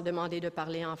 sans demander de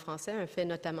parler en français, un fait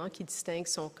notamment qui distingue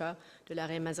son cas de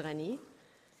l'arrêt Masrani.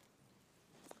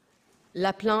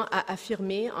 L'appelant a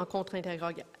affirmé en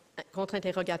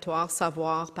contre-interrogatoire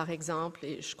savoir, par exemple,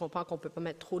 et je comprends qu'on ne peut pas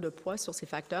mettre trop de poids sur ces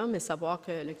facteurs, mais savoir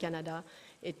que le Canada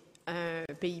est un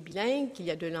pays bilingue, qu'il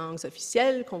y a 2 langues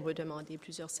officielles, qu'on veut demander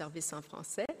plusieurs services en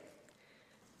français.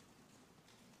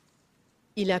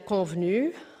 Il a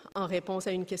convenu, en réponse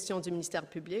à une question du ministère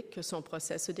public, que son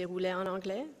procès se déroulait en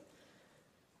anglais.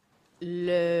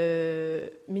 Le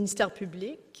ministère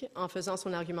public, en faisant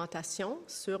son argumentation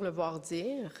sur le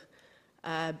voir-dire,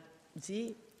 a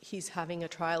dit « he's having a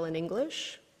trial in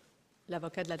English ».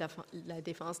 L'avocat de la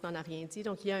défense n'en a rien dit,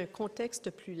 donc il y a un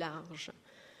contexte plus large.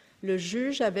 Le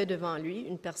juge avait devant lui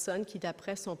une personne qui,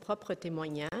 d'après son propre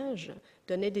témoignage,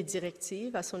 donnait des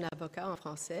directives à son avocat en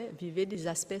français, vivait des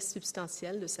aspects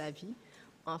substantiels de sa vie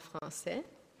en français.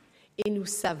 Et nous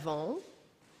savons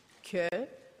que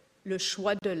le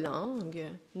choix de langue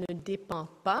ne dépend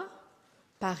pas,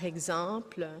 par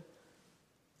exemple,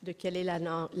 de quelle est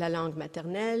la langue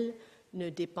maternelle, ne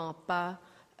dépend pas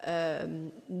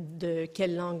de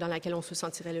quelle langue dans laquelle on se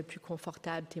sentirait le plus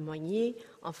confortable témoigner.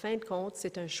 En fin de compte,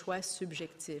 c'est un choix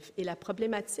subjectif. Et la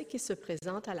problématique qui se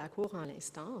présente à la Cour en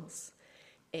l'instance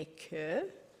est que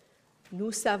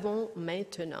nous savons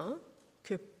maintenant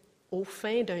qu'au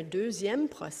fin d'un 2e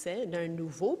procès, d'un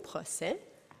nouveau procès,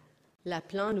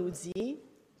 l'appelant nous dit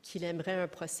qu'il aimerait un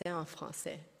procès en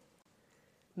français.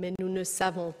 Mais nous ne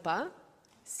savons pas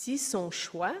si son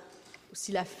choix,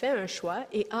 s'il a fait un choix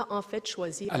et a en fait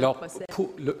choisi un procès. Alors,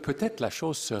 peut-être la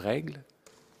chose se règle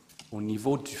au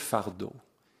niveau du fardeau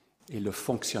et le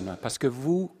fonctionnement, parce que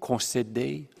vous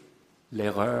concédez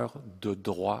l'erreur de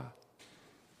droit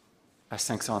à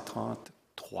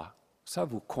 533. Ça,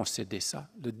 vous concédez ça.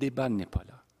 Le débat n'est pas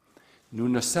là. Nous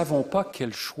ne savons pas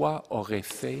quel choix aurait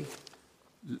fait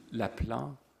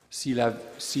l'appelant s'il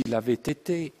avait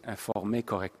été informé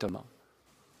correctement.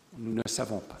 Nous ne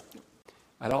savons pas.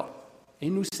 Alors, et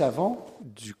nous savons,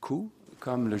 du coup,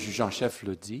 comme le juge en chef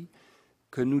le dit,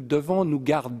 que nous devons nous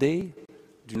garder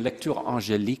d'une lecture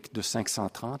angélique de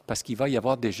 530 parce qu'il va y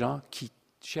avoir des gens qui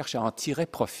cherchent à en tirer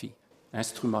profit,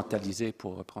 instrumentaliser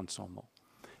pour reprendre son mot.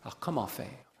 Alors, comment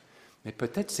faire? Mais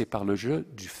peut-être c'est par le jeu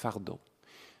du fardeau.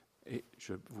 Et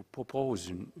je vous propose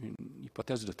une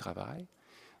hypothèse de travail.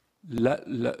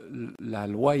 La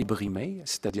loi est brimée,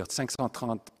 c'est-à-dire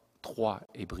 533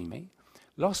 est brimée.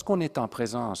 Lorsqu'on est en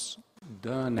présence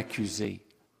d'un accusé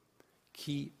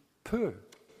qui peut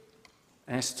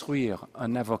instruire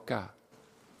un avocat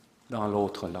dans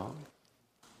l'autre langue,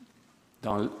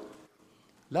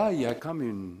 là, il y a comme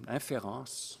une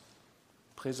inférence,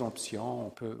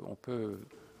 présomption, on peut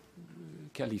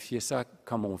qualifier ça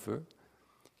comme on veut,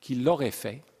 qu'il aurait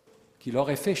fait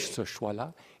ce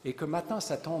choix-là, et que maintenant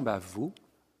ça tombe à vous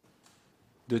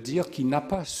de dire qu'il n'a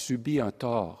pas subi un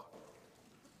tort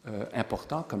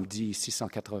important, comme dit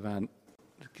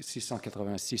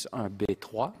 686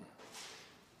 1B3,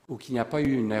 ou qu'il n'y a pas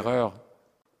eu une erreur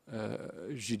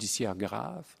judiciaire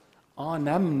grave, en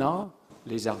amenant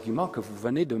les arguments que vous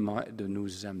venez de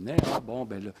nous amener. Ah, bon,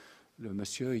 ben le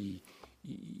monsieur, il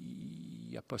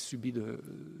n'a pas subi de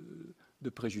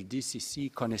préjudice ici,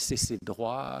 il connaissait ses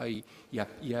droits,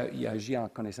 il agit en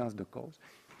connaissance de cause.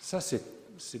 Ça,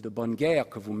 c'est de bonne guerre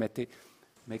que vous mettez,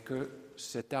 mais que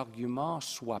cet argument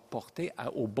soit porté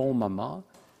au bon moment,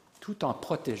 tout en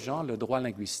protégeant le droit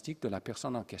linguistique de la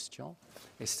personne en question,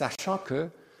 et sachant que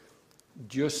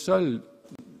Dieu seul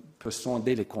peut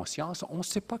sonder les consciences, on ne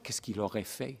sait pas qu'est-ce qu'il aurait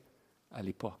fait à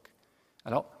l'époque.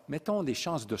 Alors, mettons les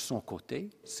chances de son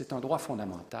côté, c'est un droit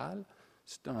fondamental,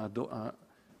 c'est un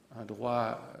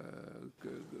droit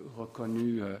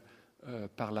reconnu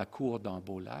par la Cour dans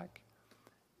Beaulac,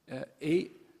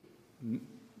 et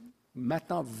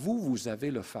maintenant, vous avez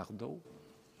le fardeau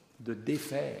de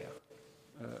défaire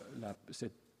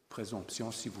cette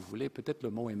présomption, si vous voulez, peut-être le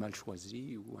mot est mal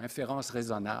choisi, ou inférence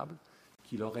raisonnable,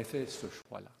 qu'il aurait fait ce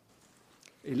choix-là.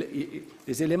 Et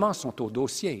les éléments sont au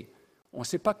dossier. On ne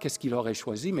sait pas qu'est-ce qu'il aurait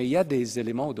choisi, mais il y a des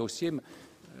éléments au dossier.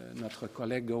 Notre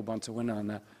collègue O'Bonsawin en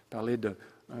a parlé d'un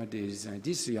des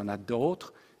indices, il y en a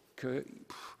d'autres,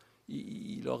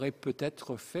 qu'il aurait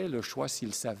peut-être fait le choix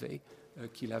s'il savait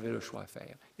qu'il avait le choix à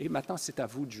faire. Et maintenant, c'est à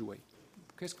vous de jouer.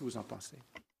 Qu'est-ce que vous en pensez?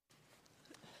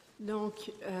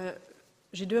 Donc,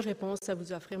 j'ai 2 réponses à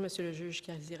vous offrir, Monsieur le juge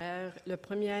Carrière. Le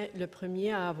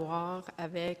premier à avoir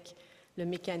avec le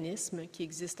mécanisme qui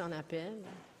existe en appel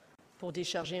pour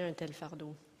décharger un tel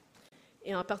fardeau.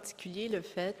 Et en particulier le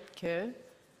fait que,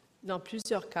 dans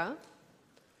plusieurs cas,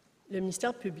 le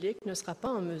ministère public ne sera pas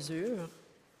en mesure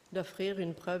d'offrir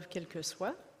une preuve quelle que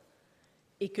soit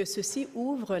et que ceci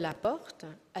ouvre la porte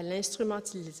à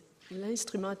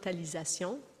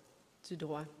l'instrumentalisation du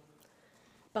droit.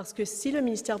 Parce que si le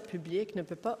ministère public ne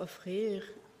peut pas offrir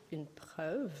une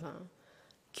preuve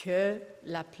que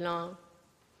l'appelant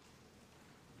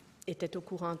était au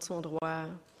courant de son droit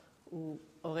ou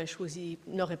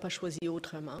n'aurait pas choisi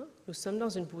autrement, nous sommes dans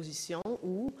une position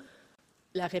où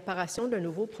la réparation d'un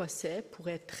nouveau procès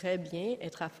pourrait très bien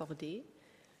être accordée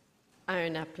à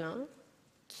un appelant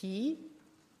qui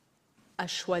a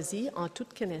choisi en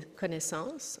toute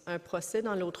connaissance un procès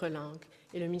dans l'autre langue.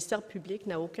 Et le ministère public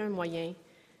n'a aucun moyen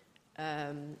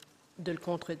de le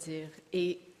contredire.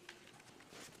 Et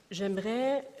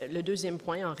j'aimerais, le deuxième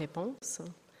point en réponse,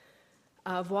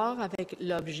 à voir avec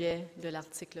l'objet de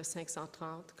l'article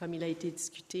 530, comme il a été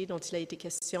discuté, dont il a été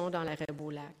question dans l'arrêt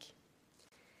Beaulac.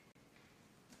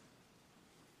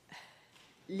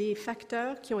 Les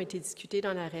facteurs qui ont été discutés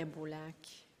dans l'arrêt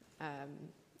Beaulac,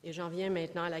 et j'en viens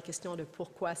maintenant à la question de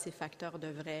pourquoi ces facteurs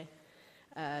devraient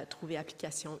trouver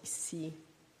application ici.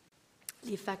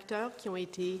 Les facteurs qui ont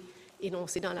été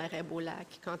énoncés dans l'arrêt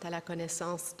Beaulac quant à la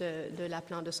connaissance de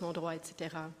l'appelant de son droit,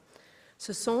 etc.,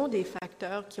 ce sont des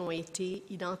facteurs qui ont été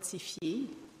identifiés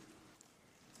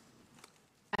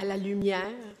à la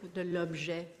lumière de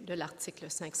l'objet de l'article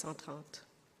 530.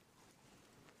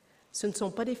 Ce ne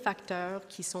sont pas des facteurs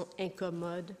qui sont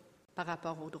incommodes par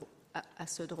rapport à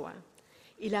ce droit.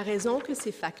 Et la raison que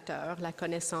ces facteurs, la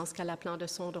connaissance qu'a l'appelant de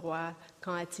son droit,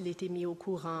 quand a-t-il été mis au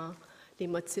courant, les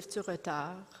motifs du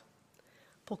retard,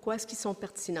 pourquoi est-ce qu'ils sont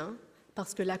pertinents?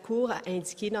 Parce que la Cour a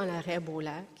indiqué dans l'arrêt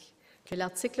Beaulac que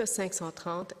l'article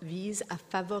 530 vise à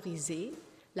favoriser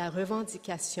la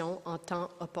revendication en temps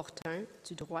opportun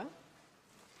du droit.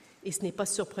 Et ce n'est pas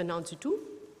surprenant du tout,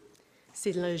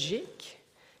 c'est logique,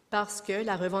 parce que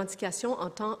la revendication en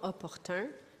temps opportun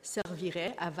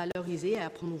servirait à valoriser et à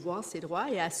promouvoir ces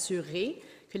droits et à assurer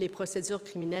que les procédures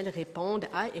criminelles répondent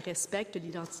à et respectent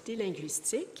l'identité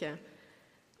linguistique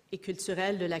et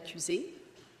culturelle de l'accusé,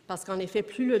 parce qu'en effet,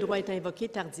 plus le droit est invoqué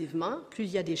tardivement, plus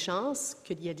il y a des chances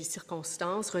qu'il y ait des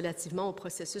circonstances relativement au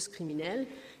processus criminel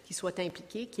qui soient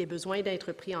impliquées, qui aient besoin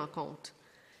d'être pris en compte.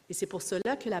 Et c'est pour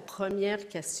cela que la première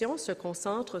question se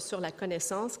concentre sur la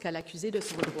connaissance qu'a l'accusé de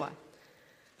son droit.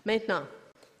 Maintenant,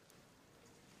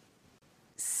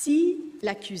 si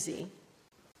l'accusé,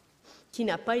 qui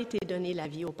n'a pas été donné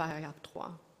l'avis au paragraphe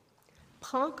 3,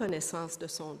 prend connaissance de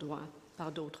son droit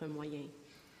par d'autres moyens,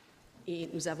 et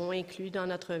nous avons inclus dans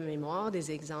notre mémoire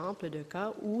des exemples de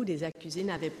cas où des accusés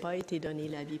n'avaient pas été donnés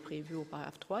l'avis prévu au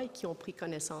paragraphe 3 et qui ont pris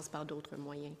connaissance par d'autres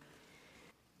moyens.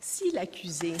 Si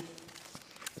l'accusé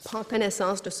prend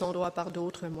connaissance de son droit par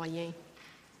d'autres moyens,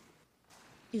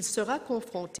 il sera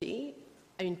confronté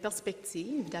à une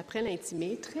perspective, d'après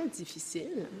l'intimé, très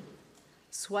difficile,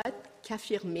 soit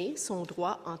qu'affirmer son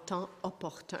droit en temps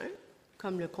opportun,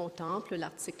 comme le contemple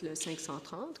l'article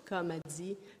 530, comme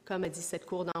a dit cette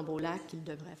Cour dans Beaulac qu'il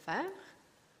devrait faire,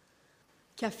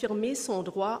 qu'affirmer son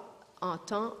droit en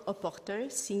temps opportun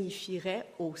signifierait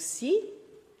aussi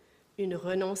une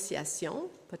renonciation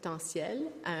potentielle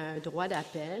à un droit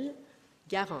d'appel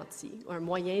garanti, un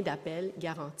moyen d'appel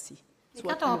garanti. Et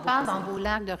quand on parle dans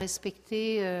Beaulac de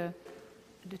respecter,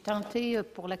 de tenter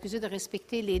pour l'accusé de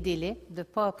respecter les délais, de ne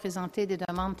pas présenter des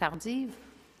demandes tardives,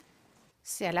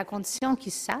 c'est à la condition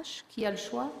qu'il sache qu'il a le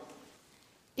choix.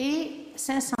 Et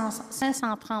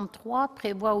 533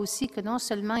 prévoit aussi que non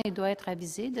seulement il doit être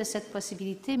avisé de cette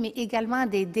possibilité, mais également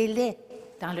des délais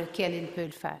dans lesquels il peut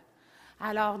le faire.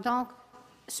 Alors donc,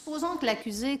 supposons que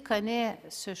l'accusé connaît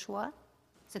ce choix,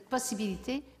 cette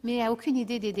possibilité, mais n'a aucune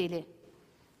idée des délais.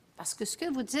 Parce que ce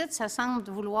que vous dites, ça semble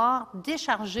vouloir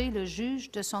décharger le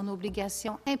juge de son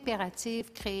obligation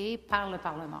impérative créée par le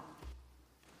Parlement.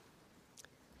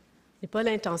 Ce n'est pas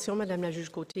l'intention, Madame la juge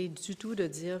Côté, du tout de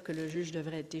dire que le juge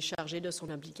devrait être déchargé de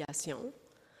son obligation.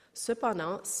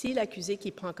 Cependant, si l'accusé qui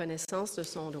prend connaissance de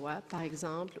son droit, par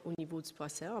exemple au niveau du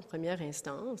procès en première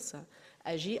instance,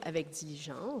 agit avec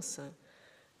diligence,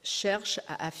 cherche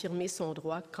à affirmer son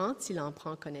droit quand il en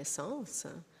prend connaissance,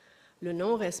 le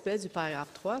non-respect du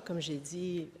paragraphe 3, comme j'ai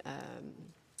dit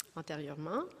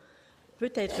antérieurement,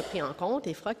 peut être pris en compte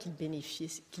et fera qu'il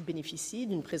bénéficie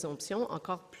d'une présomption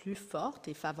encore plus forte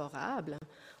et favorable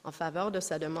en faveur de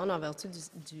sa demande en vertu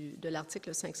de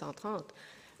l'article 530.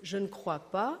 Je ne crois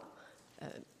pas,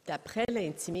 d'après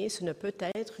l'intimé, ce ne peut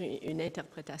être une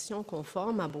interprétation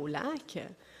conforme à Beaulac,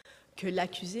 que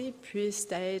l'accusé puisse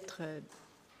être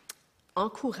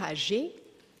encouragé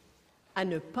à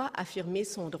ne pas affirmer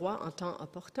son droit en temps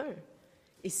opportun.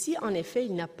 Et si, en effet,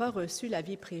 il n'a pas reçu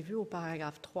l'avis prévu au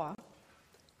paragraphe 3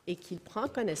 et qu'il prend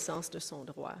connaissance de son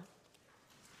droit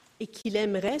et qu'il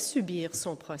aimerait subir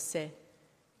son procès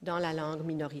dans la langue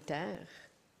minoritaire,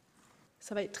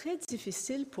 ça va être très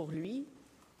difficile pour lui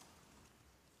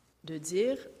de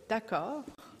dire « D'accord,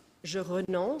 je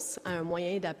renonce à un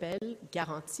moyen d'appel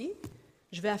garanti,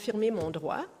 je vais affirmer mon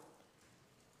droit,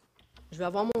 je vais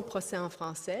avoir mon procès en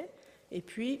français, et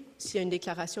puis, s'il y a une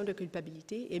déclaration de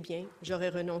culpabilité, eh bien, j'aurais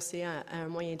renoncé à un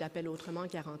moyen d'appel autrement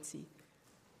garanti. »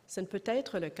 Ce ne peut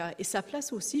être le cas. Et ça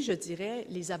place aussi, je dirais,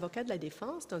 les avocats de la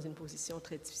défense dans une position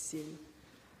très difficile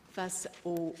face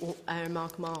à un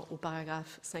manquement au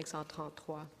paragraphe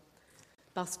 533.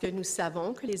 Parce que nous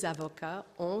savons que les avocats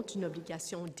ont une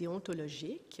obligation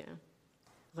déontologique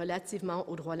relativement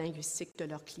aux droits linguistiques de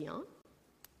leurs clients.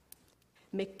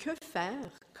 Mais que faire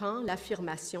quand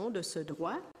l'affirmation de ce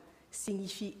droit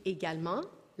signifie également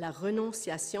la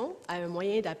renonciation à un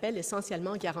moyen d'appel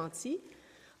essentiellement garanti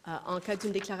en cas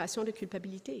d'une déclaration de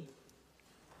culpabilité?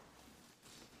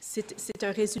 C'est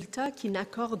un résultat qui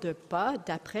n'accorde pas,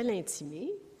 d'après l'intimé,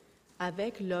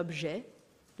 avec l'objet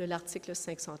de l'article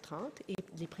 530 et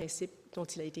les principes dont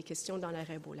il a été question dans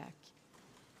l'arrêt Beaulac.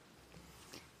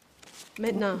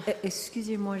 Maintenant...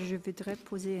 Excusez-moi, je voudrais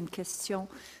poser une question,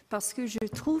 parce que je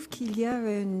trouve qu'il y a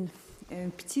un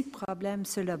petit problème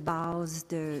sur la base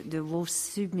de vos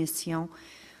submissions.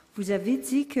 Vous avez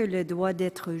dit que le droit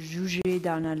d'être jugé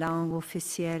dans la langue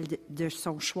officielle de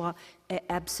son choix est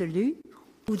absolu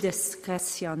ou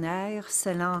discrétionnaire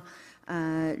selon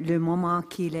le moment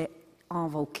qu'il est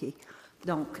invoqué.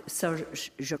 Donc, ça,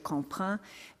 je comprends.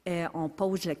 Et on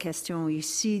pose la question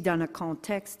ici, dans le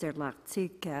contexte de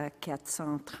l'article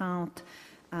 430,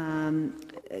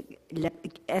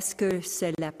 est-ce que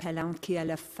c'est l'appellant qui a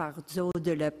le fardeau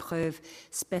de la preuve,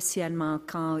 spécialement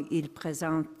quand il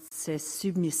présente ses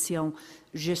submissions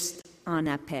juste en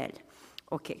appel?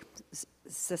 OK,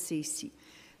 ça c'est ici.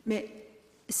 Mais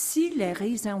si la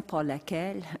raison pour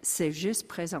laquelle c'est juste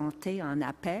présenté en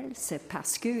appel, c'est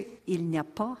parce qu'il n'y a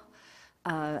pas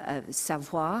à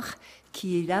savoir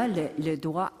qu'il a le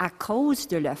droit, à cause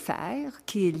de le faire,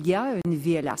 qu'il y a une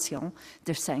violation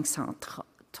de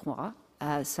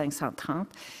 530,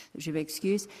 je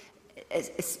m'excuse.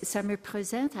 Ça me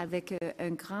présente avec un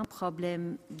grand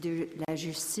problème de la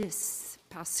justice,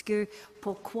 parce que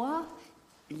pourquoi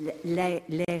les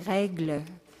règles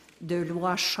de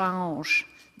loi changent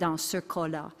dans ce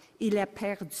cas-là? Il a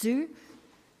perdu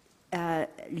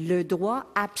le droit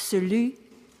absolu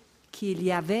qu'il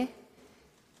y avait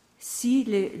si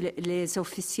les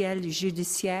officiels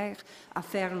judiciaires à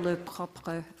faire leur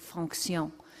propre fonction.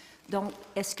 Donc,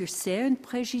 est-ce que c'est un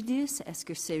préjudice? Est-ce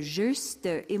que c'est juste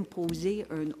d'imposer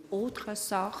une autre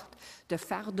sorte de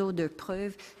fardeau de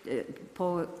preuve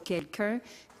pour quelqu'un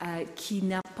qui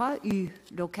n'a pas eu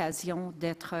l'occasion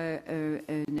d'être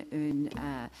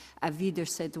avis de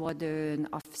ses droits d'un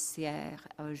officier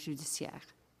judiciaire?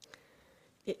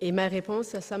 Et ma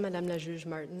réponse à ça, Madame la juge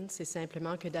Martin, c'est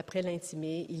simplement que d'après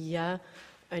l'intimé, il y a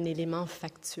un élément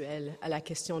factuel à la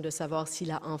question de savoir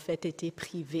s'il a en fait été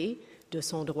privé de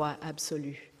son droit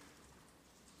absolu.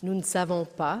 Nous ne savons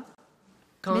pas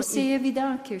quand... Mais c'est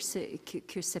évident que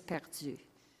c'est perdu,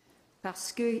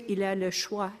 parce qu'il a le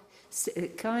choix.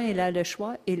 Quand il a le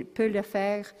choix, il peut le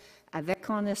faire avec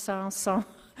connaissance, sans...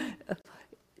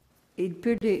 il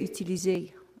peut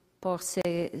l'utiliser pour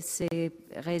ses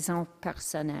raisons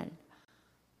personnelles.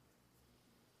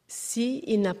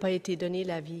 S'il n'a pas été donné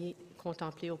l'avis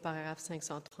contemplé au paragraphe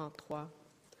 533,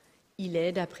 il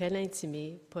est, d'après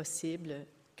l'intimé, possible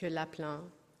que l'appelant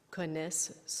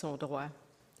connaisse son droit.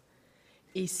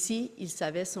 Et s'il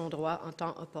savait son droit en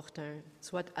temps opportun,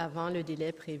 soit avant le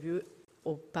délai prévu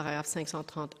au paragraphe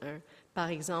 531, par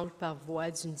exemple par voie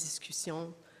d'une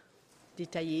discussion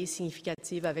détaillée,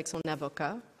 significative avec son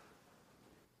avocat,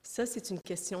 ça, c'est une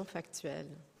question factuelle.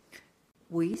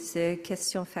 Oui, c'est une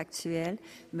question factuelle,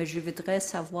 mais je voudrais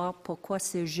savoir pourquoi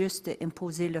c'est juste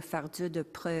d'imposer le fardeau de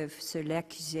preuve sur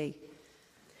l'accusé.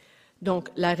 Donc,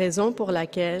 la raison pour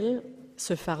laquelle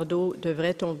ce fardeau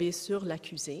devrait tomber sur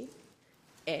l'accusé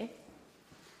est,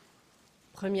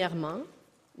 premièrement,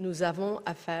 nous avons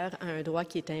affaire à un droit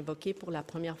qui est invoqué pour la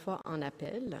première fois en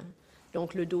appel.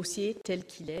 Donc, le dossier tel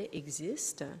qu'il est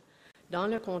existe. Dans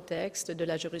le contexte de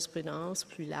la jurisprudence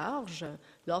plus large,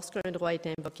 lorsqu'un droit est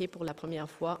invoqué pour la première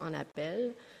fois en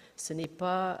appel, ce n'est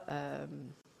pas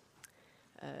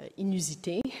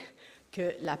inusité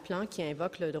que l'appelant qui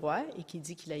invoque le droit et qui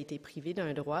dit qu'il a été privé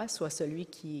d'un droit soit celui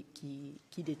qui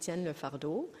détienne le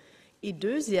fardeau. Et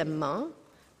deuxièmement,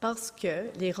 Parce que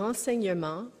les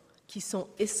renseignements qui sont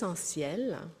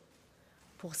essentiels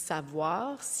pour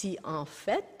savoir si, en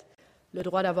fait, le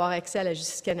droit d'avoir accès à la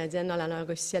justice canadienne dans la langue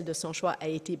officielle de son choix a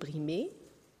été brimé,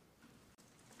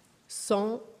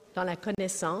 sont dans la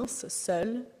connaissance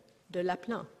seule de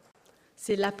l'appelant.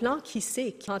 C'est l'appelant qui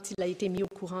sait quand il a été mis au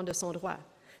courant de son droit.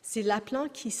 C'est l'appelant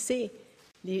qui sait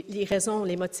les raisons,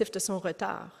 les motifs de son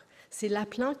retard. C'est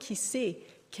l'appelant qui sait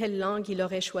quelle langue il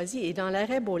aurait choisi. Et dans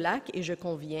l'arrêt Beaulac, et je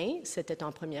conviens, c'était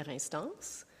en première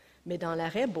instance, mais dans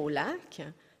l'arrêt Beaulac,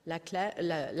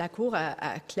 la Cour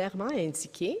a clairement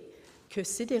indiqué que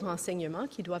c'est des renseignements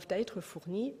qui doivent être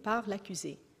fournis par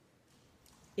l'accusé.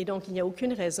 Et donc, il n'y a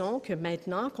aucune raison que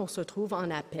maintenant qu'on se trouve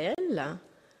en appel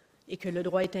et que le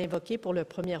droit est invoqué pour la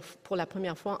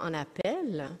première fois en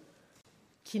appel,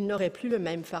 qu'il n'aurait plus le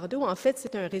même fardeau. En fait,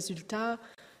 c'est un résultat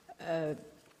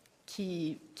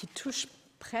qui touche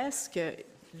presque,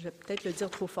 je vais peut-être le dire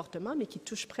trop fortement, mais qui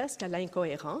touche presque à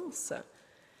l'incohérence,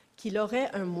 qu'il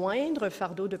aurait un moindre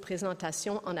fardeau de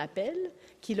présentation en appel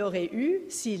qu'il aurait eu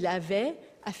s'il avait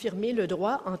affirmé le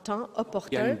droit en temps opportun.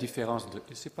 Il y a une différence de...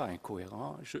 C'est pas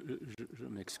incohérent, je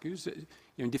m'excuse. Il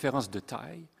y a une différence de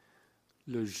taille.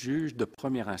 Le juge de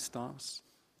première instance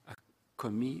a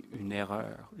commis une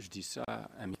erreur, je dis ça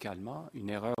amicalement, une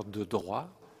erreur de droit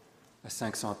à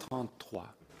 533.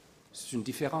 C'est une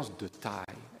différence de taille.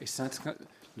 Et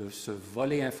ce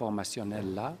volet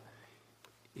informationnel-là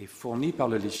est fourni par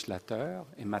le législateur,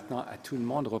 et maintenant à tout le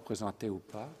monde, représenté ou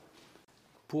pas,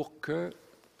 pour que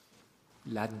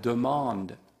la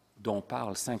demande dont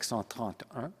parle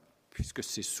 531, puisque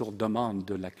c'est sur demande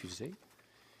de l'accusé,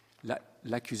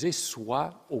 l'accusé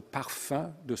soit au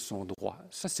parfum de son droit.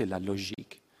 Ça, c'est la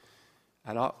logique.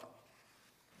 Alors,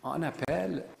 en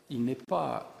appel, il n'est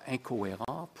pas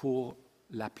incohérent pour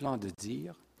l'appelant de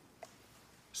dire,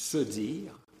 se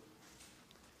dire,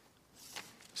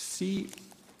 si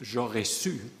j'aurais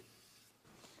su,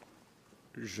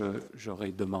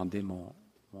 j'aurais demandé mon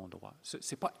droit. Ce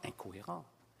n'est pas incohérent.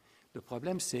 Le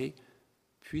problème, c'est,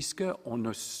 puisqu'on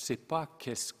ne sait pas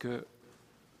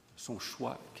son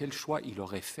choix, quel choix il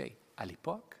aurait fait à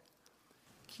l'époque,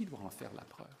 qui doit en faire la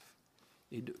preuve?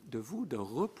 Et de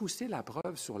repousser la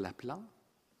preuve sur l'appelant,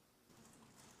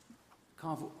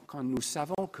 quand nous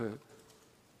savons que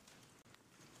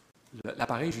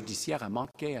l'appareil judiciaire a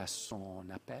manqué à son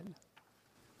appel,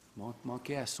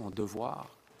 manqué à son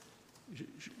devoir,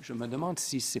 je me demande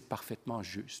si c'est parfaitement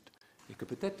juste et que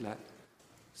peut-être la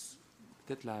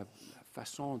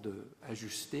façon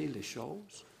d'ajuster les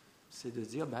choses, c'est de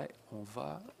dire, on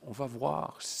va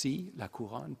voir si la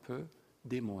couronne peut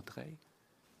démontrer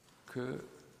que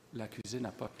l'accusé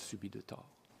n'a pas subi de tort,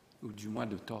 ou du moins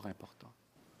de tort important.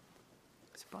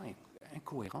 C'est pas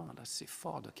incohérent, là, c'est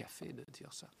fort de café de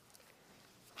dire ça.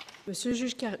 Monsieur le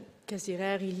juge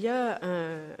Casiraire, il y a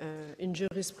une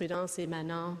jurisprudence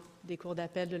émanant des cours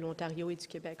d'appel de l'Ontario et du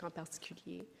Québec en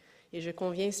particulier, et je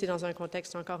conviens que c'est dans un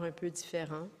contexte encore un peu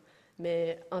différent,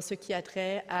 mais en ce qui a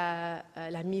trait à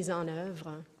la mise en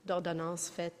œuvre d'ordonnances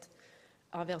faites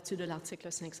en vertu de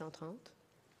l'article 530.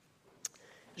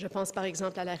 Je pense par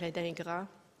exemple à l'arrêt d'Ingras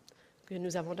que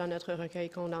nous avons dans notre recueil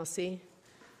condensé,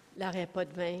 l'arrêt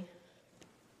Potvin.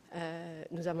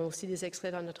 Nous avons aussi des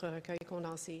extraits dans notre recueil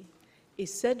condensé. Et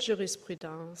cette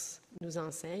jurisprudence nous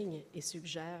enseigne et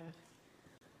suggère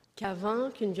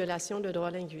qu'avant qu'une violation de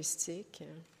droit linguistique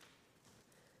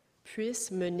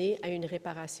puisse mener à une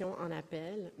réparation en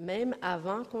appel, même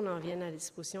avant qu'on en vienne à la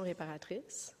disposition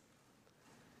réparatrice,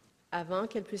 avant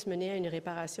qu'elle puisse mener à une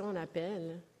réparation en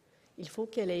appel, il faut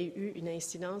qu'elle ait eu une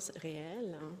incidence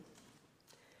réelle,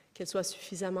 qu'elle soit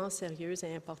suffisamment sérieuse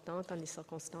et importante dans les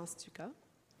circonstances du cas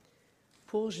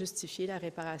pour justifier la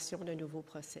réparation d'un nouveau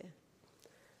procès.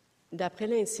 D'après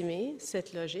l'intimé,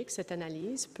 cette logique, cette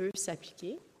analyse peut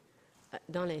s'appliquer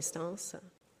dans l'instance.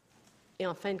 Et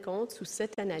en fin de compte, sous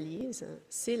cette analyse,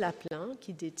 c'est l'appelant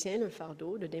qui détient le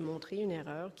fardeau de démontrer une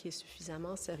erreur qui est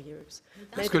suffisamment sérieuse.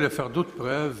 Est-ce que le fardeau de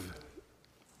preuve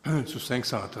sous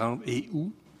 530 et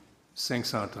ou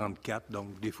 534,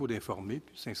 donc défaut d'informer,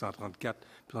 puis 534,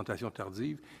 présentation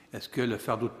tardive, est-ce que le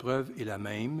fardeau de preuve est la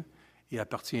même et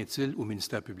appartient-il au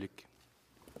ministère public?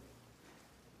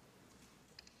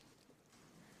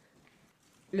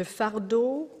 Le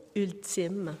fardeau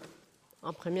ultime,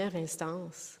 en première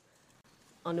instance,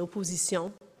 en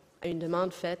opposition à une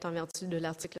demande faite en vertu de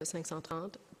l'article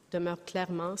 530, demeure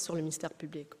clairement sur le ministère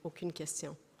public, aucune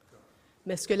question.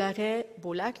 Mais ce que l'arrêt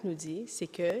Beaulac nous dit, c'est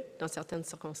que, dans certaines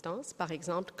circonstances, par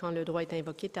exemple, quand le droit est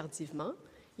invoqué tardivement,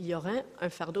 il y aura un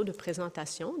fardeau de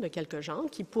présentation de quelque genre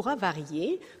qui pourra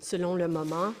varier selon le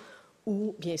moment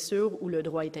où, bien sûr, où le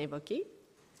droit est invoqué,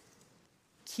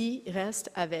 qui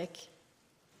reste avec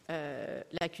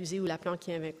l'accusé ou l'appelant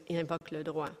qui invoque le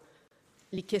droit.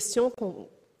 Les questions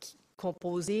qu'ont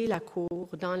posées la Cour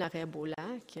dans l'arrêt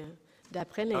Beaulac,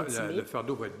 d'après l'intimé... Le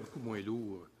fardeau va être beaucoup moins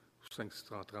lourd au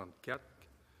 534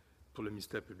 pour le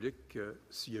ministère public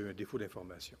s'il y a eu un défaut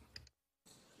d'information.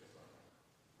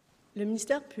 Le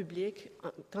ministère public,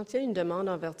 quand il y a une demande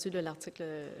en vertu de l'article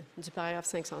du paragraphe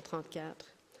 534,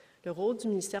 le rôle du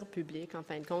ministère public, en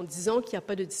fin de compte, disons qu'il n'y a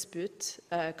pas de dispute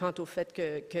quant au fait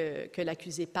que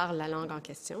l'accusé parle la langue en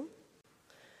question.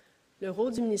 Le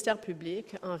rôle du ministère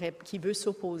public, qui veut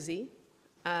s'opposer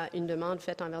à une demande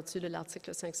faite en vertu de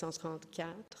l'article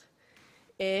 534,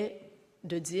 est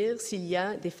de dire s'il y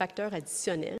a des facteurs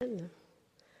additionnels,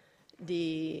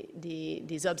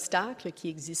 des obstacles qui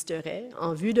existeraient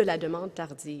en vue de la demande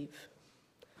tardive.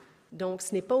 Donc,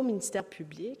 ce n'est pas au ministère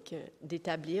public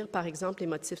d'établir, par exemple, les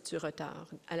motifs du retard.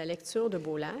 À la lecture de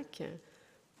Beaulac,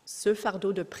 ce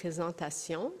fardeau de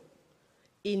présentation,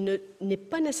 il n'est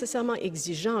pas nécessairement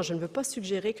exigeant. Je ne veux pas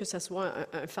suggérer que ce soit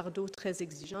un fardeau très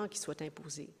exigeant qui soit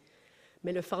imposé.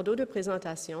 Mais le fardeau de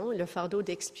présentation, le fardeau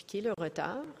d'expliquer le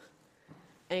retard,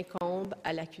 incombe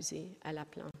à l'accusé, à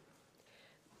l'appelant.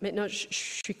 Maintenant, je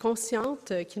suis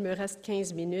consciente qu'il me reste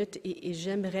 15 minutes et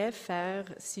j'aimerais faire,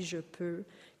 si je peux,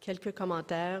 quelques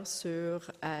commentaires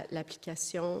sur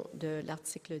l'application de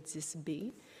l'article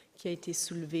 10b qui a été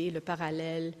soulevé, le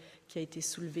parallèle qui a été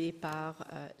soulevé par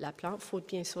l'appelant, faute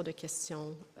bien sûr de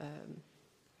questions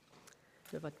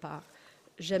de votre part.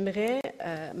 J'aimerais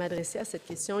m'adresser à cette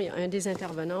question. Il y a un des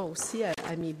intervenants aussi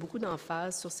a mis beaucoup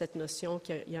d'emphase sur cette notion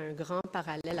qu'il y a un grand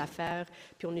parallèle à faire,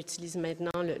 puis on utilise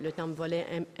maintenant le terme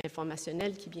volet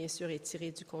informationnel qui, bien sûr, est tiré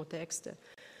du contexte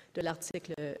de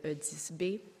l'article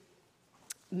 10b.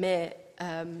 Mais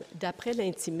d'après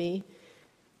l'intimé,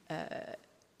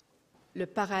 le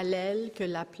parallèle que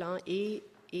l'appelant et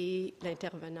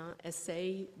l'intervenant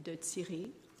essayent de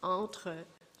tirer entre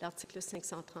l'article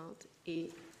 530 et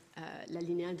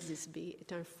l'alinéa 10b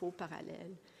est un faux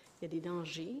parallèle. Il y a des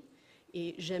dangers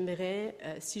et j'aimerais,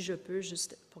 si je peux,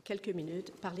 juste pour quelques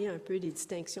minutes, parler un peu des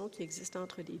distinctions qui existent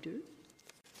entre les deux.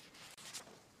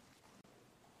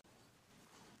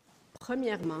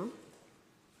 Premièrement,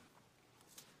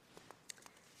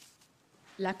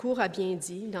 la Cour a bien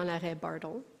dit dans l'arrêt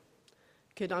Bartle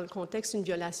que dans le contexte d'une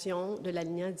violation de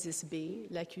l'alinéa 10b,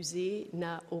 l'accusé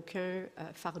n'a aucun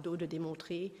fardeau de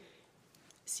démontrer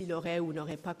s'il aurait ou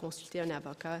n'aurait pas consulté un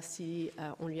avocat si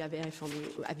on lui avait informé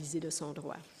ou avisé de son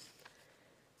droit.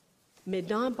 Mais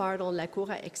dans Bartle, la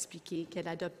Cour a expliqué qu'elle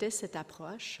adoptait cette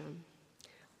approche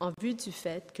en vue du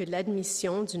fait que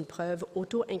l'admission d'une preuve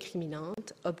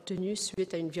auto-incriminante obtenue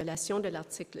suite à une violation de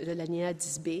l'article de l'alinéa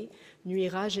 10b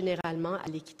nuira généralement à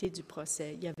l'équité du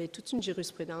procès. Il y avait toute une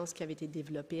jurisprudence qui avait été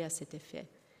développée à cet effet.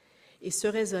 Et ce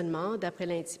raisonnement, d'après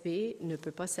l'intimé, ne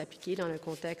peut pas s'appliquer dans le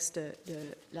contexte de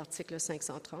l'article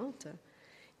 530.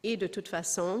 Et de toute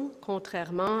façon,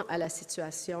 contrairement à la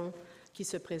situation qui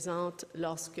se présente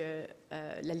lorsque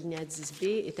l'alinéa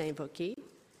 10b est invoqué,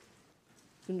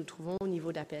 nous nous trouvons au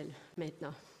niveau d'appel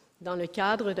maintenant. Dans le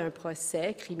cadre d'un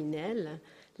procès criminel,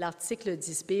 l'article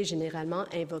 10b est généralement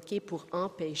invoqué pour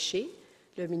empêcher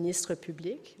le ministre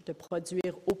public de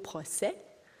produire au procès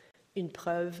une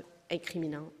preuve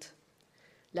incriminante.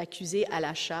 L'accusé a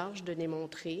la charge de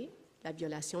démontrer la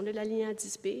violation de l'alinéa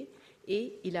 10b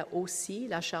et il a aussi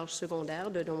la charge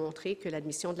secondaire de démontrer que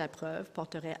l'admission de la preuve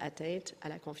porterait atteinte à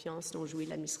la confiance dont jouit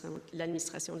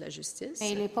l'administration de la justice.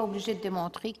 Mais il n'est pas obligé de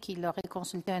démontrer qu'il aurait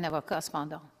consulté un avocat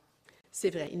cependant. C'est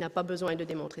vrai, il n'a pas besoin de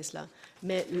démontrer cela.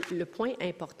 Mais le point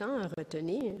important à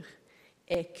retenir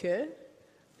est que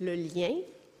le lien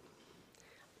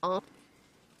entre...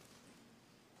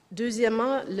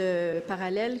 Deuxièmement, le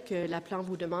parallèle que l'appelant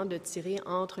vous demande de tirer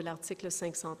entre l'article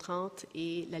 530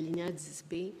 et l'alinéa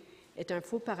 10b est un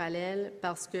faux parallèle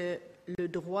parce que le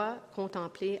droit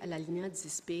contemplé à l'alinéa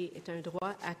 10b est un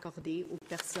droit accordé aux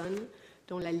personnes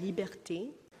dont la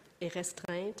liberté est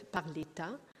restreinte par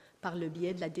l'État par le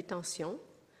biais de la détention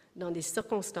dans des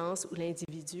circonstances où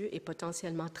l'individu est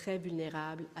potentiellement très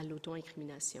vulnérable à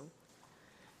l'auto-incrimination.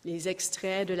 Les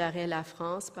extraits de l'arrêt La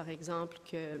France, par exemple,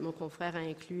 que mon confrère a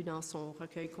inclus dans son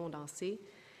recueil condensé,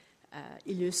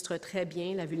 illustrent très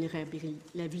bien la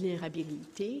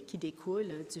vulnérabilité qui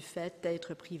découle du fait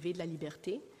d'être privé de la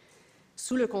liberté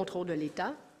sous le contrôle de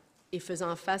l'État et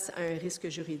faisant face à un risque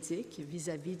juridique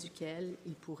vis-à-vis duquel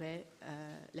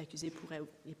l'accusé pourrait,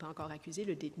 il n'est pas encore accusé,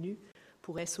 le détenu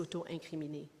pourrait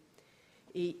s'auto-incriminer.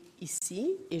 Et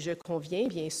ici, et je conviens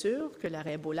bien sûr que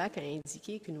l'arrêt Beaulac a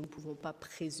indiqué que nous ne pouvons pas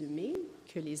présumer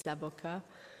que les avocats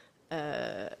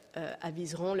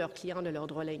aviseront leurs clients de leurs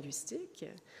droits linguistiques,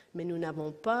 mais nous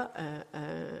n'avons pas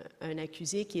un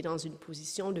accusé qui est dans une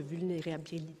position de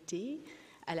vulnérabilité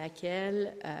à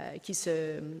laquelle,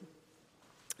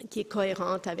 qui est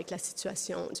cohérente avec la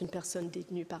situation d'une personne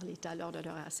détenue par l'État lors de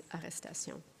leur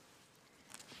arrestation.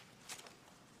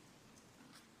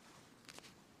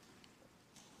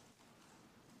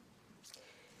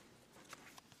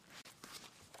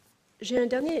 J'ai un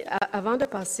dernier, avant de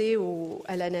passer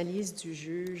à l'analyse du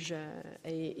juge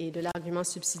et de l'argument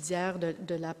subsidiaire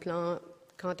de l'appelant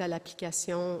quant à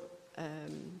l'application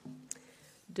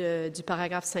du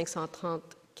paragraphe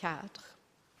 534,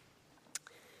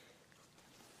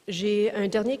 j'ai un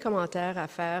dernier commentaire à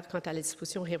faire quant à la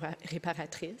disposition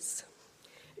réparatrice.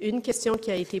 Une question qui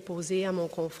a été posée à mon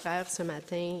confrère ce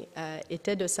matin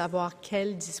était de savoir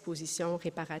quelle disposition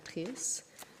réparatrice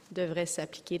devrait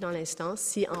s'appliquer dans l'instance,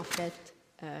 si en fait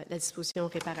la disposition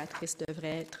réparatrice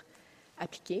devrait être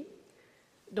appliquée.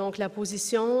 Donc, la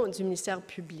position du ministère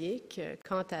public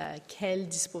quant à quelle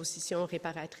disposition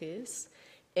réparatrice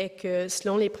est que,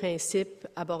 selon les principes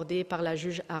abordés par la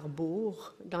juge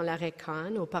Arbour dans l'arrêt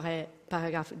Kahn au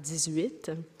paragraphe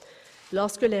 18,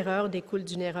 lorsque l'erreur découle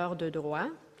d'une erreur de droit,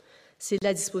 c'est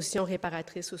la disposition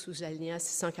réparatrice au sous-alinéa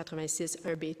 686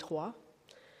 1b3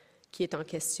 qui est en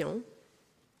question.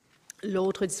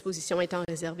 L'autre disposition étant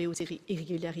réservée aux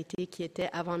irrégularités qui étaient,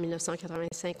 avant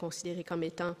 1985, considérées comme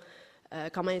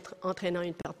entraînant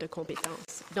une perte de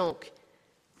compétence. Donc,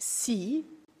 si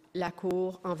la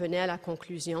Cour en venait à la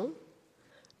conclusion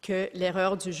que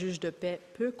l'erreur du juge de paix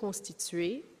peut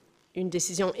constituer une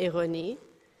décision erronée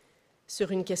sur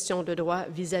une question de droit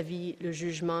vis-à-vis le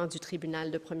jugement du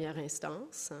tribunal de première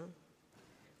instance,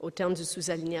 au terme du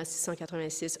sous-alinéa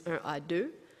 686 1A2,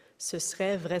 ce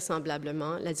serait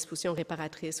vraisemblablement la disposition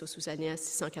réparatrice au sous-alinéa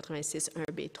 686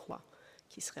 1B3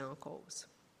 qui serait en cause.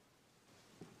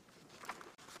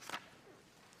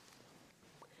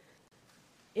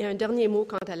 Et un dernier mot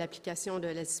quant à l'application de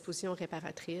la disposition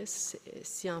réparatrice,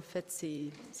 si en fait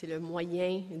c'est le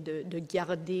moyen de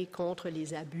garder contre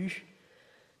les abus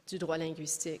du droit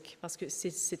linguistique, parce que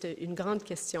c'est une grande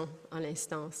question en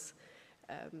l'instance.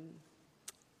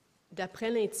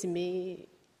 D'après l'intimé,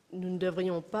 nous ne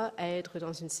devrions pas être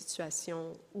dans une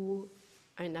situation où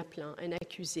un appelant, un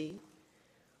accusé,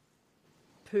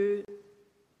 peut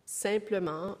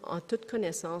simplement, en toute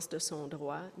connaissance de son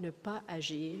droit, ne pas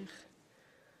agir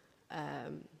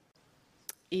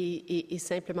et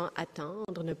simplement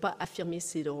attendre, ne pas affirmer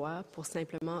ses droits pour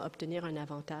simplement obtenir un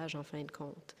avantage en fin de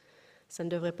compte. Ça ne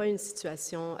devrait pas être une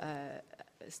situation,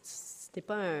 c'est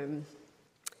pas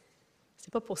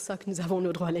pour ça que nous avons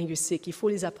nos droits linguistiques. Il faut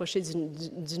les approcher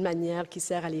d'une manière qui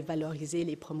sert à les valoriser,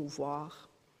 les promouvoir.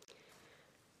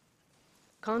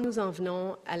 Quand nous en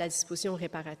venons à la disposition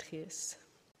réparatrice,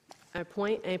 un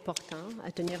point important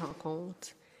à tenir en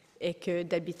compte est que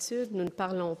d'habitude, nous ne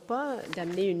parlons pas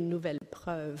d'amener une nouvelle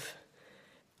preuve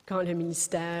quand le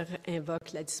ministère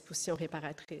invoque la disposition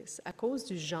réparatrice. À cause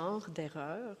du genre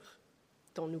d'erreur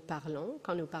dont nous parlons,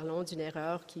 quand nous parlons d'une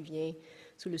erreur qui vient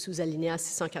sous le sous-alinéa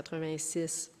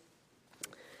 686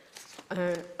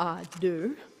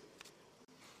 1A2,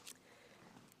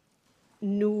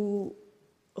 nous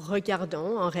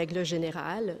regardons en règle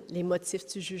générale les motifs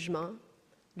du jugement,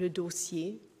 le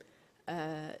dossier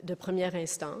de première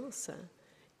instance,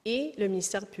 et le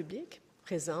ministère public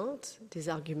présente des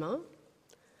arguments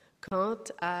quant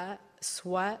à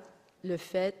soit le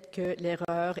fait que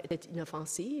l'erreur était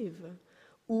inoffensive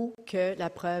ou que la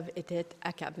preuve était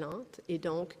accablante et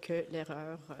donc que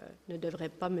l'erreur ne devrait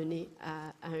pas mener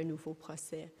à un nouveau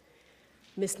procès.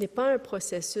 Mais ce n'est pas un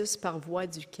processus par voie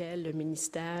duquel le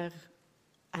ministère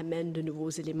amène de nouveaux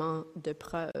éléments de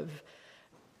preuve.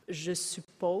 Je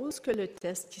suppose que le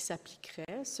test qui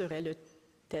s'appliquerait serait le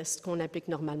test qu'on applique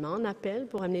normalement en appel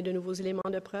pour amener de nouveaux éléments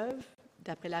de preuve,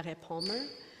 d'après l'arrêt Palmer.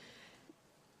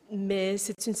 Mais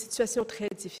c'est une situation très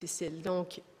difficile.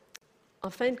 Donc, en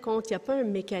fin de compte, il n'y a pas un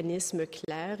mécanisme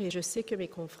clair et je sais que mes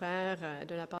confrères,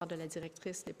 de la part de la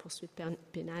directrice des poursuites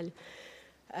pénales,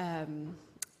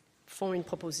 font une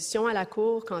proposition à la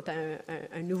Cour quant à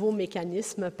un nouveau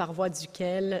mécanisme par voie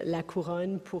duquel la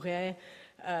Couronne pourrait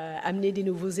amener des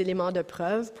nouveaux éléments de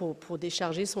preuve pour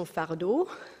décharger son fardeau.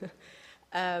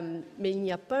 Mais il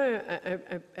n'y a pas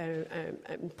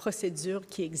une procédure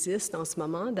qui existe en ce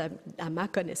moment, à ma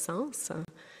connaissance.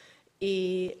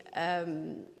 Et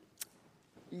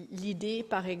l'idée,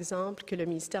 par exemple, que le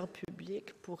ministère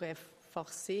public pourrait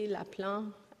forcer l'appelant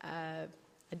à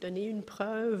donner une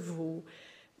preuve,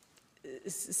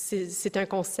 c'est un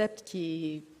concept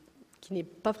qui n'est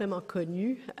pas vraiment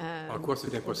connu. En quoi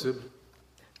c'est impossible?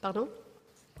 Pardon?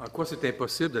 En quoi c'est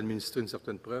impossible d'administrer une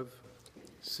certaine preuve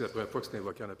si c'est la première fois que c'est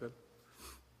invoqué en appel?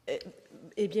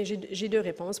 Eh bien, j'ai deux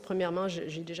réponses. Premièrement,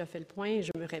 j'ai déjà fait le point,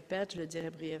 je me répète, je le dirai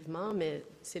brièvement, mais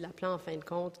c'est l'appelant, en fin de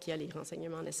compte, qui a les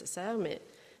renseignements nécessaires, mais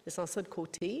laissant ça de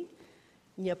côté,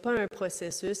 il n'y a pas un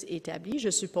processus établi. Je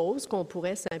suppose qu'on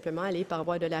pourrait simplement aller par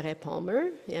voie de l'arrêt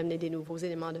Palmer et amener des nouveaux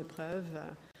éléments de preuve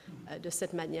de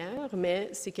cette manière, mais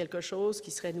c'est quelque chose qui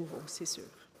serait nouveau, c'est sûr.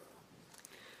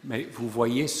 Mais vous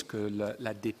voyez ce que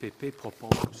la DPP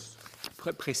propose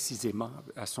précisément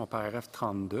à son paragraphe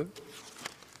 32.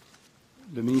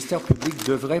 Le ministère public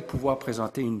devrait pouvoir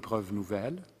présenter une preuve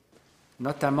nouvelle,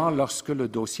 notamment lorsque le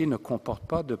dossier ne comporte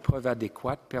pas de preuves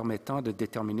adéquates permettant de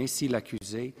déterminer si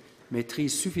l'accusé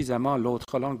maîtrise suffisamment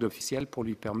l'autre langue officielle pour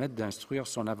lui permettre d'instruire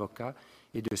son avocat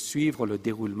et de suivre le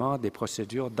déroulement des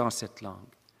procédures dans cette langue.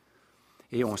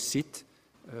 Et on cite,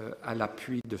 à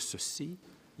l'appui de ceci,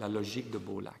 la logique de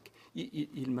Beaulac.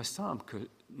 Il me semble que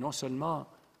non seulement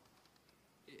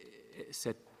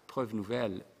cette preuve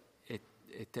nouvelle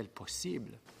est-elle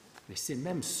possible, mais c'est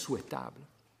même souhaitable,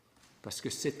 parce que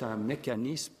c'est un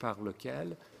mécanisme par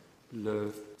lequel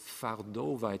le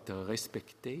fardeau va être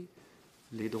respecté,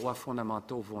 les droits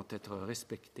fondamentaux vont être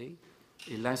respectés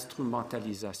et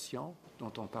l'instrumentalisation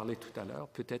dont on parlait tout à l'heure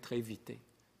peut être évitée.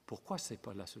 Pourquoi ce n'est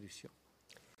pas la solution?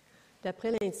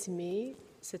 D'après l'intimé,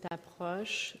 cette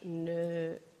approche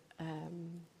ne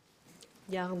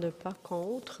garde pas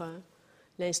contre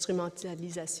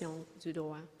l'instrumentalisation du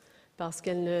droit, parce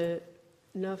qu'elle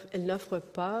n'offre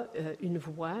pas une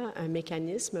voie, un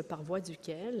mécanisme par voie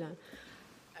duquel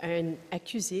un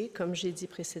accusé, comme j'ai dit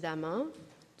précédemment,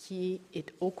 qui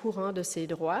est au courant de ses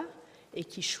droits et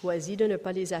qui choisit de ne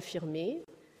pas les affirmer.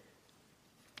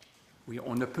 Oui,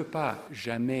 on ne peut pas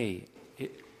jamais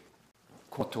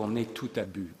contourner tout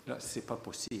abus. Là, ce n'est pas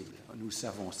possible, nous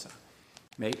savons ça.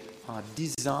 Mais en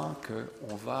disant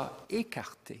qu'on va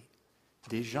écarter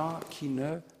des gens qui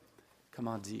ne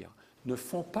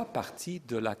font pas partie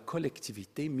de la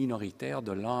collectivité minoritaire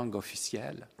de langue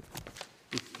officielle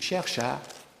et qui cherchent à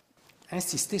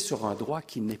insister sur un droit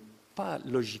qui n'est pas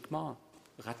logiquement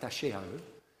rattaché à eux,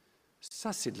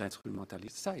 ça, c'est de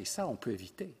l'instrumentalisation. Et ça, on peut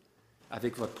éviter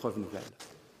avec votre preuve nouvelle.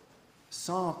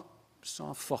 Sans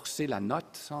forcer la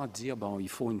note, sans dire, bon, il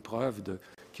faut une preuve de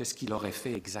qu'est-ce qu'il aurait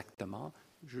fait exactement.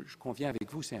 Je conviens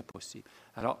avec vous, c'est impossible.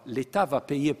 Alors, l'État va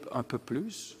payer un peu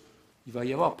plus. Il va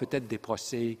y avoir peut-être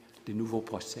des nouveaux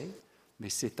procès, mais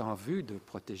c'est en vue de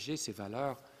protéger ces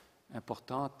valeurs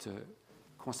importantes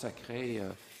consacrées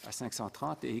à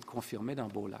 530 et confirmées dans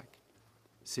Beaulac.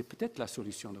 C'est peut-être la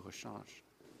solution de rechange,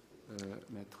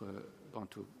 Maître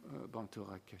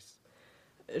Bantourakis.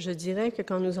 Je dirais que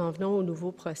quand nous en venons au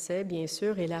nouveau procès, bien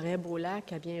sûr, et l'arrêt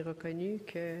Beaulac a bien reconnu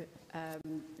que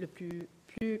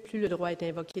plus le droit est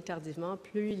invoqué tardivement,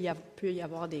 plus il peut y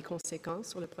avoir des conséquences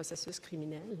sur le processus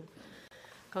criminel.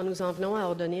 Quand nous en venons à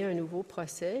ordonner un nouveau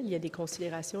procès, il y a des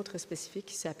considérations très spécifiques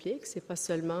qui s'appliquent. C'est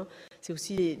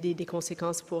aussi des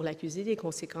conséquences pour l'accusé, des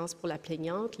conséquences pour la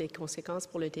plaignante, les conséquences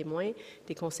pour le témoin,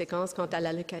 des conséquences quant à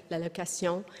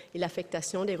l'allocation et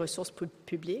l'affectation des ressources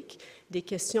publiques, des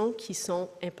questions qui sont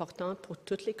importantes pour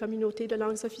toutes les communautés de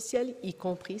langues officielles, y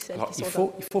compris celles qui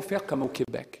sont... Il faut faire comme au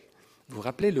Québec. Vous vous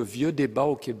rappelez le vieux débat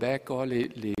au Québec,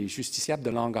 les justiciables de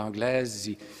langue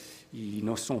anglaise, ils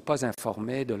ne sont pas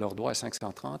informés de leurs droits à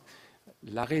 530.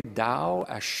 L'arrêt Dow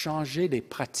a changé les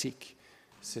pratiques,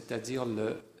 c'est-à-dire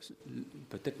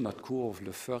peut-être notre cour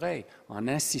le ferait, en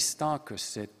insistant que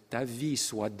cet avis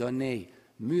soit donné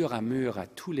mur à mur à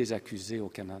tous les accusés au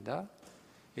Canada,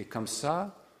 et comme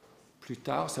ça, plus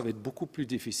tard, ça va être beaucoup plus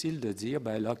difficile de dire,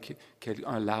 ben là,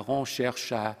 qu'un larron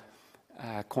cherche à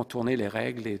contourner les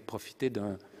règles et profiter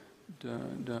d'un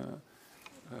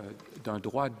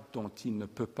droit dont il ne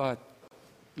peut pas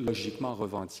logiquement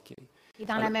revendiquer. Et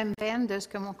dans la même veine de ce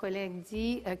que mon collègue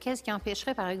dit, qu'est-ce qui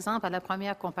empêcherait, par exemple, à la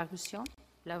première comparution,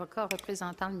 l'avocat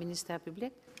représentant le ministère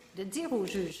public, de dire au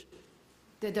juge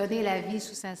de donner l'avis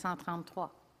sous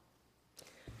 533?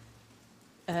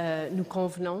 Nous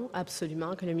convenons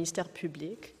absolument que le ministère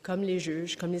public, comme les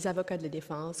juges, comme les avocats de la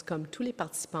défense, comme tous les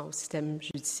participants au système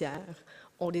judiciaire,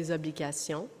 ont des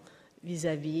obligations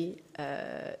vis-à-vis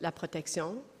la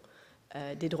protection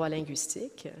des droits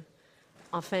linguistiques.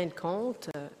 En fin de compte,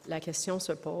 la question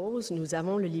se pose, nous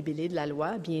avons le libellé de la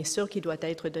loi, bien sûr qu'il doit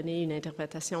être donné une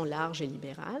interprétation large et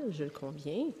libérale, je le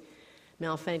conviens, mais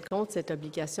en fin de compte, cette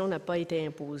obligation n'a pas été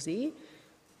imposée.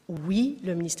 Oui,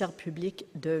 le ministère public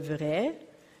devrait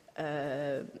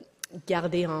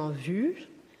garder en vue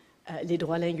les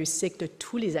droits linguistiques de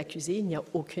tous les accusés, il n'y a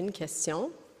aucune question,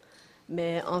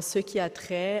 Mais en ce qui a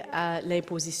trait à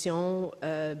l'imposition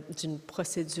d'une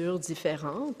procédure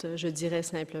différente, je dirais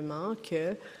simplement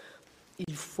qu'il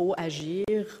faut agir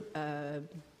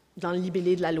dans le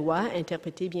libellé de la loi,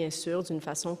 interprété bien sûr d'une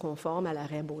façon conforme à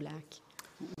l'arrêt Beaulac.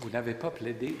 Vous n'avez pas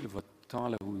plaidé votre temps,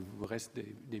 là où il vous reste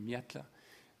des miettes, là,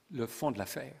 le fond de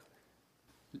l'affaire.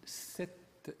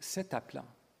 Cet appelant,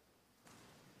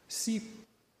 si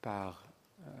par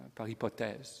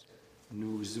hypothèse,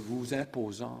 nous vous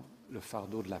imposons le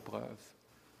fardeau de la preuve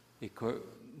et que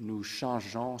nous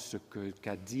changeons ce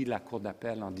qu'a dit la Cour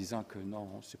d'appel en disant que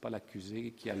non, ce n'est pas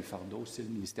l'accusé qui a le fardeau, c'est le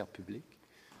ministère public,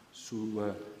 sous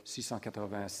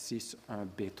 686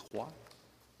 1B3,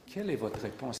 quelle est votre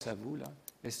réponse à vous, là?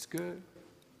 Est-ce que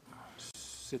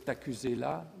cet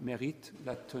accusé-là mérite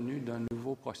la tenue d'un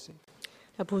nouveau procès?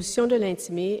 La position de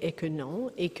l'intimé est que non,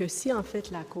 et que si en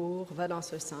fait la Cour va dans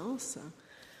ce sens...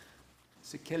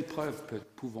 C'est quelle preuve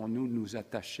pouvons-nous nous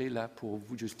attacher là pour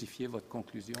vous justifier votre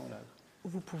conclusion là?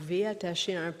 Vous pouvez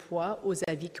attacher un poids aux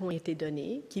avis qui ont été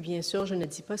donnés, qui bien sûr, je ne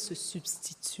dis pas se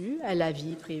substituent à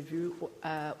l'avis prévu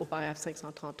au paragraphe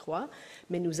 533,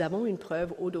 mais nous avons une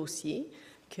preuve au dossier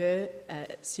que,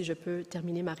 si je peux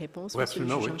terminer ma réponse, Monsieur le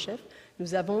juge en chef,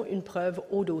 nous avons une preuve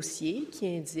au dossier qui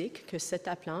indique que cet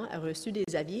appelant a reçu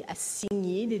des avis, a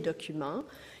signé des documents,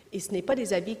 et ce n'est pas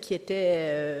des avis qui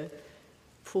étaient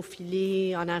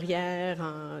faufilés en arrière,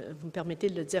 vous me permettez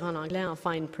de le dire en anglais, en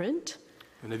fine print.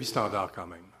 Un avis standard quand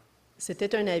même.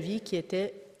 C'était un avis qui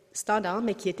était standard,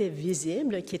 mais qui était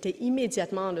visible, qui était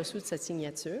immédiatement en dessous de sa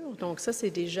signature. Donc ça,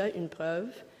 c'est déjà une preuve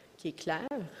qui est claire.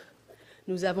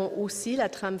 Nous avons aussi la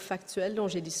trame factuelle dont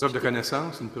j'ai discuté. Une preuve de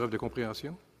connaissance, une preuve de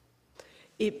compréhension?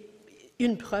 Et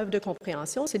une preuve de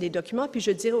compréhension, c'est des documents. Puis je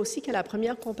dirais aussi qu'à la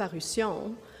première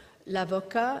comparution,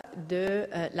 l'avocat de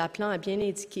l'appelant a bien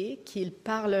indiqué qu'il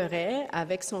parlerait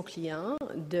avec son client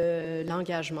de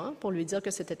l'engagement pour lui dire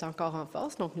que c'était encore en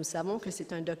force. Donc, nous savons que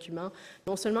c'est un document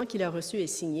non seulement qu'il a reçu et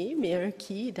signé, mais un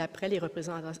qui, d'après les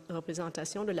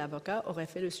représentations de l'avocat, aurait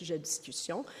fait le sujet de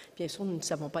discussion. Bien sûr, nous ne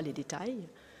savons pas les détails.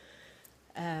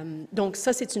 Donc,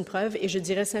 ça, c'est une preuve. Et je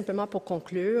dirais simplement pour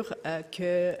conclure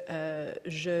que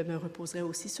je me reposerai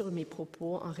aussi sur mes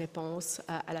propos en réponse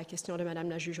à la question de Mme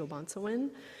la juge O'Bonsawin.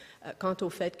 Quant au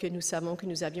fait que nous savons que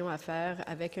nous avions affaire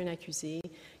avec un accusé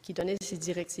qui donnait ses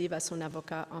directives à son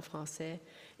avocat en français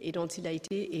et dont il a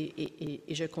été,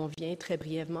 et je conviens très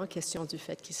brièvement, question du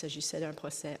fait qu'il s'agissait d'un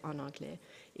procès en anglais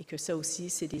et que ça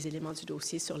aussi, c'est des éléments du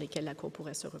dossier sur lesquels la Cour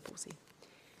pourrait se reposer.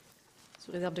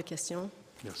 Sous réserve de questions.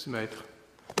 Merci, Maître.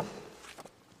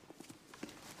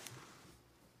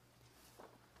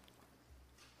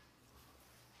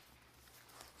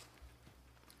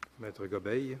 Maître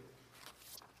Gobeil.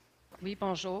 Oui,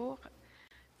 bonjour.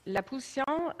 La position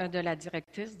de la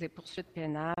directrice des poursuites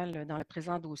pénales dans le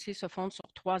présent dossier se fonde sur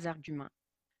 3 arguments.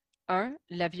 1.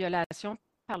 La violation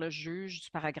par le juge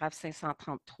du paragraphe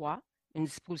 533, une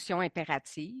disposition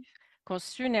impérative,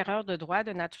 constitue une erreur de droit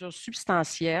de nature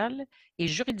substantielle et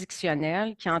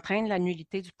juridictionnelle qui entraîne la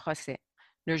nullité du procès.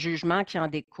 Le jugement qui en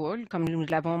découle, comme nous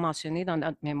l'avons mentionné dans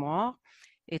notre mémoire,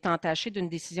 est entaché d'une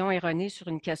décision erronée sur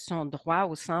une question de droit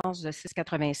au sens de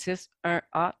 686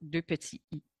 1A 2 petit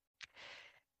i.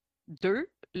 2.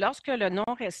 Lorsque le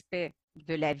non-respect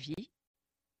de l'avis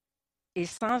est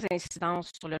sans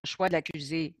incidence sur le choix de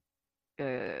l'accusé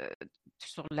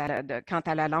quant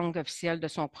à la langue officielle de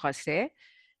son procès,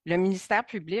 le ministère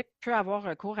public peut avoir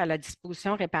recours à la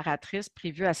disposition réparatrice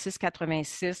prévue à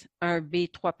 686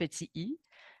 1B 3 petit i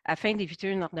afin d'éviter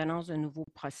une ordonnance de nouveau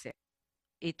procès.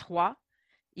 Et 3.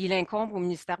 Il incombe au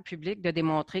ministère public de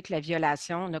démontrer que la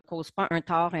violation ne cause pas un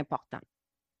tort important.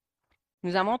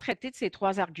 Nous avons traité de ces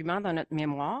 3 arguments dans notre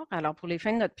mémoire. Alors, pour les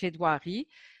fins de notre plaidoirie,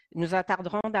 nous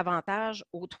attarderons davantage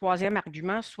au 3e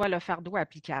argument, soit le fardeau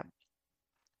applicable.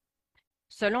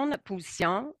 Selon notre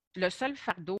position, le seul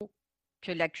fardeau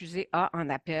que l'accusé a en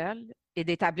appel est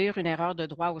d'établir une erreur de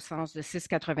droit au sens de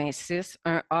 686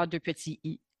 1A 2 petit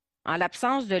i. En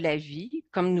l'absence de l'avis,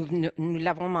 comme nous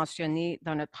l'avons mentionné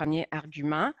dans notre premier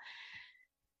argument,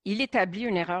 il établit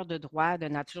une erreur de droit de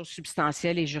nature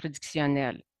substantielle et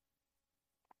juridictionnelle.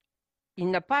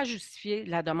 Il n'a pas à justifier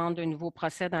la demande d'un nouveau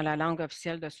procès dans la langue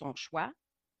officielle de son choix,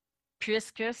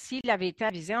 puisque s'il avait été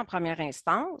avisé en première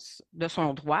instance de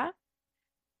son droit,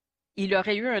 il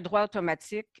aurait eu un droit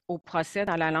automatique au procès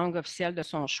dans la langue officielle de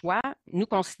son choix. Nous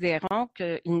considérons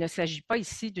qu'il ne s'agit pas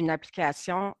ici d'une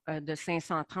application de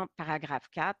 530 paragraphe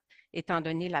 4, étant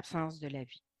donné l'absence de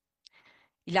l'avis.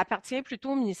 Il appartient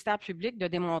plutôt au ministère public de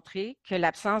démontrer que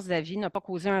l'absence d'avis n'a pas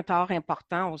causé un tort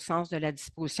important au sens de la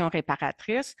disposition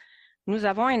réparatrice. Nous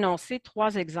avons énoncé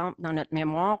 3 exemples dans notre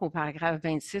mémoire au paragraphe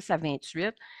 26 à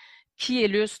 28, qui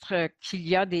illustre qu'il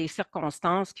y a des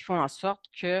circonstances qui font en sorte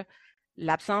que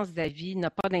l'absence d'avis n'a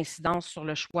pas d'incidence sur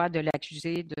le choix de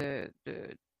l'accusé de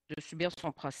subir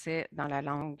son procès dans la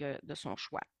langue de son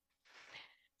choix.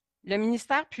 Le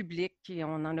ministère public, et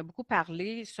on en a beaucoup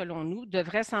parlé, selon nous,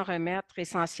 devrait s'en remettre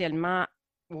essentiellement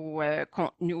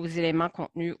aux éléments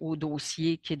contenus au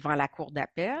dossier qui est devant la Cour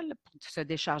d'appel pour se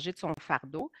décharger de son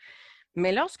fardeau.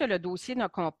 Mais lorsque le dossier ne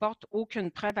comporte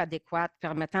aucune preuve adéquate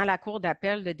permettant à la Cour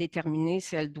d'appel de déterminer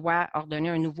si elle doit ordonner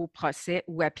un nouveau procès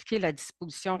ou appliquer la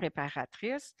disposition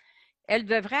réparatrice, elle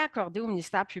devrait accorder au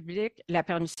ministère public la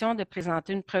permission de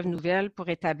présenter une preuve nouvelle pour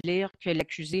établir que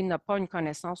l'accusé n'a pas une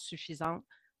connaissance suffisante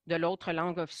de l'autre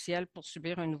langue officielle pour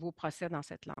subir un nouveau procès dans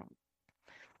cette langue.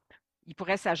 Il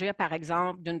pourrait s'agir, par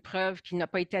exemple, d'une preuve qui n'a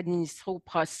pas été administrée au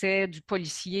procès du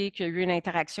policier qui a eu une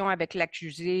interaction avec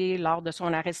l'accusé lors de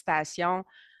son arrestation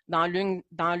dans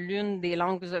l'une des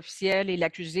langues officielles et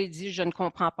l'accusé dit « je ne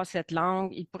comprends pas cette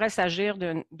langue ». Il pourrait s'agir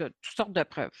de toutes sortes de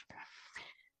preuves.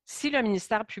 Si le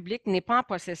ministère public n'est pas en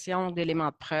possession d'éléments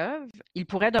de preuve, il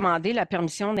pourrait demander la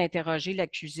permission d'interroger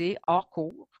l'accusé hors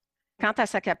cour quant à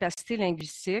sa capacité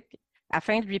linguistique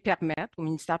afin de lui permettre, au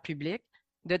ministère public,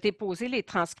 de déposer les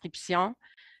transcriptions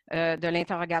de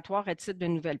l'interrogatoire à titre de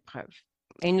nouvelles preuves.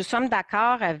 Et nous sommes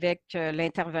d'accord avec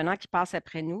l'intervenant qui passe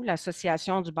après nous,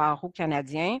 l'Association du barreau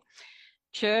canadien,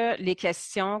 que les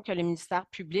questions que le ministère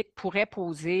public pourrait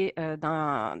poser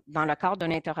dans le cadre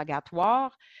d'un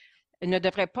interrogatoire ne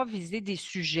devraient pas viser des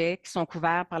sujets qui sont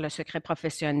couverts par le secret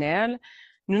professionnel.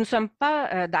 Nous ne sommes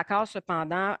pas d'accord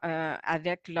cependant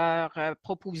avec leur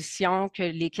proposition que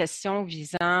les questions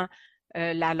visant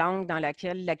la langue dans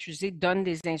laquelle l'accusé donne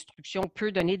des instructions,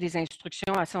 peut donner des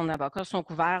instructions à son avocat, sont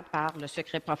couverts par le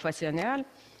secret professionnel.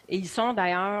 Et ils sont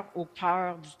d'ailleurs au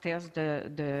cœur du test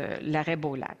de l'arrêt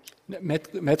Beaulac.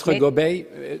 Maître Gobeil,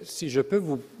 si je peux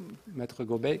vous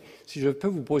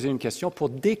poser une question pour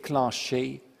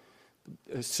déclencher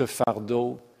ce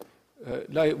fardeau.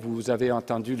 Là, vous avez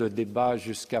entendu le débat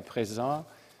jusqu'à présent.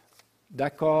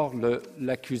 D'accord,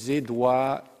 l'accusé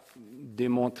doit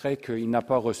démontrer qu'il n'a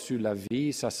pas reçu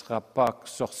l'avis. Ça ne sera pas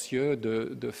sorcieux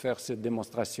de faire cette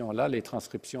démonstration-là. Les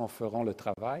transcriptions feront le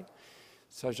travail.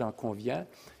 Ça, j'en conviens.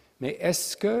 Mais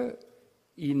est-ce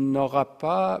qu'il n'aura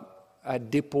pas à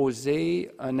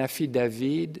déposer un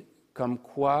affidavit comme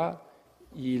quoi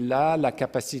il a la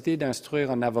capacité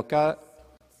d'instruire un avocat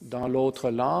dans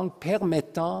l'autre langue,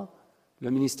 permettant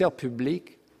le ministère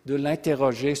public de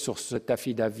l'interroger sur cet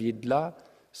affidavit-là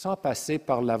sans passer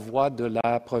par la voie de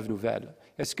la preuve nouvelle?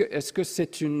 Est-ce que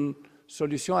c'est une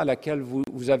solution à laquelle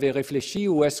vous avez réfléchi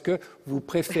ou est-ce que vous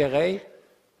préférez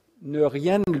ne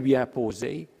rien lui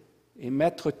imposer et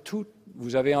mettre tout...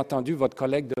 Vous avez entendu votre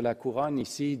collègue de la Couronne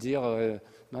ici dire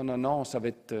non, ça va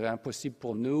être impossible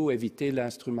pour nous, éviter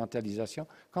l'instrumentalisation.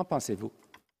 Qu'en pensez-vous?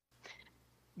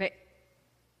 Bien,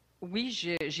 oui,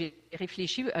 j'ai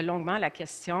réfléchi longuement à la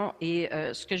question et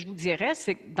ce que je vous dirais,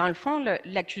 c'est que dans le fond,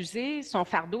 l'accusé, son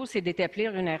fardeau, c'est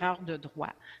d'établir une erreur de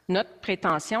droit. Notre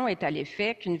prétention est à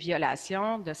l'effet qu'une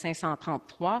violation de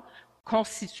 533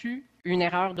 constitue une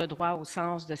erreur de droit au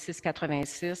sens de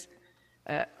 686,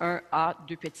 1A,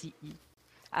 2 petits i.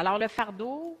 Alors, le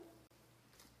fardeau,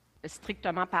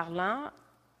 strictement parlant,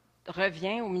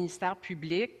 revient au ministère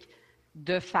public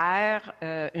de faire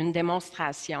une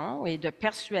démonstration et de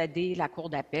persuader la Cour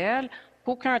d'appel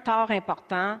qu'aucun tort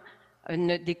important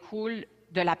ne découle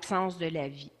de l'absence de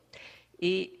l'avis.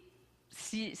 Et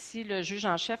si le juge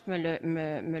en chef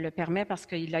me le permet, parce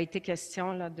qu'il a été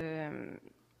question là,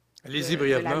 allez-y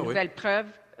brièvement, de la nouvelle preuve.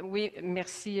 Oui,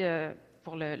 merci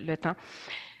pour le temps.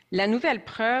 La nouvelle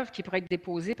preuve qui pourrait être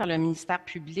déposée par le ministère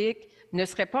public ne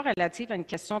serait pas relative à une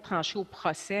question tranchée au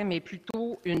procès, mais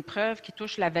plutôt une preuve qui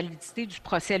touche la validité du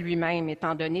procès lui-même,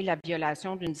 étant donné la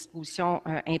violation d'une disposition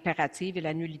impérative et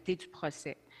la nullité du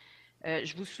procès.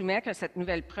 Je vous soumets que cette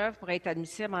nouvelle preuve pourrait être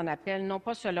admissible en appel, non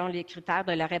pas selon les critères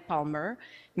de l'arrêt Palmer,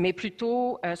 mais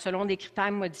plutôt selon des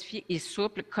critères modifiés et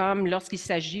souples, comme lorsqu'il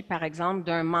s'agit, par exemple,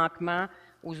 d'un manquement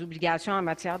aux obligations en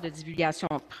matière de divulgation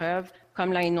de preuves,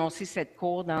 comme l'a énoncé cette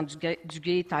Cour dans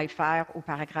Duguay et Taillefer au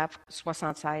paragraphe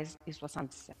 76 et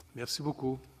 77. Merci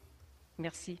beaucoup.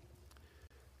 Merci.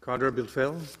 Condor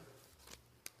Bilfeld.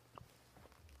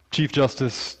 Chief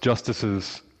Justice,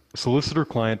 Justices,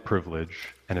 solicitor-client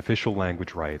privilege and official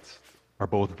language rights are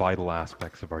both vital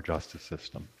aspects of our justice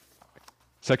system.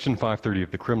 Section 530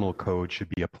 of the Criminal Code should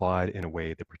be applied in a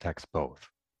way that protects both.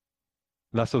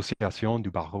 L'Association du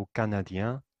barreau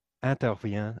canadien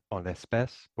intervient en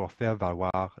l'espèce pour faire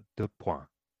valoir 2 points.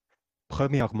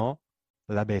 Premièrement,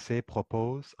 l'ABC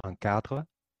propose un cadre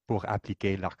pour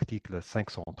appliquer l'article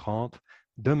 530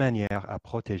 de manière à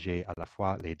protéger à la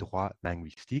fois les droits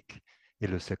linguistiques et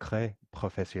le secret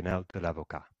professionnel de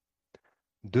l'avocat.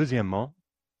 Deuxièmement,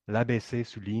 l'ABC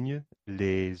souligne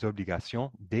les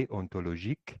obligations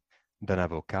déontologiques d'un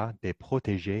avocat de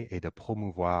protéger et de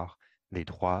promouvoir les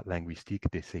droits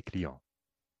linguistiques de ses clients.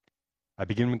 I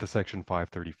begin with the Section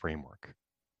 530 framework.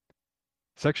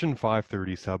 Section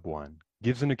 530 sub 1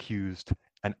 gives an accused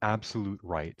an absolute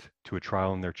right to a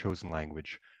trial in their chosen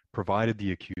language, provided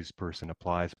the accused person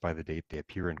applies by the date they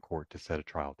appear in court to set a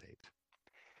trial date.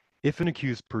 If an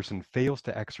accused person fails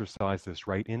to exercise this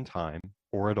right in time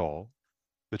or at all,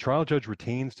 the trial judge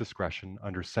retains discretion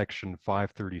under Section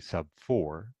 530 sub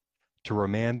 4 to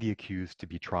remand the accused to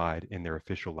be tried in their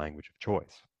official language of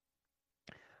choice.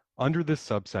 Under this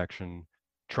subsection,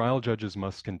 trial judges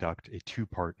must conduct a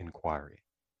two-part inquiry.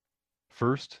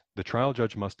 First, the trial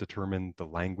judge must determine the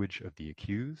language of the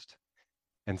accused,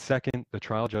 and second, the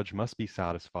trial judge must be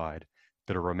satisfied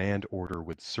that a remand order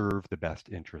would serve the best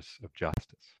interests of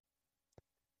justice.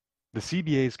 The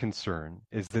CBA's concern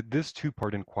is that this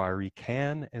two-part inquiry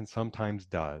can and sometimes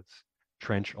does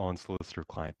trench on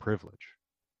solicitor-client privilege.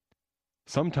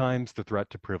 Sometimes the threat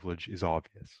to privilege is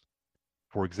obvious.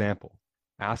 For example,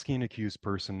 asking an accused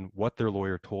person what their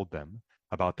lawyer told them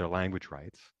about their language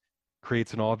rights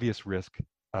creates an obvious risk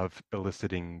of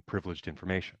eliciting privileged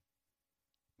information.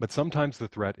 But sometimes the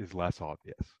threat is less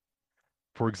obvious.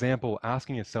 For example,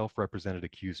 asking a self-represented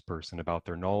accused person about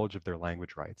their knowledge of their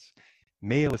language rights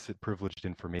may elicit privileged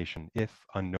information if,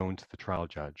 unknown to the trial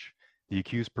judge, the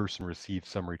accused person receives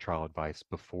summary trial advice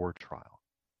before trial.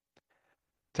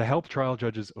 To help trial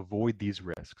judges avoid these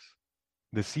risks,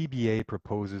 the CBA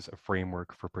proposes a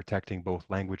framework for protecting both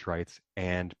language rights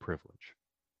and privilege.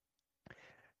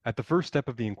 At the first step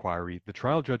of the inquiry, the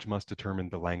trial judge must determine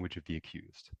the language of the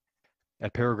accused.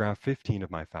 At paragraph 15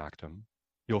 of my factum,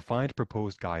 you'll find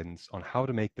proposed guidance on how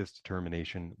to make this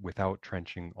determination without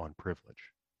trenching on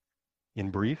privilege.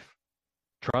 In brief,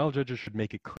 trial judges should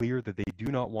make it clear that they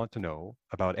do not want to know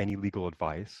about any legal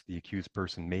advice the accused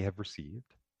person may have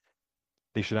received.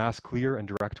 They should ask clear and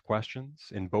direct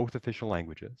questions in both official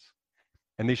languages,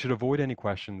 and they should avoid any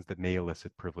questions that may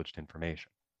elicit privileged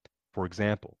information. For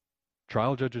example,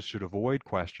 trial judges should avoid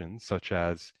questions such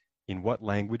as, in what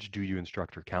language do you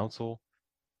instruct your counsel?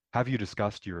 Have you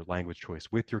discussed your language choice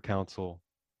with your counsel?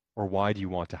 Or why do you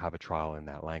want to have a trial in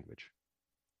that language?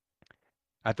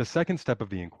 At the second step of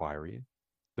the inquiry,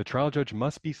 the trial judge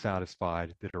must be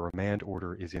satisfied that a remand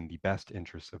order is in the best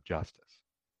interests of justice.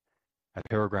 At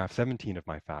paragraph 17 of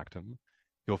my factum,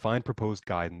 you'll find proposed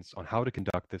guidance on how to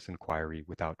conduct this inquiry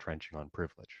without trenching on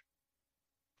privilege.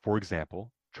 For example,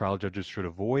 trial judges should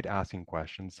avoid asking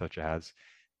questions such as,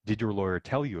 did your lawyer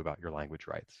tell you about your language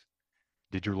rights?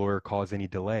 Did your lawyer cause any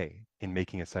delay in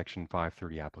making a Section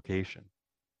 530 application?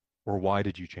 Or why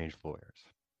did you change lawyers?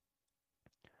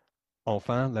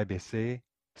 Enfin, l'ABC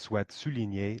souhaite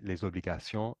souligner les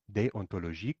obligations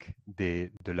déontologiques de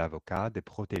l'avocat de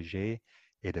protéger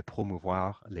et de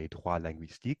promouvoir les droits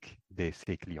linguistiques de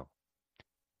ses clients.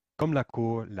 Comme la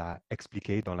Cour l'a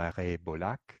expliqué dans l'arrêt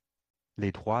Bolac,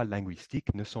 les droits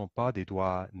linguistiques ne sont pas des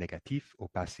droits négatifs ou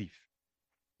passifs.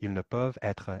 Ils ne peuvent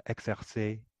être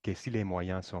exercés que si les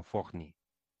moyens sont fournis.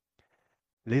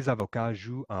 Les avocats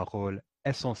jouent un rôle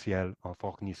essentiel en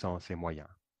fournissant ces moyens.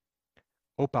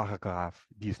 Au paragraphe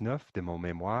 19 de mon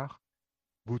mémoire,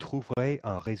 vous trouverez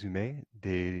un résumé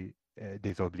des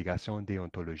obligations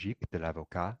déontologiques de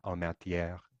l'avocat en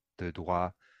matière de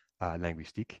droit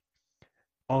linguistique.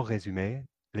 En résumé,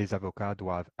 les avocats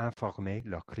doivent informer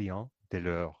leurs clients de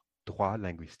leurs droits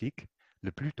linguistiques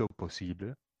le plus tôt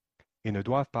possible et ne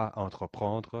doivent pas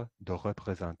entreprendre de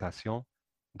représentation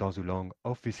dans une langue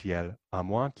officielle à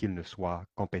moins qu'ils ne soient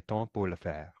compétents pour le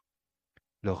faire.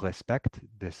 Le respect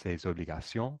de ces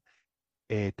obligations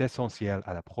est essentiel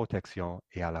à la protection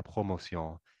et à la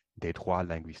promotion des droits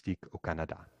linguistiques au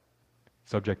Canada.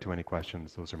 Subject to any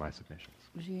questions, those are my submissions.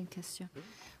 J'ai une question.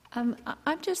 I'm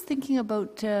just thinking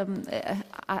about,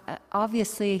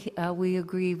 obviously, we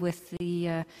agree with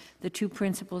the two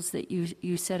principles that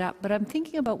you set up, but I'm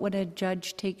thinking about when a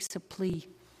judge takes a plea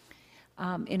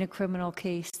in a criminal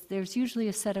case. There's usually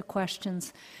a set of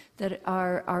questions that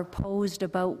are posed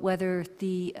about whether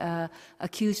the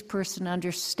accused person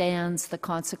understands the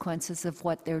consequences of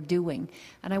what they're doing.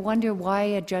 And I wonder why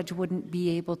a judge wouldn't be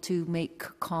able to make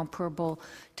comparable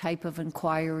type of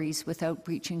inquiries without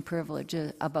breaching privilege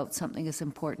about something as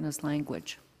important as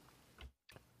language.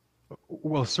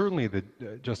 Well, certainly,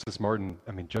 Justice Martin,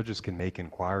 I mean, judges can make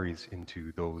inquiries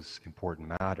into those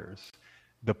important matters.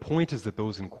 The point is that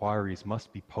those inquiries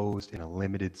must be posed in a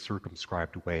limited,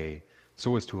 circumscribed way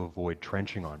so as to avoid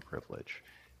trenching on privilege.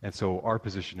 And so our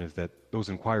position is that those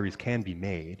inquiries can be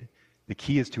made. The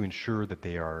key is to ensure that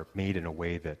they are made in a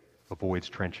way that avoids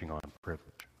trenching on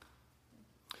privilege.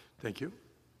 Thank you.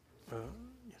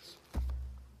 Yes.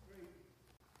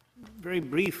 Very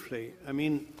briefly, I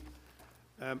mean,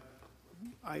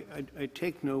 I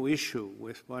take no issue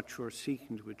with what you're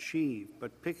seeking to achieve,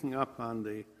 but picking up on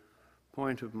the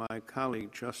point of my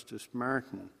colleague, Justice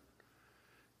Martin,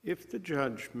 if the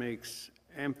judge makes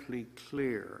amply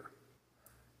clear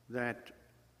that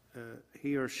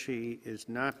he or she is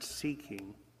not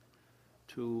seeking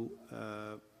to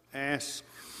ask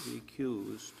the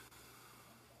accused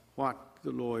what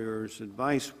the lawyer's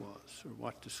advice was or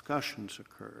what discussions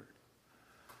occurred,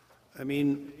 I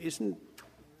mean, isn't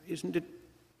it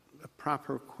a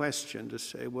proper question to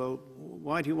say, well,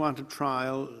 why do you want a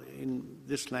trial in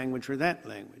this language or that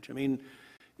language? I mean,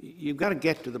 you've got to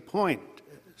get to the point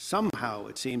somehow,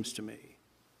 it seems to me.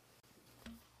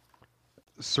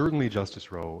 Certainly,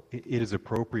 Justice Rowe, it is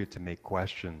appropriate to make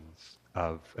questions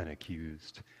of an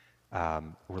accused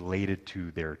related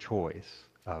to their choice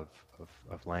of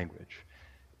language.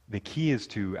 The key is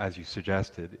to, as you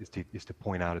suggested, is to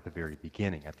point out at the very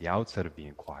beginning, at the outset of the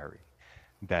inquiry,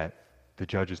 that the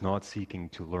judge is not seeking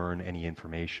to learn any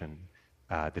information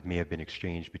that may have been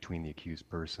exchanged between the accused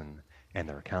person and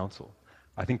their counsel.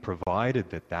 I think provided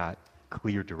that that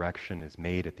clear direction is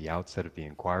made at the outset of the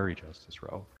inquiry, Justice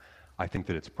Rowe, I think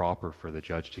that it's proper for the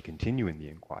judge to continue in the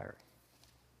inquiry.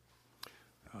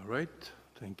 All right.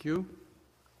 Thank you.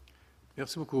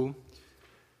 Merci beaucoup.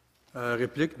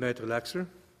 Réplique, Maître Laxer.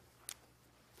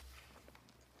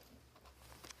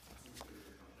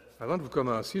 Avant de vous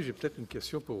commencer, j'ai peut-être une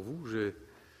question pour vous.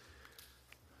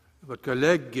 Votre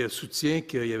collègue soutient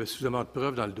qu'il y avait suffisamment de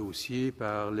preuves dans le dossier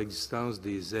par l'existence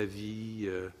des avis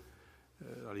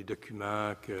dans les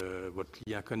documents que votre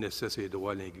client connaissait ses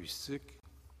droits linguistiques.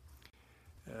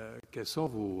 Quels sont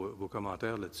vos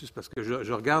commentaires là-dessus? Parce que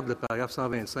je regarde le paragraphe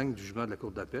 125 du jugement de la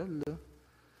Cour d'appel.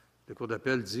 La Cour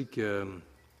d'appel dit que,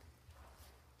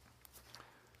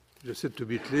 je cite, to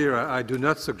be clear, I do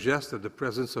not suggest that the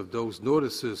presence of those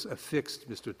notices affixed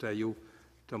Mr. Tayo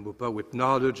Tompouba with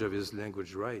knowledge of his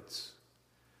language rights,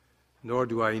 nor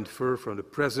do I infer from the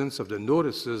presence of the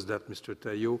notices that Mr.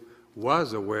 Tayo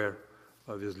was aware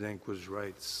of his language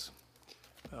rights.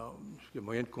 Alors, est-ce qu'il y a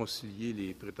moyen de concilier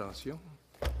les prétentions?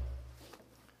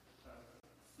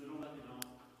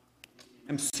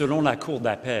 Même selon la Cour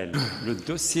d'appel, le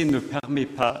dossier ne permet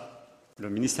pas le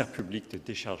ministère public de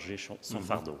décharger son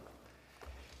fardeau.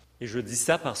 Et je dis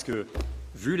ça parce que,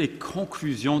 vu les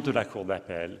conclusions de la Cour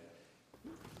d'appel,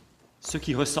 ce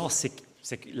qui ressort, c'est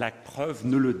que la preuve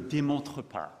ne le démontre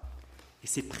pas. Et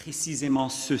c'est précisément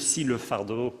ceci le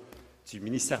fardeau du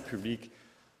ministère public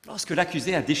lorsque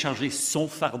l'accusé a déchargé son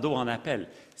fardeau en appel,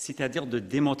 c'est-à-dire de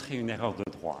démontrer une erreur de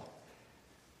droit.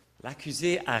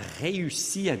 L'accusé a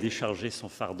réussi à décharger son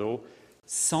fardeau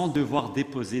sans devoir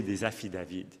déposer des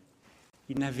affidavits.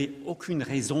 Il n'avait aucune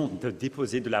raison de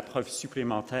déposer de la preuve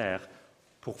supplémentaire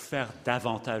pour faire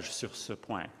davantage sur ce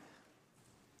point.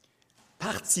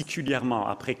 Particulièrement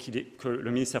après que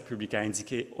le ministère public a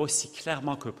indiqué aussi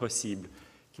clairement que possible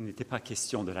qu'il n'était pas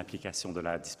question de l'application de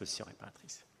la disposition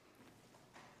réparatrice.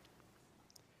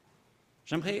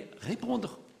 J'aimerais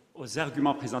répondre aux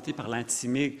arguments présentés par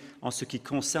l'intimé en ce qui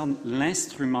concerne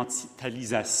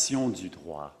l'instrumentalisation du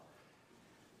droit.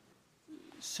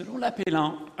 Selon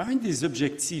l'appelant, un des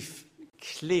objectifs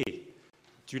clés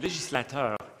du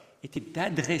législateur était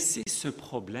d'adresser ce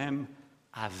problème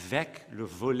avec le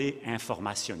volet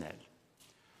informationnel.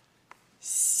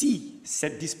 Si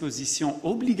cette disposition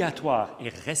obligatoire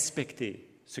est respectée,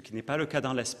 ce qui n'est pas le cas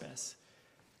dans l'espèce,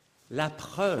 la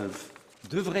preuve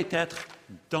devrait être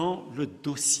dans le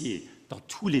dossier, dans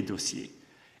tous les dossiers.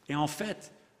 Et en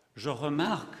fait, je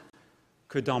remarque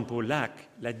que dans Beaulac,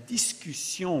 la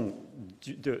discussion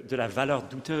de la valeur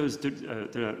douteuse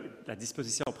de la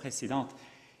disposition précédente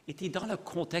était dans le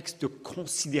contexte de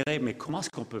considérer, mais comment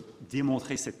est-ce qu'on peut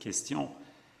démontrer cette question?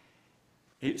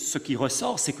 Et ce qui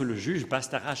ressort, c'est que le juge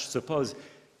Bastarache se pose,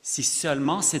 si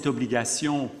seulement cette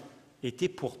obligation était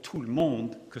pour tout le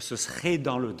monde, que ce serait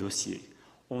dans le dossier.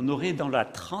 On aurait dans la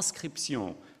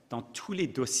transcription, dans tous les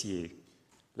dossiers,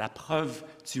 la preuve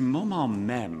du moment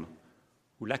même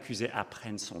où l'accusé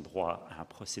apprenne son droit à un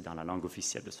procès dans la langue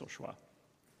officielle de son choix.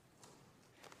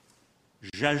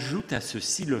 J'ajoute à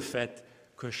ceci le fait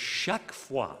que chaque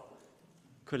fois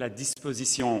que la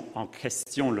disposition en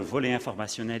question, le volet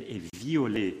informationnel, est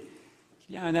violé,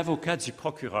 il y a un avocat du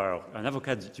procureur, un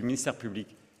avocat du ministère public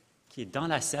qui est dans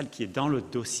la salle, qui est dans le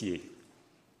dossier.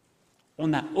 On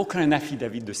n'a aucun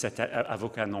affidavit de cet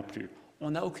avocat non plus.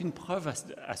 On n'a aucune preuve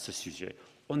à ce sujet.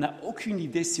 On n'a aucune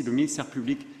idée si le ministère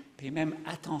public paie même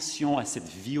attention à cette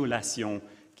violation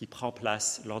qui prend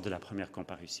place lors de la première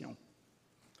comparution.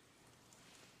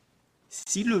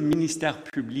 Si le ministère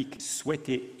public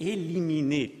souhaitait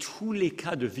éliminer tous les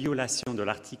cas de violation de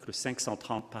l'article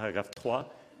 530, paragraphe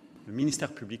 3, le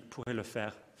ministère public pourrait le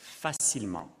faire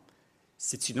facilement.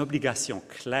 C'est une obligation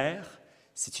claire,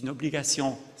 c'est une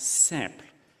obligation simple,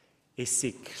 et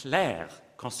c'est clair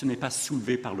quand ce n'est pas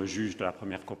soulevé par le juge de la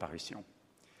première comparution.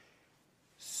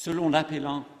 Selon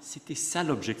l'appellant, c'était ça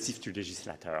l'objectif du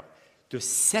législateur, de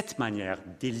cette manière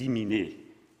d'éliminer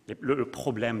le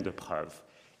problème de preuve,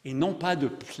 et non pas de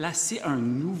placer un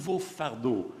nouveau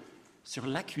fardeau sur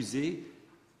l'accusé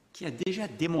qui a déjà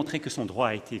démontré que son droit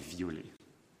a été violé.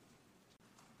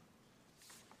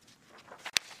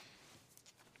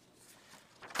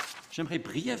 J'aimerais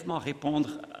brièvement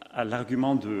répondre à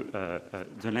l'argument de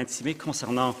l'intimé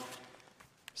concernant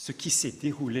ce qui s'est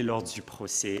déroulé lors du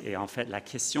procès et en fait la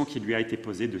question qui lui a été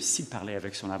posée de s'il parlait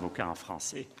avec son avocat en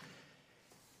français.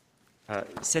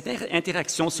 Cette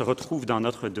interaction se retrouve dans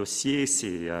notre dossier,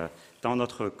 c'est dans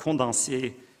notre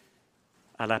condensé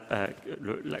à la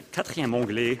 4e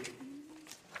onglet.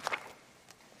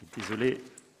 Désolé,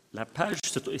 la page,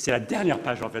 c'est la dernière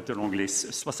page en fait de l'onglet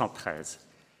 73.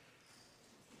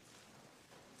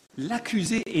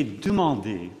 L'accusé est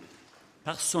demandé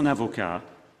par son avocat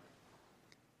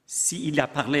s'il a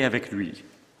parlé avec lui.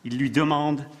 Il lui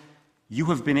demande «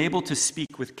 You have been able to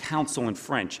speak with counsel in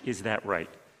French, is that right? »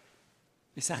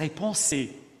 Et sa réponse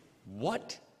c'est «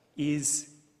 What is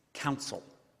counsel? »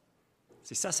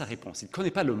 C'est ça sa réponse. Il ne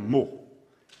connaît pas le mot.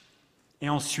 Et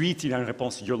ensuite, il a une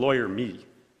réponse « Your lawyer, me. »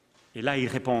 Et là, il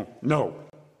répond « No. »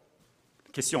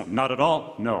 Question « Not at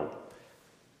all? No. »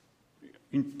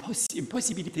 Une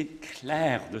possibilité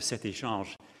claire de cet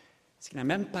échange, c'est qu'il n'a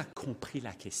même pas compris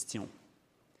la question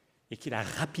et qu'il a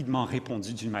rapidement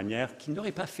répondu d'une manière qu'il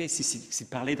n'aurait pas fait s'il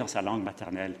parlait dans sa langue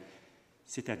maternelle,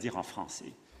 c'est-à-dire en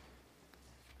français.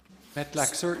 Maître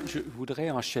Laxer, je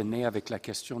voudrais enchaîner avec la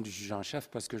question du juge en chef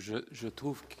parce que je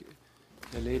trouve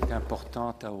qu'elle est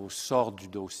importante au sort du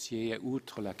dossier,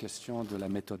 outre la question de la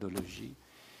méthodologie.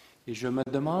 Et je me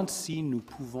demande si nous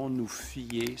pouvons nous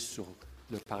fier sur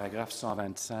le paragraphe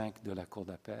 125 de la Cour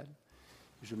d'appel.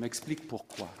 Je m'explique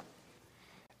pourquoi.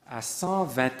 À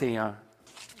 121,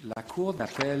 la Cour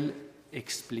d'appel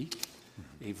explique,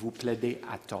 et vous plaidez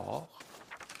à tort,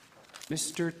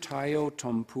 Mr. Tayo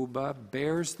Tompouba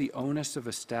bears the onus of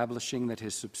establishing that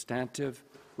his substantive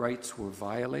rights were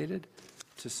violated.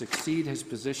 To succeed, his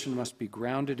position must be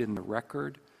grounded in the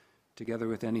record, together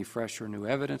with any fresh or new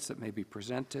evidence that may be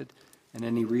presented, and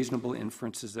any reasonable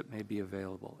inferences that may be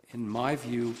available. In my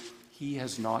view, he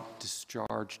has not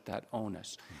discharged that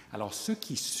onus. Alors, ce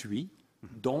qui suit,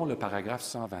 dont le paragraphe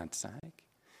 125,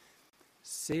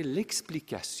 c'est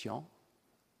l'explication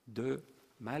de,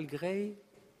 malgré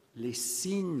les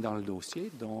signes dans le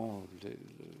dossier, dont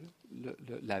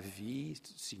l'avis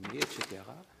signé, etc.,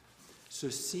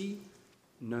 ceci,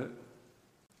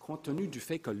 compte tenu du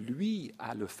fait que lui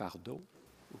a le fardeau,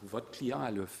 ou votre client a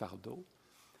le fardeau,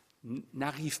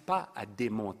 n'arrive pas à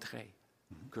démontrer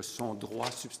que son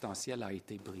droit substantiel a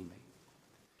été brimé.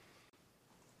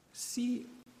 Si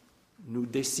nous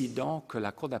décidons que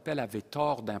la Cour d'appel avait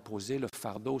tort d'imposer le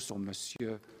fardeau sur M.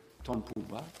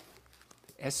 Tompouba,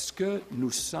 est-ce que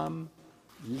nous sommes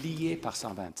liés par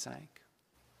 125?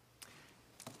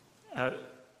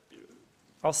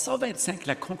 En 125,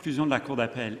 la conclusion de la Cour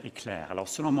d'appel est claire. Alors,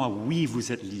 selon moi, oui,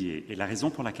 vous êtes liés. Et la raison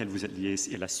pour laquelle vous êtes liés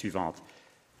est la suivante.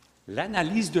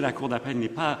 L'analyse de la Cour d'appel n'est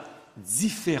pas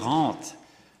différente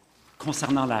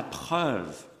concernant la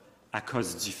preuve à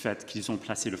cause du fait qu'ils ont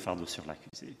placé le fardeau sur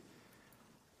l'accusé.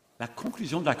 La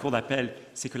conclusion de la Cour d'appel,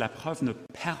 c'est que la preuve ne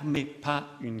permet pas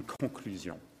une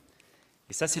conclusion.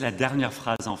 Et ça, c'est la dernière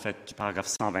phrase, en fait, du paragraphe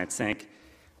 125.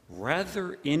 «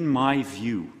 Rather, in my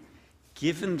view,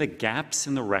 given the gaps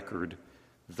in the record,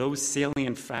 those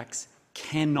salient facts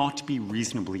cannot be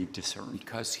reasonably discerned. »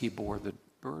 Because he bore the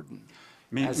burden.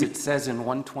 As it says in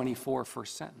 124,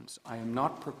 first sentence, I am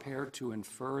not prepared to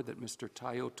infer that Mr.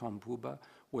 Tayo Tompouba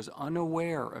was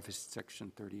unaware of his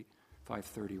Section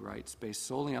 530 rights, based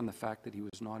solely on the fact that he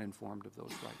was not informed of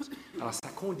those rights. Alors, ça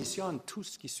conditionne tout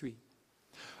ce qui suit.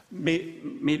 Mais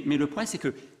le point, c'est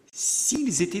que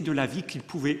s'ils étaient de l'avis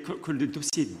que le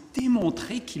dossier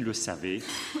démontrait qu'ils le savaient,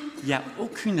 il n'y a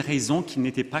aucune raison qu'ils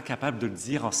n'étaient pas capables de le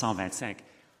dire en 125.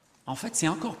 En fait, c'est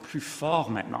encore plus fort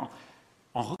maintenant.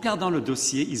 En regardant le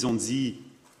dossier, ils ont dit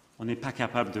 « on n'est pas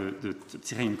capable de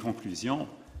tirer une conclusion ».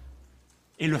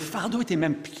 Et le fardeau était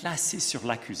même placé sur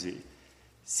l'accusé.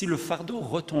 Si le fardeau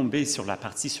retombait sur la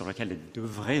partie sur laquelle il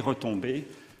devrait retomber,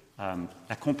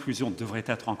 la conclusion devrait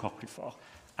être encore plus forte.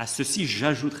 À ceci,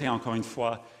 j'ajouterai encore une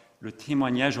fois le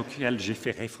témoignage auquel j'ai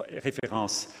fait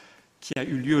référence, qui a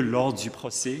eu lieu lors du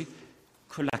procès,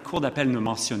 que la Cour d'appel ne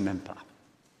mentionne même pas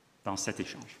dans cet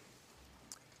échange.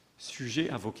 Sujet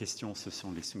à vos questions, ce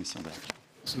sont les soumissions d'actes.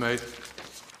 Merci, Maître.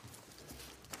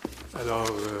 Alors,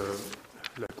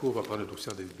 la Cour va prendre le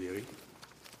dossier à délibérer.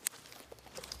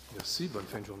 Merci. Bonne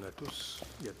fin de journée à tous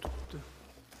et à toutes.